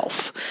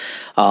yourself.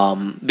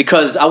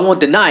 Because I won't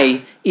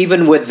deny,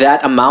 even with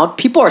that amount,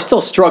 people are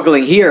still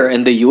struggling here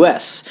in the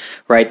US,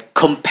 right?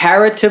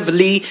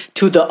 Comparatively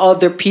to the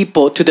other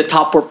people, to the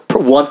top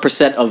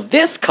 1% of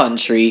this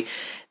country,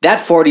 that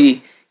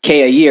 40K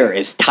a year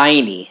is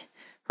tiny,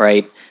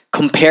 right?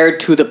 Compared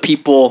to the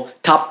people,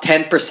 top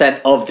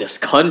 10% of this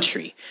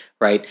country,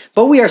 right?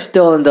 But we are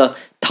still in the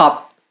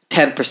top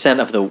 10%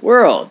 of the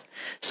world.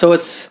 So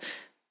it's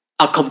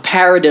a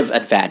comparative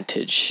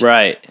advantage.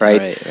 Right.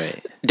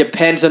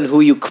 Depends on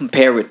who you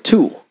compare it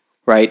to,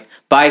 right?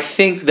 But I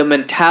think the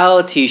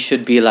mentality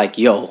should be like,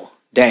 yo,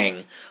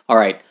 dang, all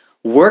right,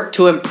 work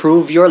to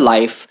improve your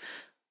life,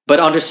 but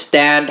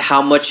understand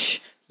how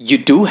much you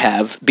do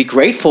have, be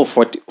grateful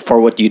for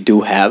what you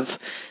do have,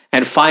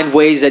 and find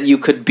ways that you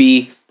could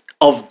be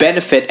of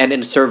benefit and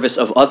in service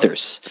of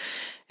others.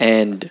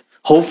 And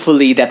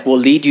hopefully that will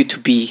lead you to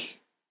be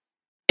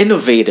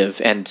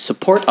innovative and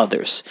support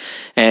others.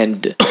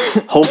 And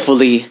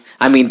hopefully,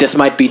 I mean, this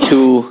might be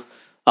too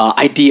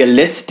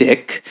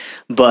idealistic,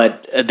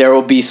 but there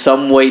will be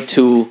some way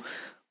to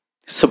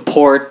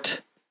support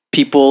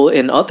people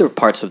in other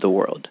parts of the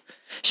world.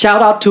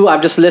 Shout out to,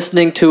 I'm just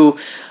listening to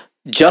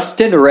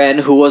Justin Wren,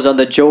 who was on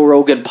the Joe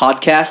Rogan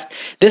podcast.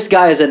 This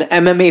guy is an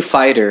MMA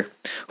fighter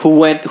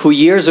who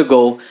years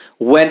ago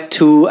went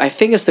to, I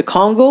think it's the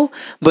Congo,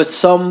 but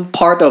some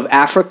part of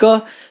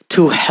Africa,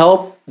 to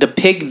help the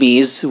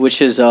Pygmies,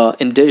 which is an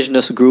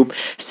indigenous group,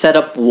 set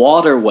up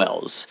water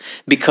wells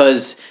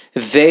because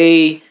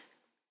they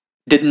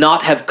did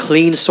not have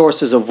clean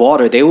sources of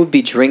water. They would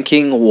be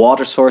drinking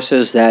water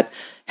sources that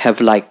have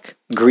like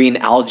green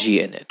algae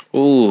in it.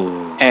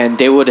 Ooh. And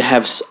they would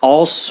have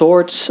all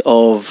sorts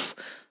of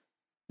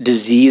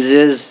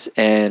diseases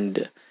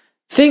and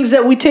things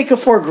that we take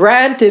for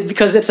granted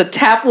because it's a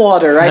tap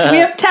water, right? We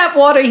have tap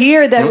water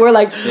here that we're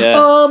like,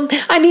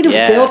 I need to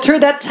filter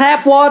that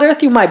tap water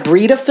through my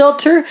Brita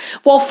filter,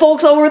 while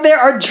folks over there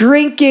are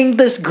drinking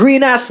this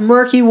green-ass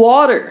murky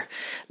water.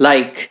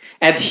 Like,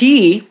 and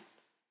he,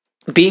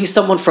 being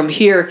someone from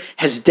here,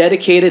 has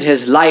dedicated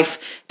his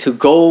life to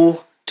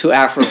go to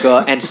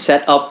Africa and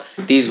set up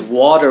these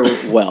water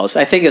wells.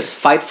 I think it's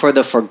Fight for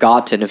the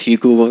Forgotten. If you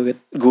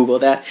Google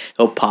that,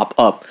 it'll pop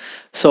up.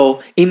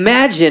 So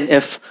imagine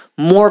if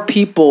more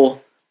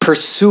people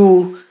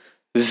pursue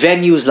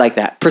venues like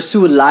that,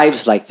 pursue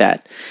lives like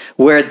that,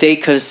 where they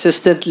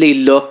consistently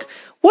look,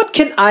 what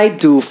can I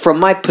do from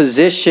my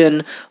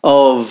position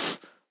of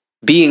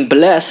being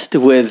blessed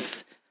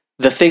with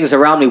the things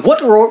around me?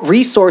 What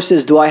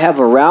resources do I have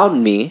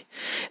around me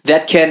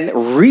that can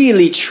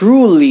really,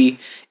 truly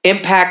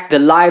impact the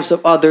lives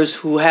of others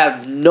who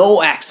have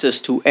no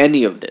access to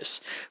any of this,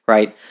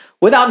 right?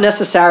 Without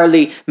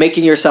necessarily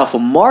making yourself a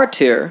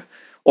martyr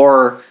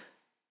or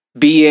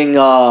being,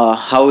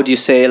 how would you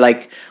say,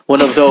 like one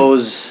of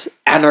those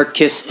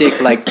anarchistic,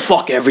 like,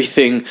 fuck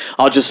everything,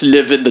 I'll just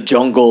live in the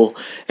jungle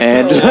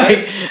and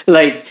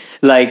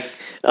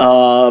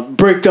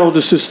break down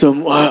the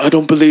system. I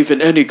don't believe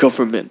in any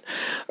government,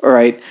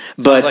 right?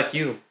 Sounds like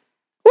you.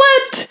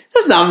 What?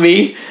 That's not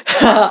me.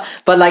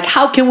 But like,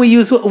 how can we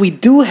use what we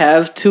do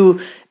have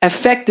to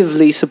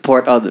effectively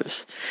support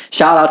others?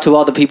 Shout out to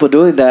all the people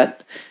doing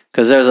that,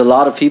 because there's a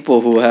lot of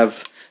people who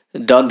have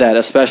done that,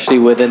 especially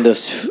within the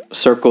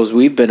circles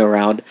we've been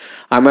around.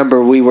 I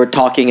remember we were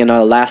talking in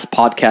our last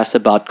podcast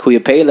about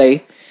Kuya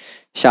Pele.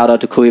 Shout out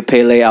to Kuya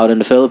Pele out in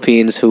the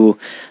Philippines, who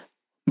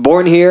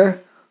born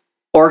here,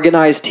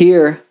 organized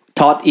here,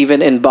 taught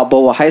even in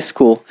Balboa High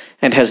School,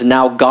 and has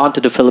now gone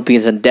to the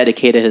Philippines and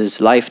dedicated his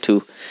life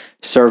to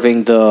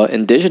serving the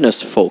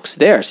indigenous folks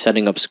there,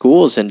 setting up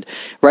schools. And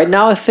right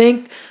now, I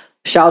think,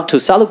 shout out to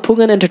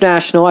Salugpungan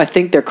International, I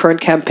think their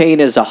current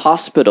campaign is a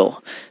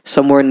hospital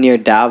somewhere near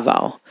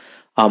Davao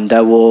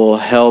that will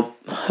help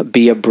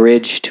be a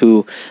bridge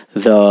to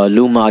the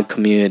Lumad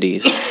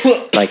communities,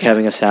 like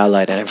having a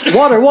satellite. And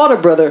water,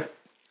 brother.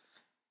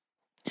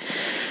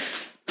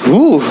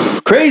 Ooh,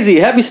 crazy,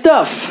 heavy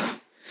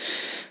stuff.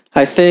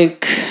 I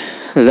think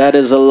that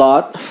is a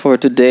lot for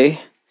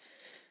today.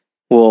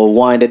 We'll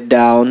wind it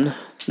down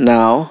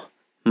now.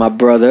 My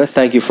brother,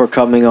 thank you for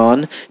coming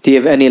on. Do you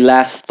have any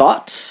last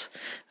thoughts?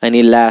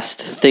 Any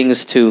last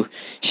things to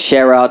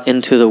share out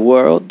into the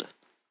world?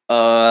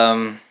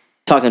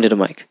 Talking to the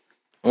mic.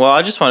 Well,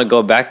 I just want to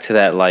go back to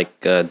that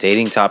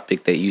dating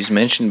topic that you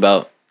mentioned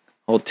about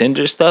whole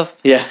Tinder stuff.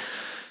 Yeah.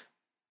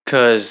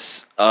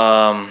 Because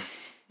I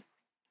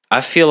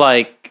feel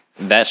like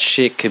that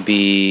shit could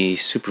be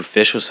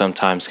superficial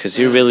sometimes because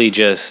you're really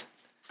just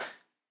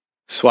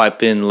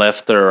swiping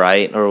left or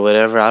right or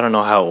whatever. I don't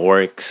know how it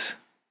works.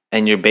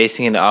 And you're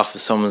basing it off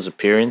of someone's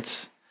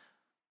appearance.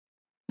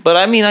 But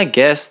I mean, I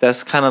guess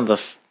that's kind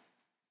of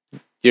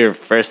your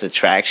first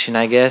attraction,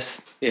 I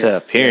guess, to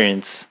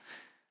appearance.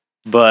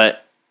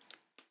 But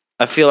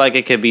I feel like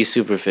it could be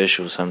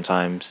superficial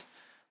sometimes.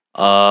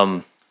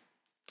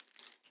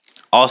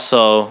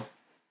 Also,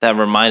 that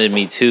reminded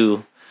me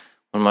too,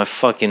 when my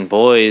fucking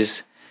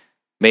boys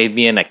made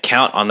me an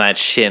account on that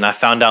shit, and I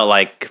found out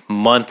like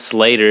months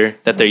later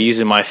that they're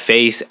using my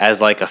face as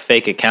like a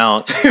fake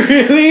account.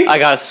 Really? I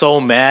got so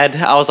mad.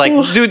 I was like,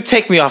 dude,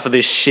 take me off of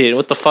this shit.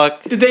 What the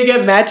fuck? Did they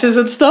get matches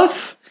and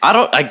stuff?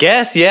 I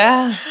guess,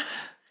 yeah.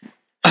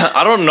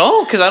 I don't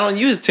know, because I don't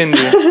use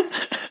Tinder.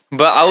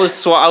 But I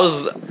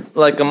was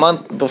like a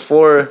month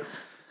before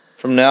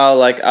from now,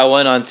 like I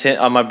went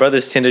on my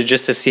brother's Tinder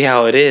just to see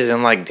how it is. And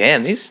I'm like,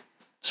 damn, these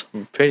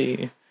some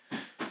pretty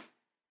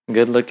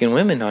good looking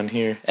women on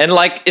here. And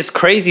like, it's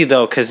crazy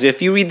though, because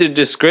if you read the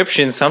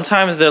description,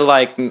 sometimes they're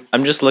like,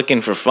 I'm just looking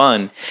for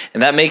fun.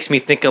 And that makes me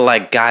think of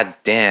like,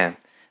 goddamn,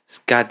 this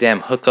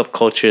goddamn hookup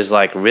culture is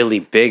like really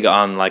big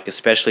on like,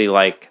 especially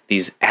like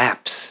these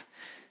apps.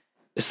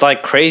 It's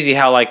like crazy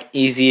how like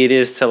easy it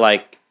is to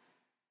like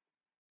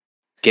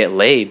get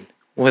laid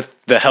with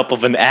the help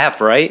of an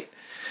app, right?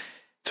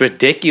 It's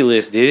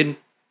ridiculous, dude.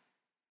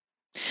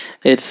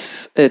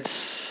 It's a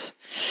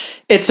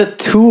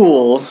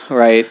tool,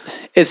 right?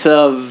 It's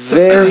a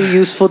very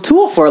useful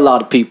tool for a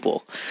lot of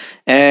people.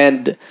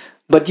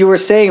 But you were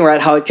saying,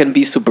 right, how it can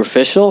be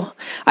superficial.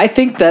 I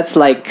think that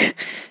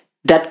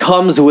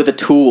comes with a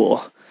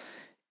tool.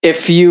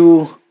 If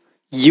you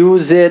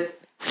use it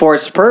for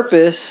its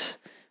purpose,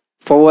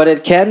 for what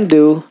it can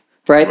do,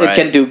 right? It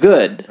can do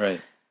good.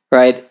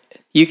 Right?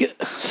 You can,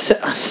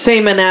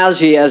 same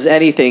analogy as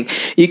anything.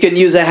 You can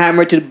use a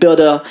hammer to build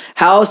a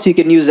house. You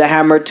can use a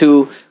hammer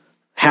to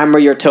hammer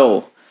your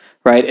toe,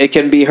 right? It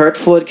can be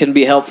hurtful. It can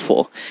be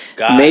helpful.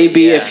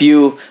 If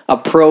you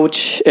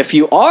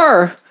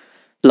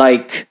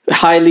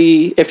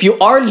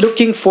are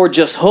looking for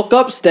just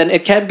hookups, then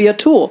it can be a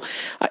tool.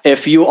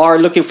 If you are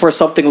looking for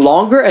something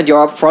longer and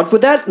you're upfront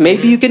with that,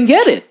 maybe you can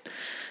get it.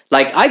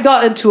 Like, I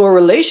got into a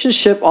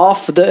relationship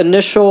off the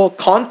initial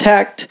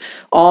contact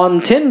on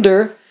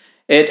Tinder.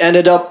 It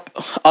ended up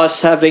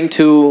us having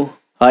to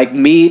like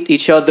meet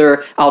each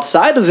other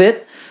outside of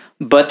it,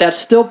 but that's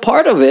still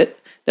part of it.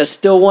 That's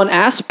still one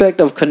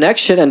aspect of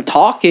connection and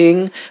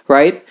talking,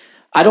 right?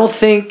 I don't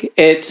think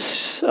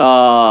it's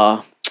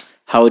how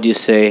would you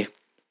say?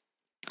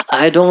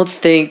 I don't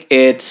think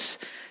it's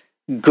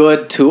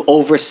good to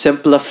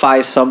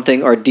oversimplify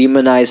something or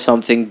demonize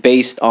something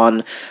based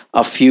on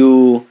a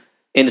few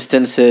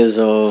instances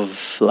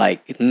of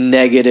like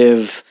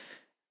negative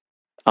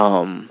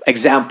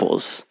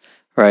examples,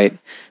 right?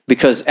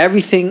 Because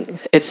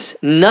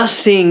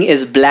nothing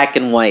is black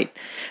and white,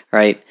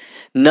 right?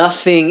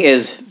 Nothing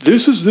is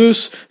this is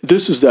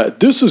that,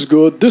 this is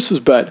good, this is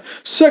bad,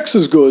 sex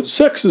is good,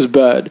 sex is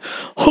bad,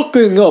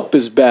 hooking up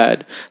is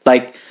bad.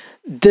 Like,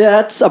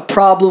 that's a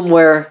problem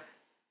where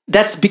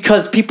that's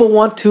because people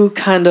want to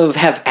kind of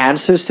have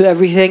answers to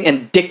everything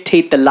and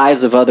dictate the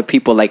lives of other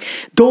people. Like,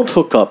 don't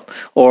hook up,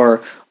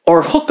 or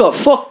hook up,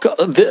 fuck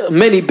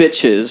many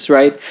bitches,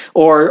 right?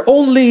 Or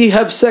only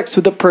have sex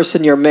with the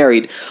person you're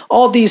married.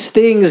 All these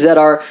things that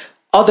are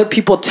other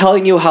people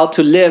telling you how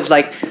to live.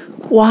 Like,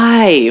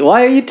 why?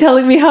 Why are you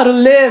telling me how to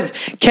live?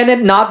 Can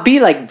it not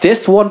be like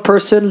this one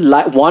person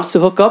wants to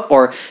hook up,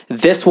 or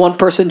this one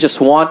person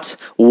just wants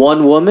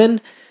one woman?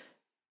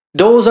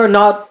 Those are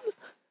not...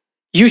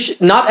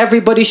 not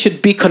everybody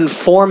should be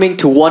conforming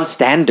to one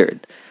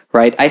standard,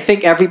 right? I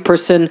think every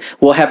person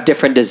will have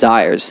different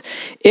desires.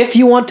 If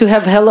you want to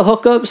have hella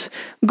hookups,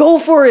 go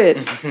for it.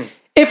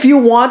 If you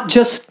want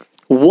just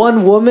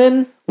one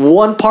woman,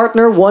 one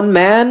partner, one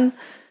man,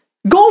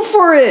 go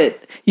for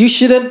it. You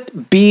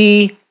shouldn't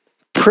be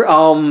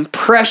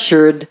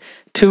pressured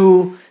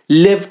to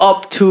live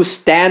up to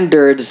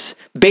standards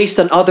based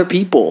on other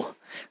people,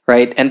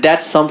 right? And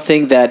that's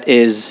something that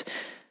is,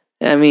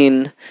 I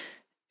mean...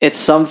 it's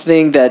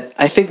something that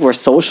I think we're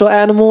social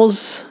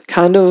animals,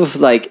 kind of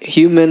like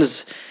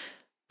humans.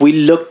 We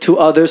look to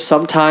others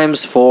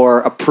sometimes for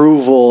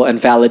approval and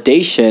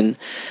validation,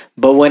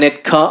 but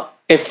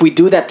if we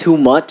do that too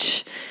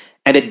much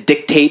and it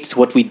dictates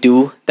what we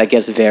do, that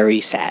gets very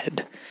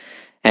sad.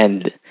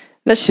 And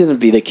that shouldn't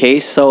be the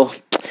case. So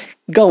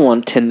go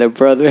on Tinder,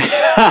 brother.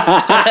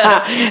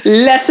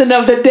 Lesson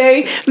of the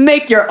day: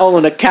 make your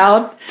own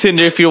account.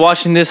 Tinder, if you're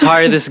watching this,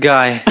 hire this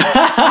guy.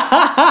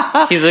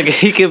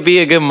 He could be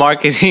a good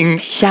marketing.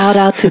 Shout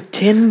out to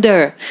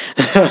Tinder.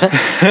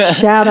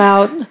 Shout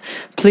out.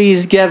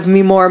 Please give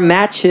me more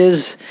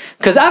matches.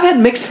 Because I've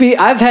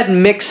had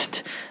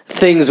mixed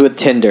things with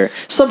Tinder.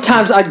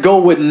 Sometimes I'd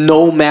go with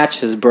no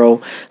matches,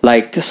 bro.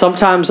 Like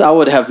sometimes I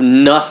would have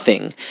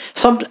nothing.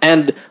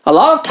 And a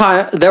lot of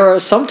time there are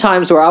some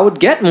times where I would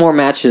get more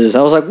matches.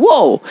 I was like,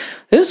 whoa,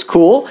 this is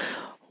cool.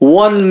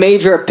 One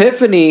major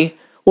epiphany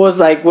was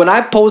like when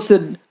I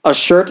posted a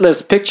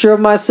shirtless picture of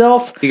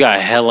myself. You got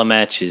hella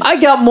matches.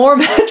 I got more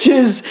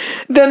matches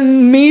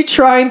than me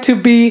trying to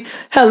be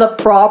hella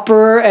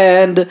proper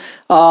and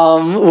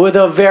with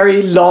a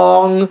very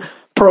long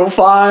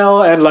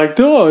profile and like,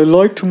 oh, I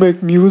like to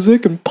make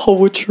music and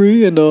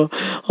poetry and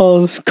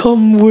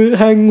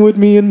hang with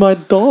me and my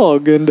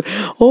dog and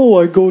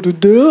I go to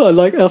there. I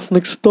like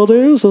ethnic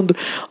studies and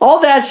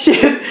all that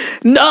shit.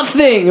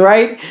 Nothing,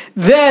 right?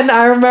 Then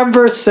I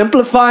remember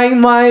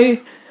simplifying my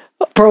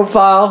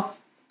profile,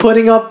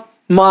 putting up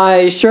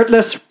my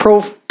shirtless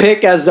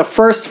pic as the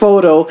first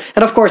photo,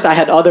 and of course I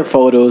had other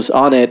photos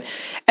on it,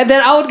 and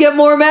then I would get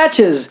more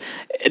matches.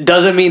 It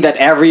doesn't mean that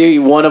every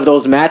one of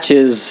those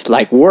matches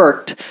like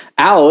worked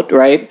out,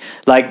 right?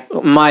 Like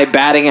my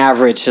batting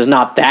average is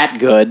not that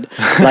good.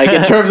 Like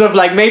in terms of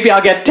like maybe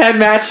I'll get 10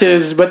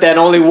 matches, but then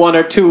only 1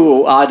 or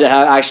 2 I'd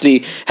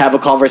actually have a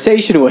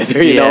conversation with,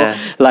 you know,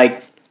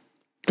 like.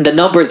 The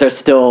numbers are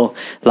still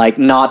like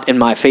not in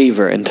my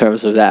favor in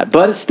terms of that,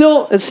 but it's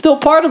still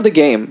part of the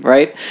game,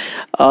 right?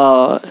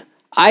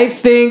 I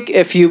think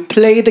if you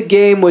play the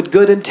game with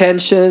good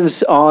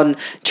intentions on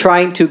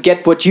trying to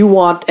get what you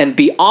want and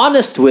be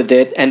honest with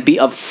it and be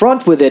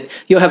upfront with it,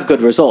 you'll have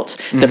good results.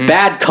 The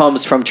bad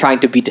comes from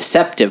trying to be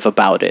deceptive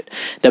about it.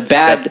 The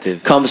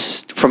bad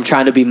comes from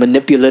trying to be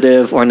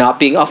manipulative or not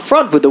being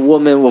upfront with the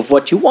woman with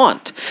what you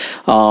want.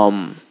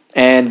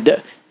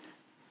 And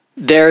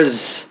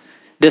there's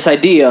this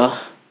idea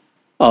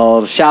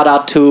of, shout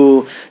out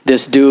to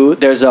this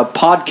dude, there's a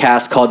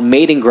podcast called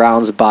Mating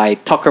Grounds by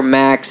Tucker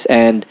Max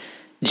and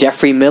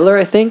Jeffrey Miller,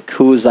 I think,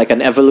 who's like an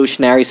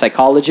evolutionary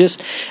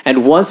psychologist.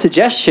 And one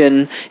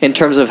suggestion in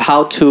terms of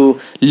how to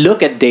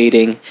look at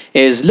dating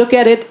is look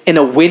at it in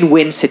a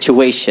win-win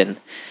situation.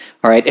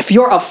 All right, if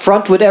you're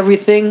upfront with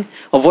everything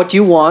of what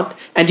you want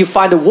and you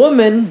find a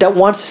woman that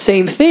wants the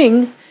same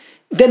thing,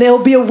 then it'll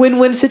be a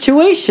win-win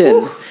situation.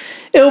 Ooh.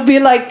 It'll be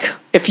like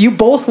if you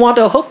both want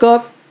a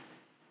hookup,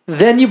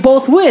 then you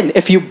both win.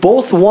 If you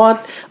both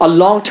want a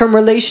long-term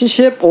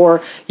relationship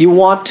or you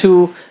want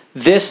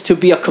this to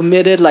be a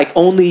committed, like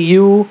only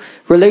you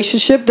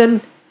relationship,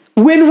 then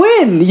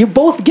win-win. You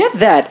both get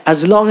that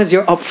as long as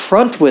you're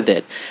upfront with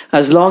it,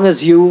 as long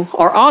as you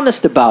are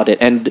honest about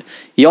it and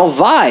y'all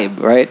vibe,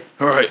 right?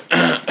 All right.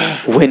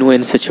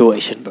 Win-win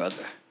situation,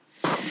 brother.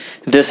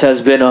 This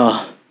has been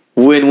a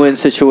win-win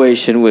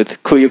situation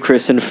with Kuya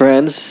Chris and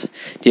friends.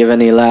 Do you have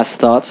any last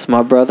thoughts,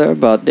 my brother,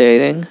 about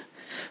dating,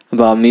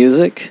 about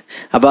music,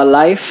 about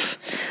life?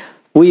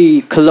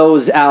 We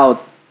close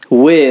out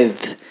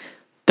with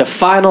the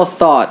final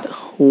thought.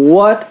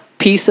 What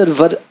piece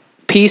of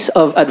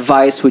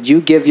advice would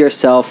you give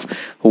yourself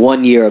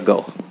 1 year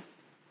ago?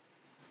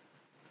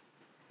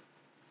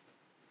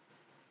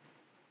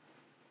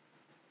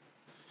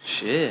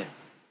 Shit.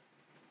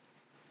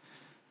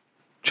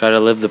 Try to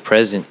live the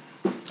present.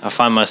 I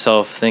find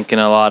myself thinking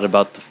a lot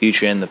about the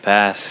future and the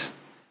past.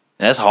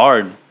 And that's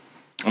hard.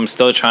 I'm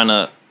still trying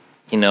to,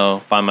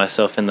 find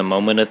myself in the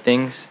moment of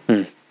things.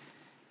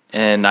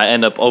 And I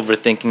end up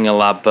overthinking a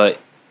lot, but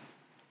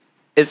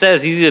it's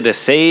as easy to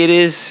say it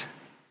is,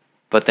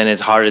 but then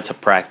it's harder to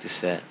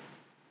practice that.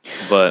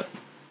 But,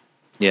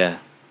 yeah.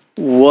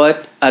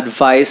 What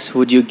advice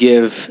would you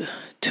give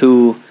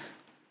to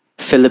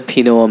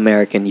Filipino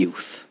American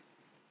youth?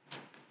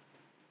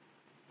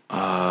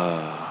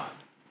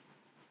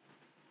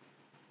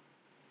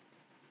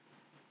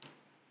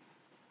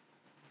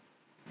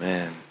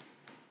 Man.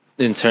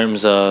 In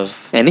terms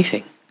of...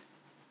 anything.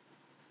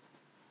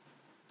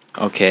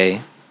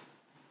 Okay.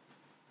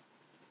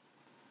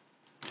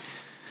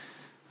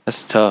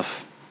 That's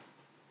tough.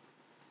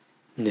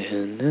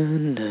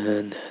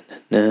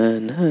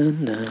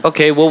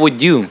 Okay, what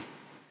would you?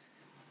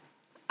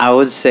 I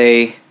would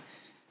say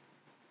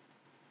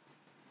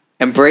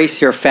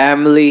embrace your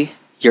family,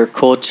 your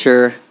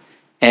culture,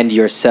 and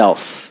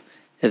yourself.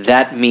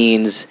 That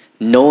means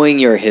knowing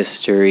your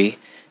history,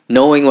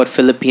 knowing what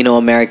Filipino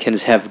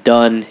Americans have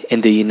done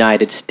in the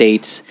United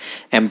States,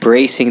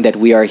 embracing that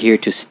we are here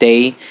to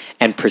stay,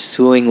 and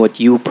pursuing what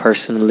you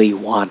personally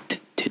want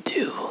to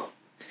do.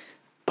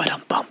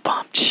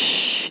 Ba-dum-bum-bum.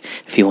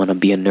 If you want to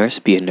be a nurse,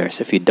 be a nurse.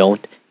 If you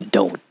don't,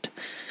 don't.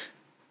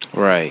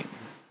 Right.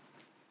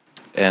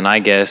 And I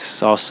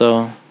guess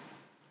also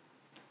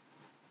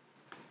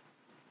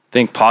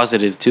think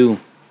positive too.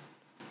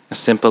 As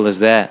simple as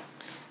that.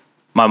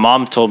 My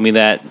mom told me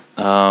that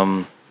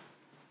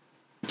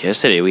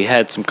yesterday. We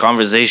had some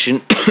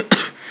conversation.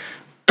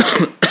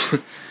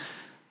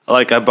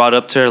 Like I brought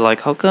up to her,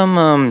 like, how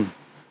come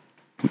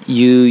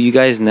you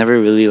guys never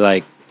really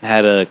like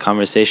had a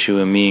conversation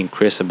with me and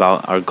Chris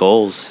about our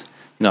goals?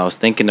 I was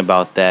thinking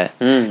about that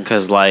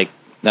because like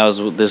that was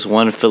this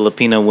one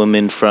Filipino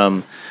woman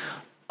from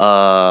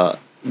the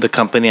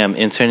company I'm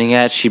interning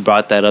at. She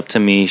brought that up to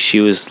me. She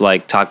was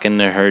like talking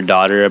to her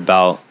daughter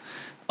about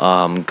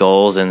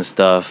goals and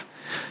stuff.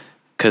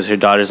 Because her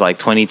daughter's like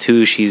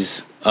 22.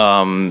 She's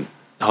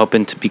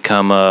hoping to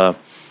become a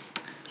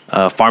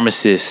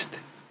pharmacist.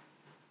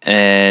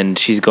 And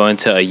she's going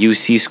to a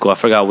UC school. I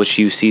forgot which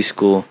UC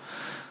school.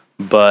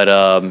 But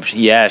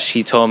yeah,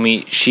 she told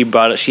me, she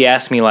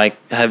asked me like,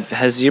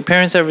 has your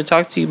parents ever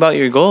talked to you about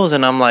your goals?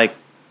 And I'm like,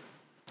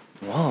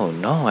 whoa,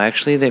 no,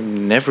 actually they've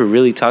never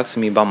really talked to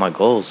me about my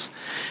goals.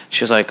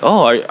 She was like,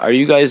 oh, are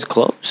you guys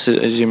close?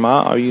 Is your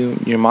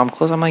mom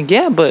close? I'm like,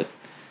 yeah, but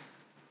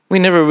we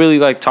never really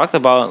like talked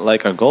about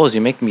like our goals.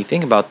 You're making me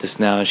think about this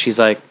now. And she's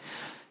like,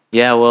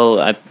 yeah,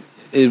 well,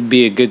 it'd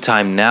be a good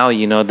time now.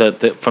 You know,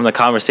 from the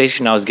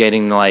conversation I was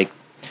getting, like,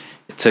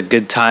 it's a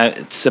good time.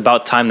 It's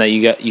about time that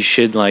you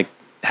should like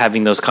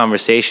having those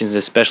conversations,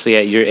 especially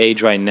at your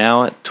age right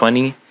now at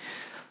 20.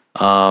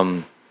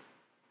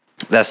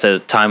 That's the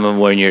time of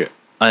when you're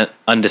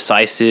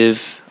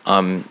undecisive,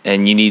 and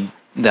you need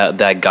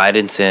that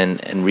guidance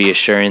and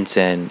reassurance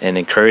and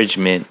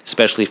encouragement,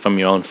 especially from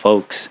your own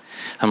folks.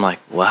 I'm like,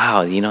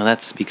 wow, you know,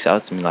 that speaks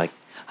out to me. Like,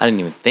 I didn't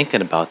even think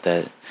about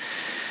that.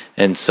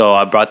 And so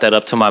I brought that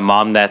up to my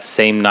mom that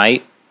same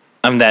day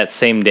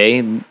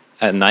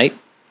at night.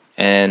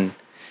 And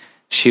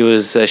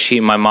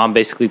my mom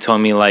basically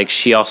told me like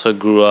she also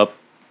grew up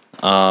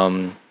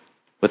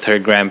with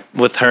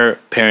her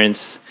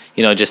parents,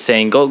 you know, just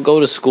saying go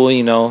to school,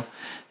 you know,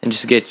 and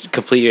just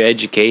complete your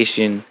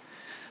education.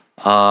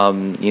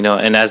 You know,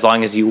 and as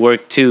long as you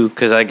work too,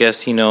 because I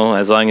guess, you know,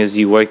 as long as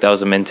you work, that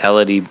was a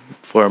mentality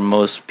for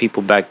most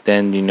people back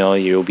then, you know,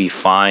 you'll be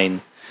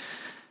fine.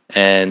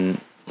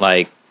 And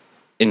like,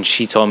 and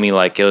she told me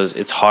like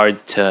it's hard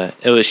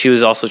she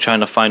was also trying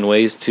to find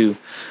ways to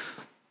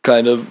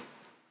kind of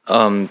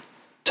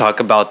talk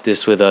about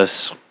this with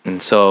us.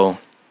 And so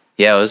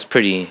yeah, it was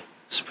pretty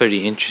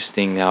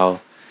interesting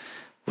how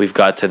we've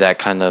got to that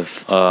kind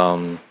of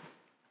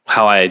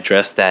how I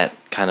addressed that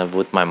kind of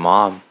with my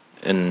mom.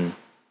 And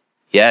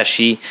yeah,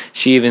 she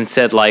even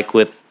said like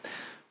with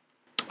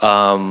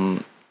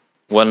one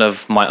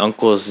of my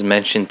uncles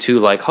mentioned too,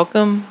 like how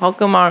come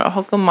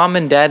mom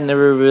and dad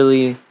never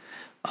really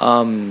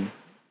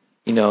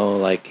you know,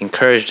 like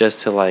encouraged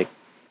us to like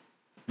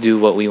do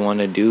what we want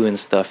to do and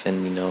stuff.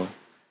 And you know,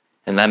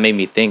 and that made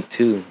me think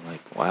too,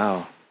 like,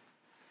 wow.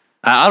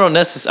 I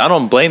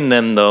don't blame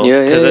them though,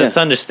 because it's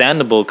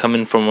understandable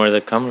coming from where they're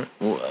coming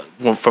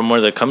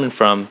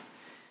from.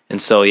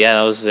 And so yeah,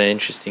 that was an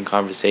interesting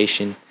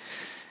conversation.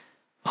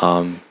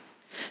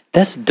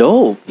 That's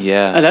dope.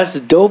 Yeah, that's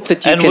dope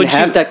that you can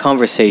have that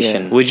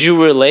conversation. Yeah. Would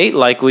you relate?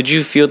 Like, would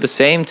you feel the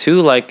same too?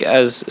 Like,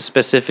 as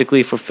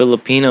specifically for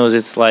Filipinos,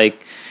 it's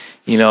like,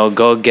 you know,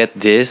 go get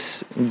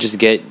this, just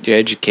get your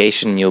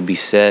education, and you'll be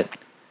set.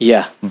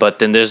 Yeah. But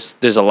then there's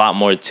a lot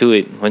more to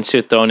it. Once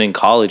you're thrown in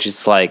college,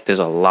 it's like there's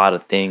a lot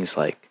of things.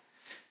 Like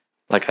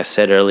I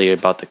said earlier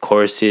about the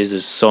courses,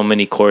 there's so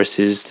many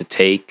courses to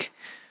take.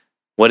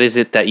 What is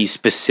it that you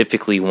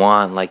specifically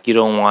want? Like, you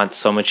don't want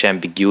so much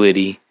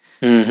ambiguity.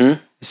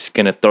 Mm-hmm. It's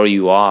gonna throw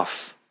you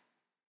off.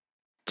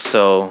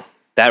 So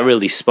that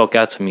really spoke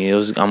out to me.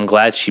 I'm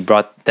glad she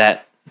brought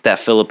that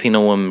Filipino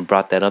woman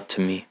brought that up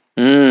to me.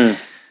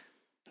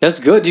 That's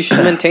good. You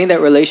should maintain that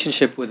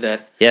relationship with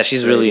that. Yeah,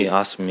 she's really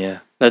awesome. Yeah,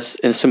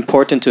 it's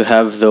important to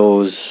have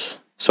those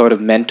sort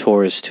of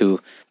mentors to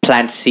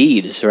plant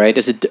seeds, right?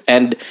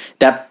 And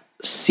that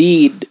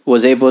seed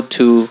was able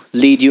to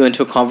lead you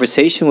into a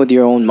conversation with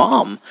your own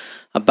mom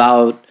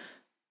about.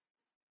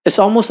 It's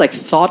almost like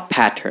thought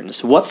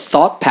patterns. What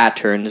thought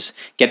patterns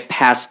get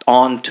passed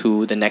on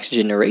to the next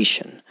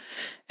generation?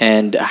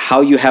 And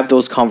how you have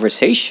those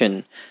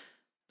conversations.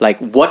 Like,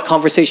 what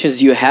conversations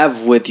do you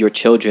have with your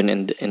children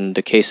in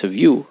the case of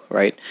you,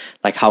 right?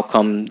 Like, how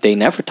come they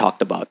never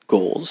talked about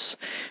goals?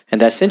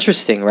 And that's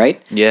interesting, right?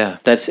 Yeah.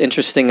 That's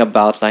interesting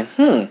about like,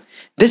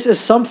 this is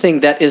something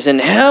that is in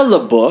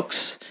hella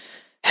books,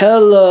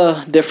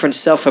 hella different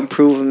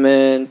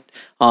self-improvement,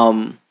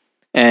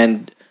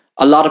 and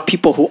a lot of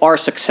people who are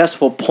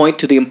successful point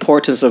to the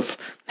importance of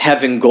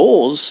having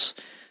goals,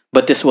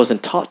 but this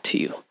wasn't taught to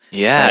you.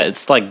 Yeah, right?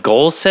 It's like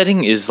goal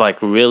setting is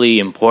like really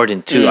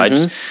important too.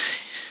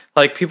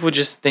 Like people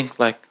just think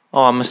like,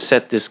 oh, I'm gonna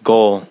set this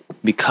goal,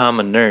 become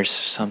a nurse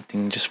or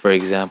something, just for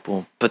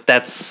example. But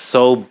that's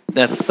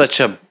such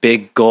a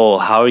big goal.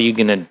 How are you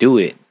gonna do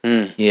it?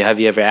 Yeah, have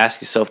you ever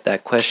asked yourself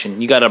that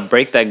question? You gotta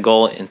break that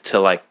goal into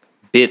like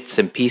bits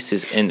and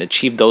pieces and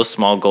achieve those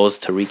small goals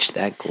to reach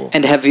that goal.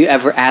 And have you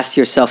ever asked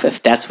yourself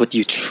if that's what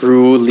you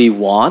truly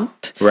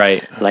want?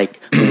 Right.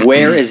 Like,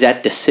 where is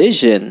that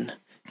decision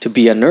to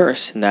be a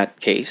nurse in that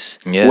case?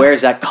 Yeah. Where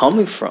is that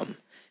coming from?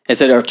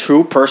 Is it a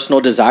true personal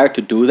desire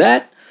to do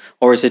that?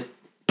 Or is it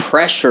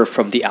pressure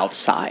from the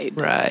outside?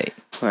 Right.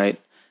 Right.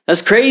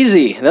 That's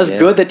crazy. That's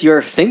good that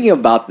you're thinking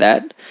about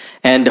that.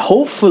 And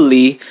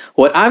hopefully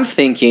what I'm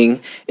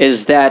thinking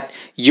is that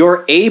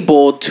you're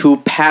able to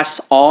pass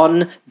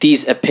on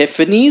these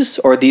epiphanies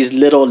or these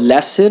little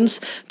lessons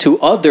to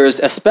others,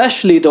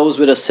 especially those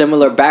with a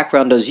similar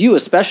background as you,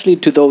 especially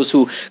to those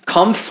who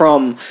come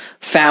from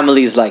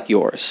families like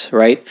yours,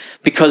 right?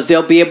 Because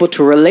they'll be able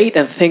to relate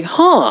and think,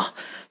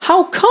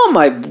 how come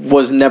I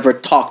was never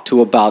talked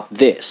to about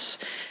this?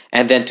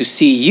 And then to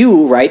see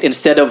you, right,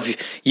 instead of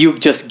you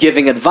just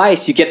giving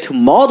advice, you get to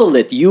model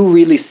it. You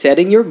really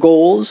setting your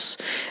goals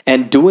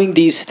and doing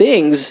these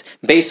things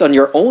based on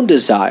your own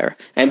desire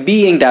and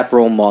being that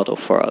role model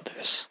for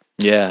others.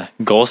 Yeah.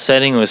 Goal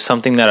setting was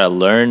something that I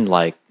learned,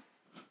 like,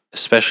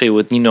 especially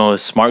with,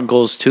 SMART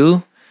goals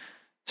too.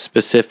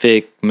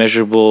 Specific,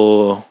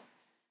 measurable,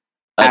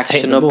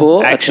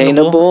 actionable,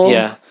 attainable,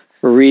 yeah,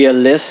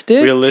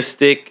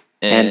 realistic,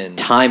 and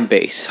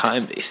time-based.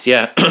 Time-based,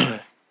 yeah.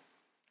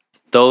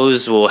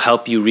 Those will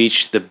help you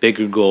reach the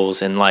bigger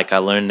goals, and like I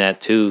learned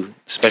that too,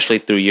 especially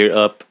through Year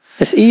Up.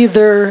 It's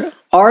either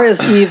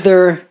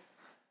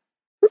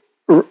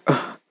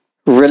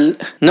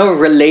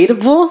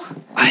relatable.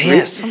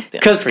 Yes,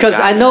 because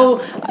I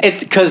know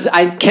it's because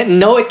I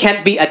know it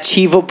can't be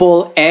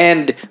achievable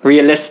and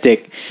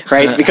realistic,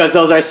 right? Because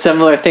those are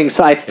similar things.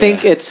 So I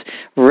think it's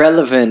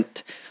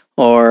relevant,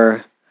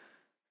 or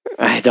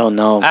I don't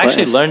know. I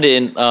actually learned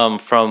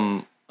it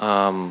from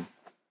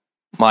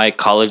my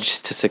College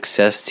to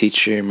Success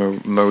teacher,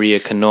 Maria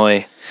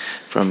Canoy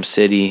from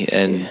City,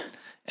 and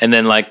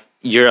then like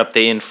Europe,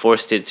 they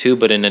enforced it too,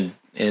 but in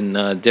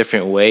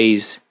different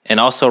ways. And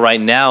also right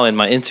now in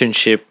my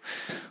internship,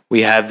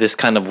 we have this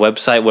kind of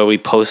website where we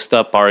post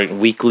up our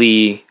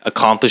weekly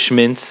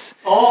accomplishments.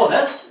 Oh,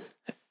 that's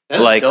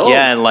like dope.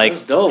 Yeah, and like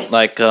that's dope.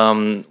 Like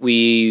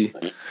we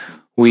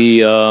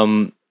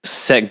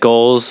set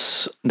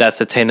goals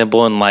that's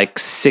attainable in like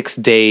 6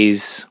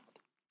 days,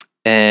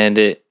 and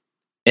it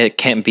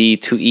can't be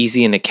too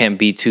easy and it can't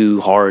be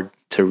too hard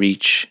to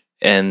reach.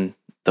 And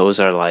those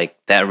are like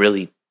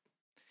that's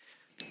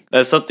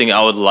something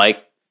I would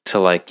like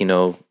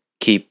to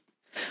keep.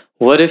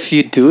 What if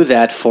you do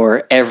that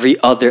for every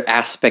other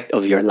aspect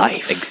of your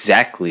life?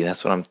 Exactly.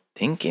 That's what I'm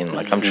thinking.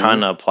 Like, I'm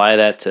trying to apply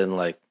that to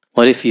like.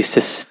 What if you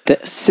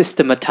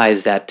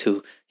systematize that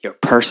to your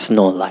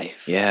personal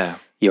life? Yeah.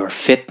 Your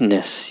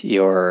fitness,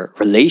 your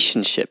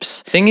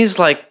relationships. Thing is,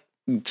 like,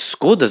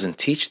 school doesn't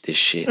teach this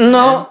shit.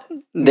 No,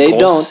 man. They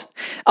don't.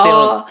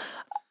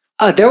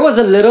 There was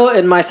a little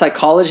in my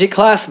psychology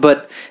class,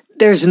 but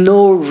there's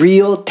no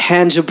real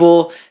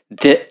tangible.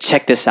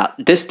 Check this out.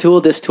 This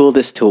tool,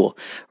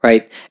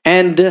 right?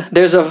 And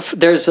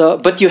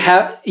but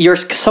you're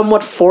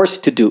somewhat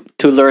forced to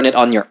learn it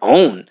on your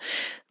own,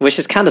 which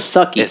is kind of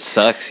sucky. It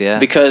sucks, yeah.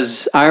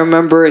 Because I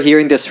remember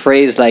hearing this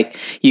phrase like,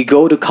 you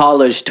go to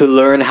college to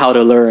learn how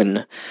to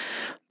learn.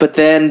 But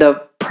then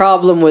the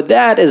problem with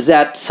that is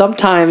that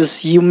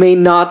sometimes you may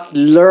not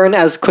learn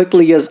as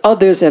quickly as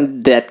others,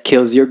 and that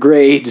kills your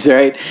grades,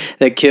 right?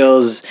 That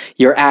kills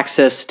your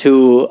access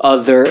to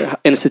other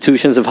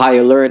institutions of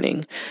higher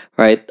learning,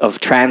 right? Of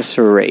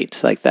transfer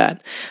rates like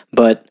that.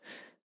 But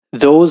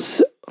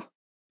those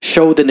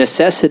show the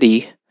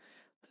necessity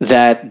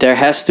that there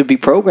has to be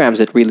programs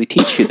that really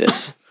teach you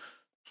this.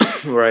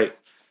 Right.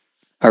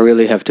 I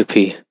really have to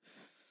pee.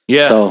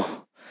 Yeah. So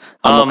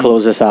I'm gonna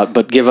close this out,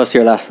 but give us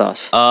your last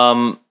thoughts.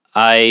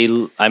 I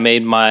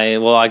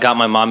got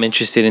my mom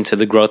interested into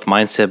the growth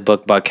mindset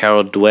book by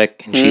Carol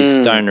Dweck, and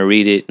she's starting to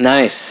read it.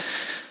 Nice.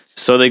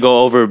 So they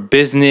go over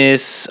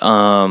business,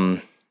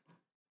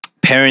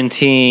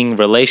 parenting,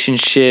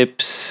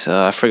 relationships.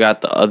 I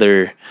forgot the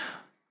other,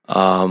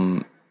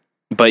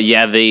 but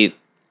yeah,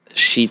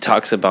 she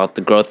talks about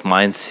the growth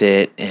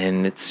mindset,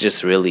 and it's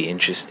just really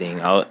interesting.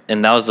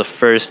 And that was the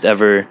first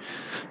ever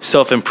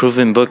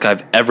self-improvement book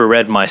I've ever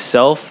read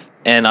myself.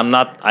 And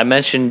I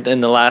mentioned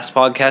in the last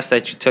podcast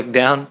that you took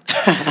down,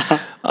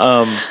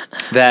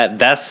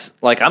 that's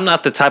like, I'm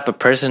not the type of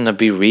person to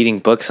be reading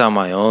books on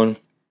my own,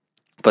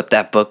 but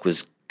that book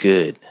was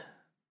good.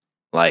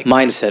 Like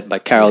Mindset by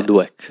Carol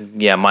Dweck.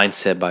 Yeah,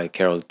 Mindset by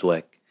Carol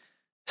Dweck.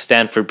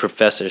 Stanford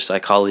professor,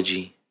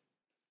 psychology.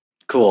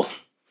 Cool.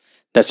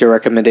 That's your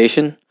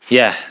recommendation?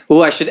 Yeah.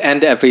 Oh, I should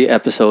end every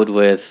episode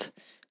with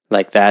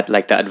like that,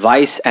 like the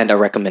advice and a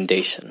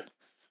recommendation.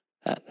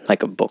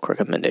 Like a book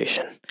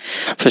recommendation.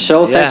 For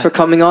sure, thanks for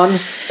coming on.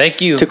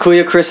 Thank you. To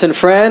Kuya, Chris, and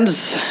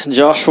friends,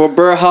 Joshua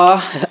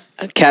Berja.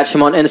 Catch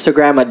him on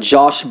Instagram at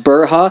Josh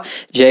Berja,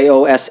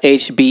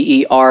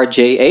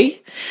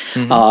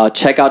 JoshBerja.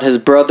 Check out his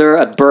brother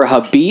at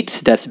Berja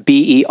Beats. That's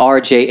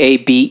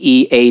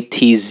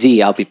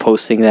BerjaBeatz. I'll be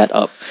posting that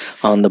up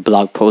on the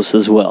blog post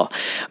as well.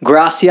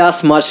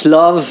 Gracias, much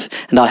love,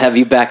 and I'll have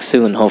you back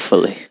soon,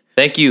 hopefully.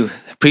 Thank you.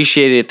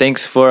 Appreciate it.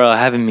 Thanks for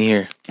having me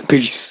here.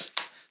 Peace.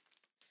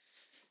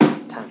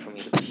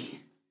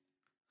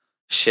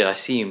 Shit, I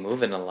see you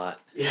moving a lot.